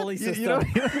rope and pulley system. You know what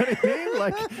I mean?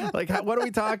 Like, what are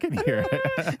we talking here?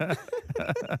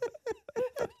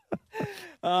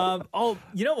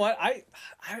 You know what?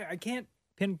 I can't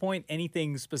pinpoint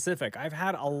anything specific. I've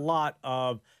had a lot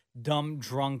of dumb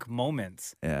drunk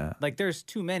moments. Yeah. Like there's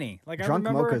too many. Like Drunk I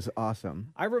remember mocha's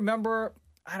awesome. I remember,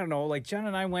 I don't know, like Jen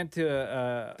and I went to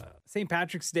a St.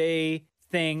 Patrick's Day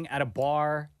thing at a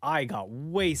bar. I got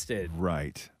wasted.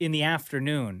 Right. In the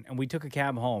afternoon, and we took a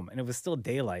cab home, and it was still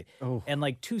daylight. Oh. And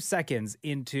like 2 seconds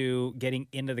into getting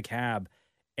into the cab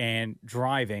and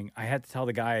driving, I had to tell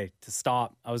the guy to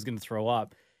stop. I was going to throw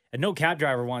up. And no cab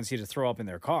driver wants you to throw up in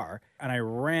their car. And I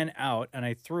ran out and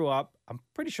I threw up. I'm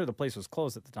pretty sure the place was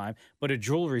closed at the time, but a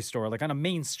jewelry store, like on a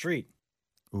main street.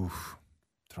 Oof.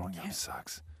 Throwing up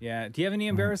sucks. Yeah. Do you have any Throwing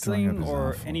up embarrassing is or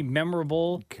awful. any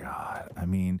memorable I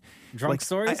mean, drunk like,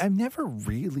 stories? I've never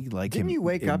really like. Didn't you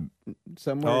wake up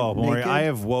somewhere? Oh, Maury, naked? I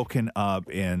have woken up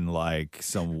in like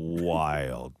some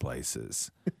wild places.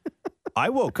 I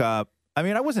woke up. I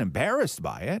mean, I wasn't embarrassed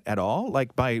by it at all.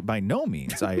 Like by no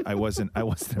means, I wasn't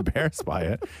embarrassed by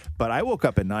it. But I woke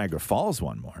up at Niagara Falls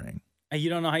one morning. And you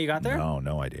don't know how you got there?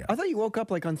 No idea. I thought you woke up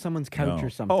like on someone's couch No. or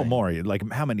something. Oh, Maury, like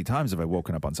how many times have I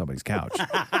woken up on somebody's couch?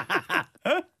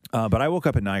 But I woke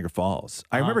up at Niagara Falls.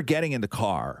 I remember getting in the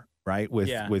car, right,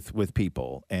 with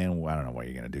people, and I don't know what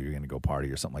you're going to do. You're going to go party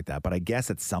or something like that. But I guess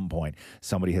at some point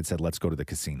somebody had said, let's go to the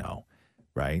casino,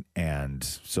 right? And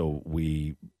so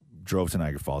we drove to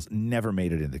Niagara Falls, never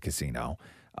made it in the casino.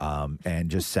 and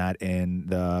just sat in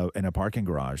a parking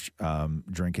garage,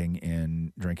 drinking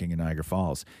in Niagara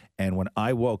Falls. And when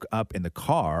I woke up in the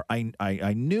car,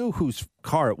 I knew whose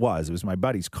car it was. It was my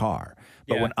buddy's car.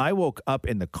 But when I woke up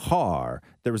in the car,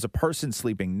 there was a person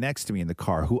sleeping next to me in the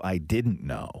car who I didn't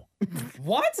know.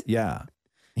 What? Yeah.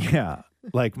 Yeah.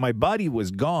 Like my buddy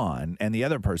was gone and the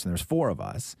other person, there's 4 of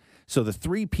us. So the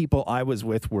 3 people I was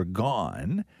with were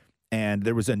gone. And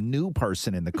there was a new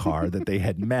person in the car that they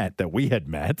had met, that we had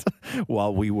met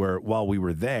while we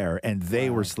were there, and they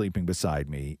were sleeping beside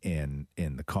me in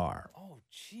the car. Oh,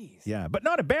 jeez. Yeah, but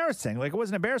not embarrassing. Like I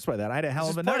wasn't embarrassed by that. I had a hell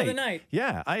of a part night. of the night.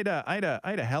 Yeah, I had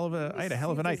a hell of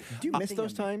a night. Do you miss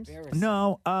those times?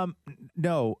 No,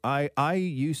 no. I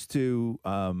used to.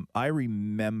 I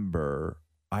remember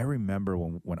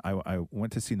when I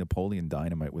went to see Napoleon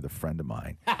Dynamite with a friend of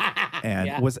mine.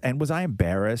 And was I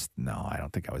embarrassed? No, I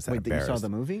don't think I was that Wait, that you embarrassed. saw the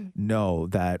movie? No,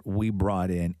 that we brought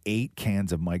in 8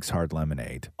 cans of Mike's Hard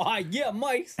Lemonade. Yeah,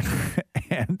 Mike's.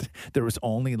 And there was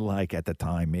only at the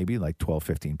time, maybe 12,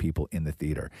 15 people in the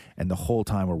theater. And the whole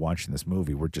time we're watching this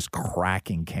movie, we're just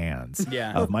cracking cans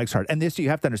of Mike's Hard. And this, you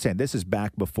have to understand, this is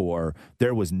back before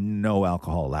there was no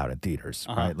alcohol allowed in theaters,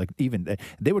 right? Like even,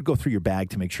 they would go through your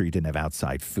bag to make sure you didn't have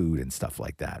outside food and stuff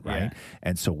like that, right? Yeah.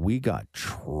 And so we got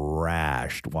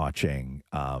trashed watching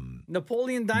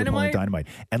Napoleon Dynamite?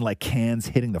 And cans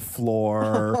hitting the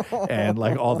floor and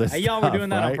all this Y'all stuff, were doing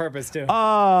that on right? purpose too.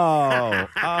 Oh,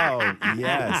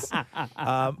 yes.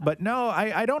 But no,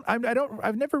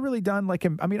 I've never really done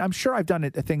I'm sure I've done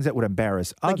things that would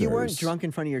embarrass others. You weren't drunk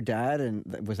in front of your dad,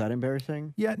 and was that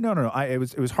embarrassing? Yeah, no. It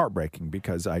was heartbreaking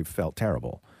because I felt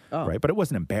terrible, right? But it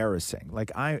wasn't embarrassing.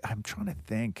 I'm trying to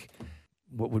think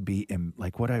what would be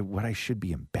what I should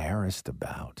be embarrassed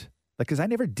about. Because I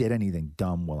never did anything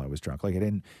dumb while I was drunk. I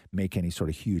didn't make any sort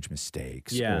of huge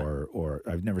mistakes, or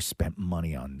I've never spent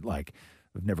money on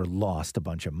I've never lost a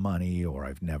bunch of money, or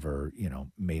I've never,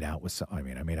 made out with I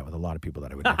made out with a lot of people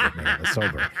that I would never have made out with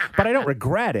sober. But I don't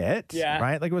regret it,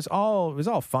 right? It was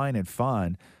all fine and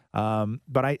fun.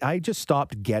 But I just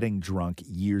stopped getting drunk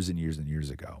years and years and years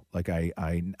ago.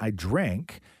 I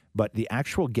drink, but the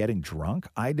actual getting drunk,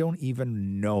 I don't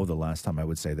even know the last time I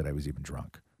would say that I was even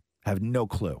drunk. I have no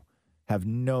clue. Have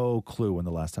no clue when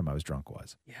the last time I was drunk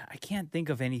was. Yeah, I can't think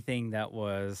of anything that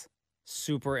was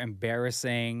super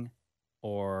embarrassing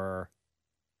or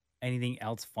anything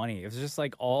else funny. It was just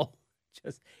all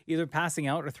just either passing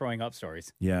out or throwing up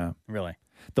stories. Yeah. Really.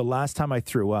 The last time I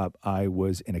threw up, I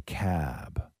was in a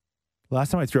cab.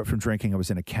 Last time I threw up from drinking, I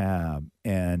was in a cab,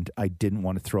 and I didn't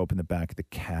want to throw up in the back of the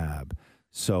cab.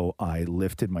 So I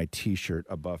lifted my T-shirt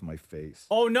above my face.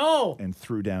 Oh, no. And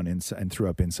threw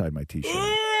up inside my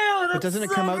T-shirt. But doesn't it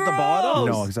come out the bottom?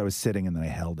 No, because I was sitting and then I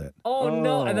held it. Oh,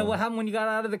 no. And then what happened when you got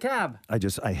out of the cab?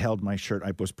 I held my shirt.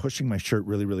 I was pushing my shirt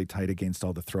really, really tight against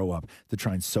all the throw up to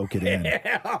try and soak it in.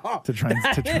 To try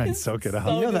and soak it out.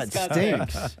 So that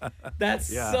stinks. That's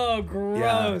so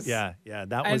gross. Yeah.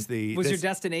 That was Was your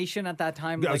destination at that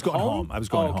time? I was going home. I was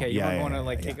going home. Okay, you weren't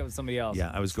going to kick up with somebody else.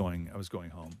 Yeah, I was going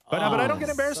home. But I don't get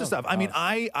embarrassed and stuff. gross.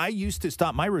 I used to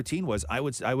stop. My routine was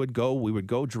we would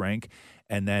go drink,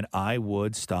 and then I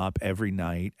would stop every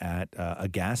night at a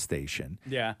gas station.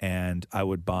 Yeah. And I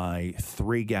would buy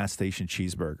 3 gas station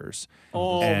cheeseburgers.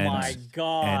 Oh, my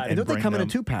God. And don't they come in a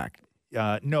 2-pack?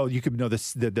 No, you could know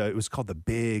this. It was called the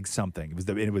Big something.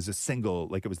 It was a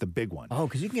single, it was the big one. Oh,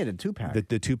 because you can get a 2-pack. The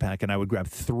 2-pack, and I would grab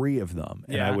 3 of them,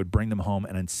 and I would bring them home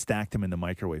and then stack them in the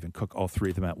microwave and cook all 3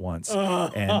 of them at once.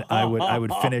 And I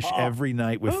would finish every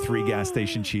night with 3 gas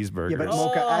station cheeseburgers. Yeah, but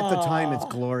Mocha, at the time, it's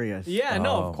glorious. Yeah,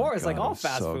 no, of course, God, all it was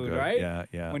fast so food, good. right?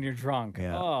 Yeah. When you're drunk.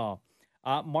 Yeah. Oh.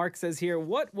 Mark says here,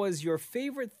 what was your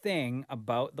favorite thing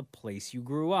about the place you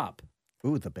grew up?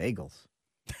 Ooh, the bagels.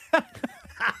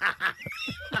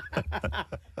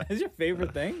 Is your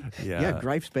favorite thing? Yeah,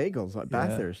 Greif's Bagels at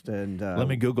Bathurst. And let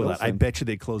me Google that. I Wilson. bet you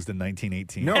they closed in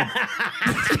 1918. No.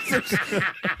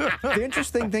 The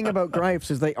interesting thing about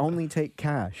Greif's is they only take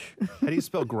cash. How do you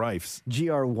spell Greif's?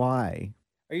 G-R-Y.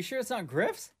 Are you sure it's not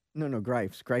Griff's? No,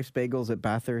 Greif's. Greif's Bagels at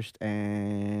Bathurst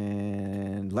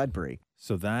and Ledbury.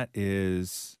 So that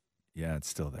is, it's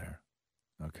still there.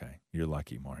 Okay. You're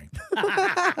lucky, Maureen.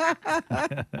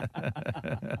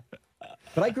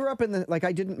 But I grew up in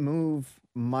I didn't move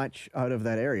much out of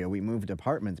that area. We moved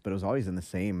apartments, but it was always in the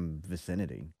same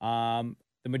vicinity. The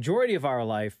majority of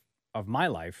my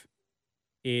life,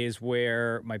 is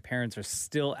where my parents are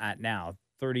still at now,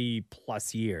 30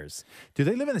 plus years. Do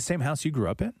they live in the same house you grew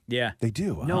up in? Yeah. They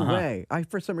do? No way. I,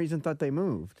 for some reason, thought they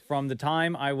moved. From the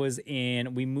time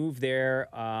we moved there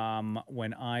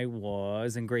when I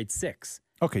was in grade 6.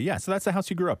 Okay, yeah. So that's the house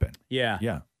you grew up in. Yeah.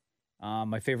 Yeah.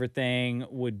 My favorite thing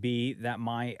would be that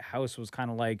my house was kind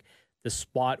of like the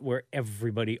spot where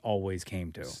everybody always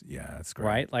came to. Yeah, that's great.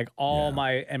 Right? Like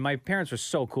my parents were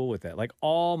so cool with it. Like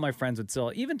all my friends would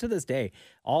still, even to this day,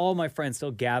 all my friends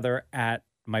still gather at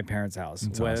my parents' house,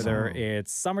 That's whether awesome.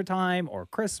 it's summertime or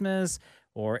Christmas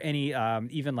or any,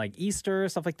 even like Easter,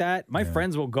 stuff like that. My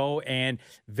friends will go and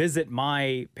visit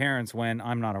my parents when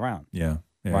I'm not around. Yeah.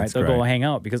 Yeah, Right, that's they'll go great. hang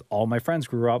out because all my friends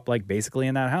grew up like basically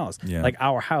in that house. Yeah. Like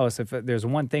our house. If there's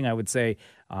one thing I would say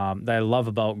that I love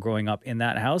about growing up in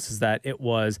that house is that it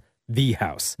was the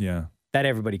house. Yeah. That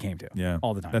everybody came to. Yeah,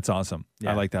 all the time. That's awesome.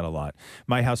 Yeah. I like that a lot.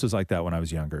 My house was like that when I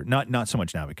was younger. Not so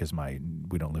much now because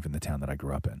we don't live in the town that I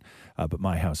grew up in. But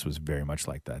my house was very much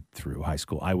like that through high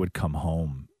school. I would come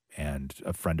home and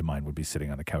a friend of mine would be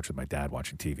sitting on the couch with my dad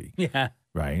watching TV. Yeah.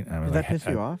 Right. And I was Did that piss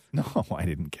you off? No, I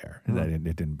didn't care.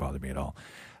 It didn't bother me at all.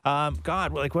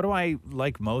 God, like, what do I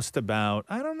like most about?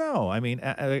 I don't know. I mean,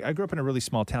 I grew up in a really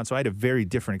small town, so I had a very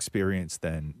different experience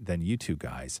than you two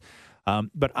guys.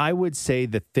 But I would say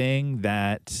the thing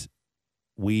that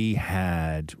we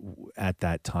had at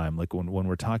that time, like when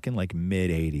we're talking like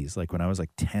mid 80s, like when I was like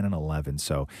 10 and 11,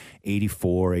 so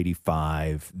 84,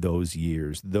 85, those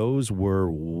years, those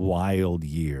were wild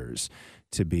years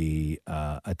to be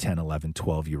a 10, 11,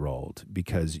 12-year-old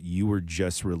because you were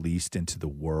just released into the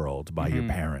world by your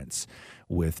parents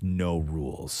with no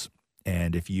rules.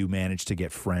 And if you managed to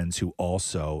get friends who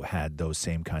also had those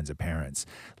same kinds of parents,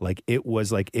 like it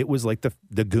was like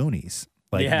the Goonies.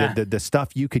 Like Yeah. the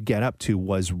stuff you could get up to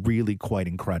was really quite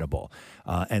incredible.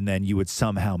 And then you would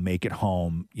somehow make it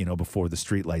home, before the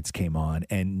streetlights came on,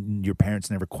 and your parents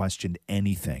never questioned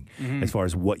anything as far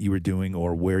as what you were doing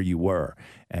or where you were.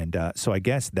 And so I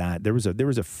guess that there was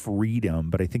a freedom,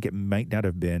 but I think it might not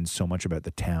have been so much about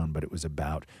the town, but it was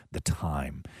about the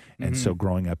time. And so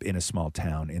growing up in a small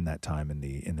town in that time in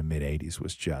the mid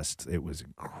 80s it was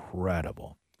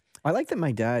incredible. I like that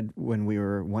my dad, when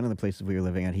one of the places we were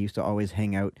living at, he used to always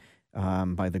hang out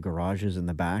by the garages in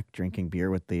the back, drinking beer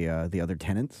with the other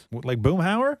tenants. Like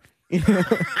Boomhauer?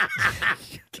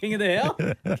 King of the Hill?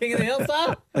 King of the Hill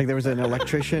style? Like there was an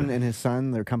electrician and his son.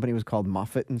 Their company was called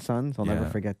Moffat and Sons. I'll never Yeah.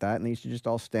 forget that. And they used to just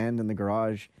all stand in the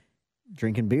garage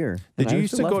drinking beer. Did And you I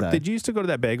used to love go? that. Did you used to go to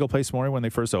that bagel place, Maury, when they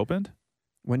first opened?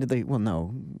 When did they? Well,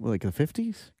 no, like the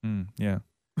 50s. Yeah.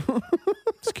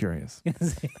 Just curious.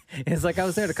 It's like I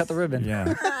was there to cut the ribbon.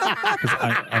 Yeah. 'Cause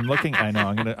I'm looking. I know.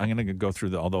 I'm gonna go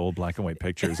through all the old black and white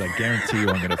pictures. I guarantee you,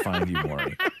 I'm gonna find you,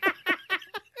 Maury.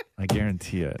 I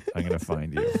guarantee it. I'm gonna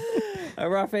find you.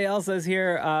 Raphael says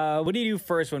here, what do you do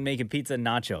first when making pizza and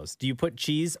nachos? Do you put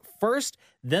cheese first,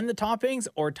 then the toppings,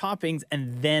 or toppings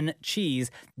and then cheese?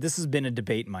 This has been a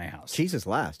debate in my house. Cheese is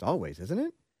last, always, isn't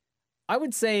it? I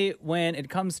would say when it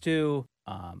comes to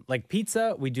like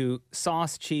pizza, we do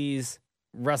sauce, cheese,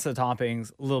 rest of the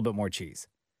toppings, a little bit more cheese.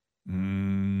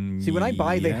 See, when I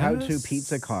buy the how-to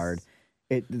pizza card,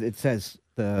 it says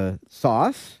the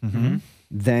sauce.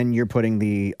 Then you're putting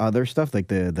the other stuff like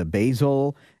the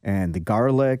basil and the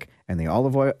garlic and the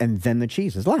olive oil, and then the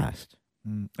cheese is last.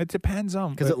 It depends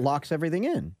on because it locks everything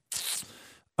in.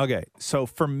 Okay, so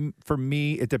for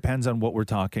me, it depends on what we're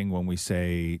talking when we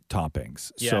say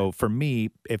toppings. Yeah. So for me,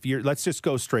 let's just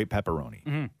go straight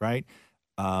pepperoni, right?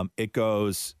 It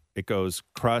goes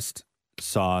crust,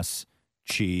 sauce,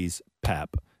 cheese,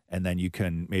 pep, and then you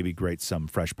can maybe grate some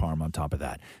fresh parm on top of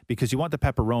that because you want the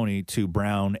pepperoni to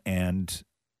brown and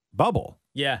bubble.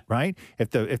 Yeah. Right? If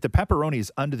the pepperoni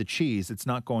is under the cheese, it's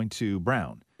not going to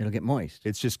brown. It'll get moist.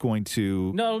 It's just going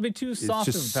to No, it'll be too soft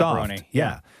it's of just pepperoni. soft.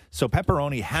 Yeah. So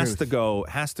pepperoni has Truth.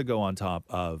 to go on top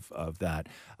of that.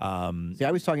 See,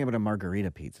 I was talking about a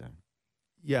margarita pizza.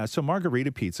 Yeah, so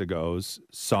margarita pizza goes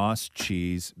sauce,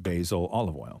 cheese, basil,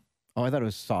 olive oil. Oh, I thought it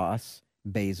was sauce,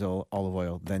 basil, olive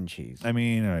oil, then cheese. I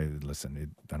mean,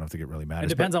 listen, I don't think it really matters.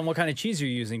 It depends on what kind of cheese you're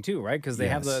using too, right? Because they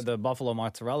have Yes. the buffalo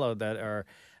mozzarella that are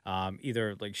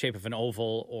either like shape of an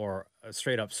oval or a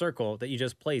straight up circle that you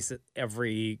just place it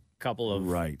every couple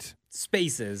of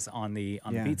spaces on the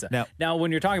Yeah. pizza. Now, when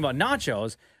you're talking about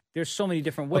nachos, there's so many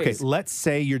different ways. Okay, let's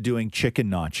say you're doing chicken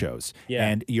nachos, Yeah.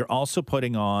 and you're also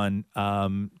putting on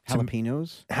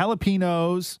jalapenos.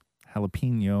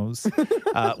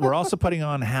 We're also putting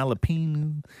on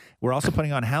jalapeno. We're also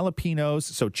putting on jalapenos.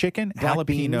 So chicken, Black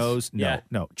jalapenos. beans?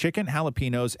 No, chicken,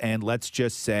 jalapenos, and let's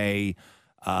just say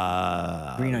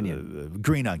green onion.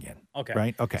 Green onion. Okay.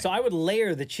 Right. Okay. So I would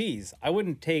layer the cheese. I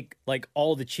wouldn't take like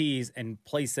all the cheese and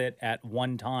place it at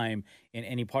one time in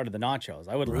any part of the nachos.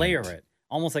 I would layer it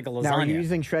almost like a lasagna. Now, are you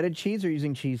using shredded cheese or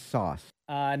using cheese sauce?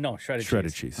 No,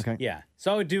 shredded cheese. Okay. Yeah.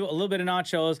 So I would do a little bit of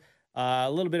nachos, a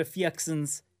little bit of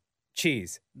Fiexins,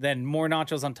 cheese, then more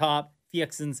nachos on top,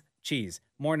 Fiexins, cheese.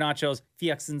 More nachos,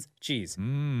 Fiexins, cheese.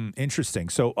 Interesting.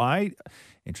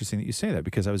 Interesting that you say that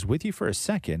because I was with you for a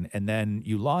second and then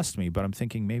you lost me, but I'm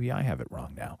thinking maybe I have it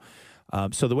wrong now.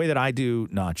 So the way that I do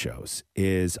nachos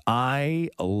is I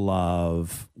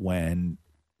love when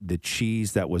the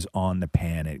cheese that was on the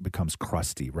pan, it becomes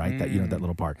crusty, right? That, that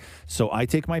little part. So I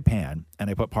take my pan and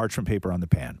I put parchment paper on the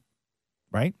pan,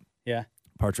 right? Yeah.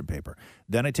 Parchment paper.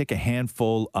 Then I take a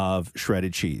handful of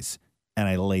shredded cheese and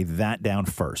I lay that down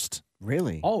first.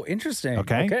 Really? Oh, interesting.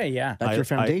 Okay. Yeah. That's your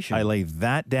foundation. I lay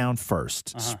that down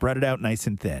first, spread it out nice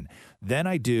and thin. Then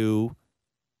I do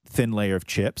thin layer of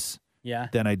chips. Yeah.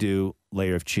 Then I do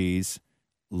layer of cheese,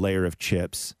 layer of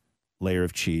chips, layer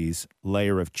of cheese,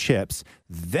 layer of chips.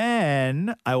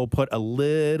 Then I will put a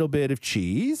little bit of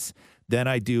cheese. Then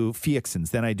I do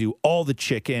Fiexins. Then I do all the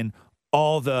chicken,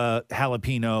 all the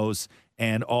jalapenos,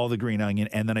 and all the green onion,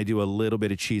 and then I do a little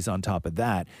bit of cheese on top of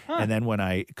that. And then when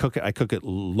I cook it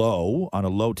low, on a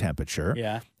low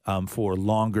temperature, for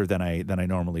longer than I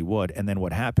normally would. And then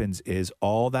what happens is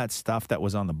all that stuff that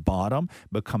was on the bottom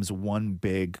becomes one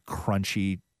big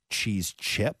crunchy cheese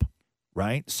chip,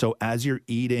 right? So as you're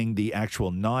eating the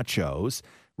actual nachos,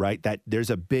 right, that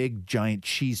there's a big giant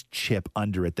cheese chip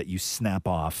under it that you snap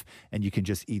off and you can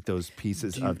just eat those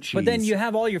pieces of cheese. But then you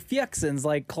have all your Fiexins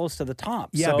like close to the top.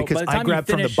 Yeah, so because by the I time grab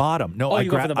you from the finish- bottom. No, Oh, I you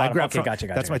go grab from the bottom. grab Okay, from gotcha.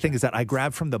 That's my thing is that I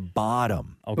grab from the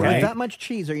bottom. But with that much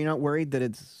cheese, are you not worried that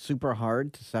it's super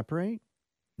hard to separate?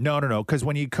 No, because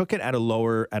when you cook it at a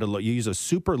low, you use a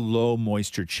super low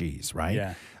moisture cheese, right?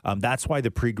 Yeah. That's why the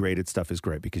pre-grated stuff is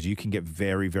great because you can get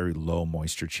very, very low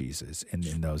moisture cheeses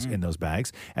in those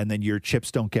bags, and then your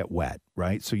chips don't get wet,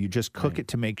 right? So you just cook it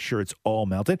to make sure it's all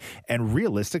melted. And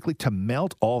realistically, to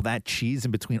melt all that cheese in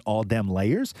between all them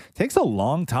layers takes a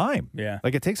long time. Yeah.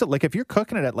 Like it takes if you're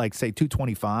cooking it at like say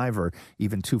 225 or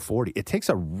even 240, it takes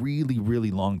a really, really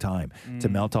long time to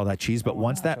melt all that cheese. But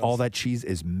once all that cheese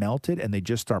is melted and they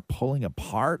just start pulling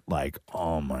apart, like,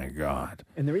 oh my God.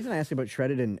 And the reason I asked you about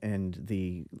shredded and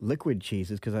the liquid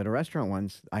cheese is because at a restaurant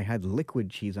once I had liquid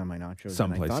cheese on my nachos.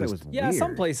 Some and I thought it places. was Yeah, weird.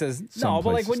 some places. Some No,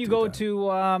 but like places when you do go that.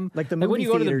 to like the when movie you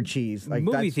go to theater the cheese, like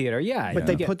movie that's- theater, yeah. But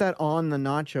they yeah. put that on the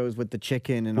nachos with the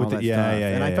chicken and With all the- that yeah, stuff, yeah,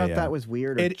 and I yeah, thought yeah. that was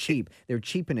weird or cheap. They're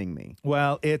cheapening me.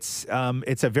 Well, it's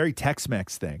a very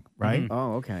Tex-Mex thing, right?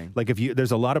 Oh, okay. Like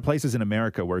there's a lot of places in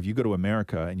America where if you go to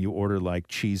America and you order like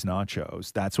cheese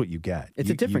nachos, that's what you get. It's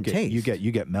a different taste. You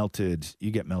get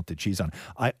melted cheese on.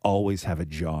 I always have a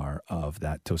jar of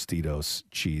that Tostitos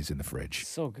cheese in the fridge.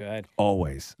 So good.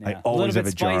 Always. Yeah. I always a have little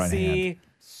a bit jar on spicy, hand.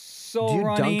 So Do you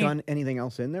runny. dunk on anything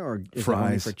else in there, or is Fries. it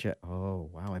only for chip? Oh,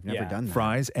 wow, I've never done that.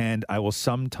 Fries, and I will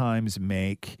sometimes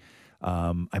make.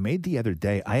 I made the other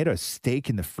day. I had a steak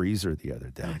in the freezer the other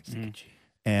day.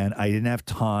 And I didn't have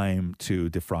time to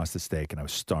defrost the steak, and I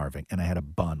was starving. And I had a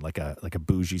bun, like a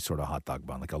bougie sort of hot dog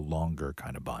bun, like a longer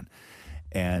kind of bun.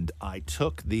 And I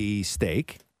took the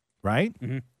steak, right?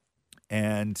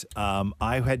 And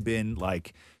I had been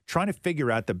like trying to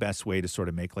figure out the best way to sort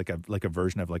of make like a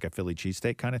version of like a Philly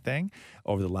cheesesteak kind of thing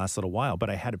over the last little while. But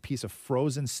I had a piece of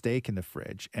frozen steak in the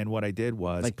fridge, and what I did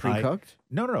was Like pre-cooked?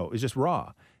 No, it was just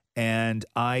raw, and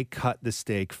I cut the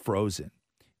steak frozen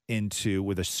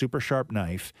with a super sharp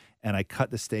knife, and I cut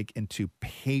the steak into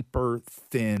paper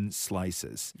thin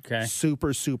slices. Okay.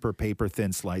 Super, super paper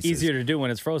thin slices. Easier to do when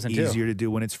it's frozen, too. Easier to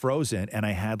do when it's frozen. And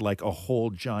I had like a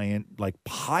whole giant like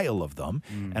pile of them,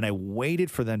 and I waited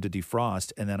for them to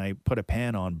defrost, and then I put a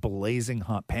pan on, blazing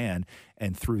hot pan,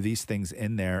 and threw these things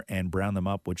in there and browned them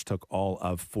up, which took all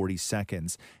of 40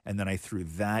 seconds. And then I threw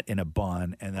that in a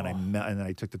bun, and then and then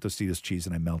I took the Tostitos cheese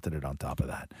and I melted it on top of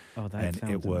that. Oh, that and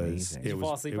sounds it was amazing. it Did you was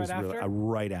fall asleep it was right really, after?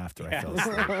 right after I fell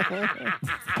asleep.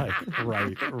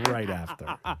 Like right after.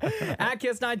 At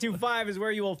Kiss925 is where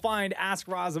you will find Ask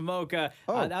Roz and Mocha.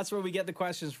 That's where we get the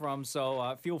questions from.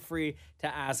 So feel free to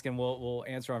ask, and we'll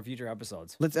answer on future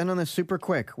episodes. Let's end on this super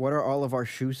quick. What are all of our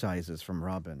shoe sizes from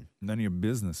Robin? None of your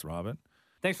business, Robin.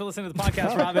 Thanks for listening to the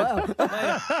podcast, Robin.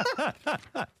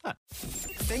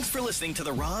 Thanks for listening to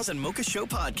the Roz and Mocha Show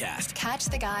podcast. Catch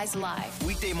the guys live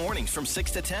Weekday mornings from 6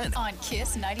 to 10. on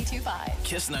Kiss 92.5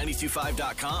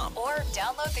 Kiss925.com. or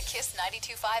download the Kiss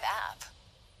 92.5 app.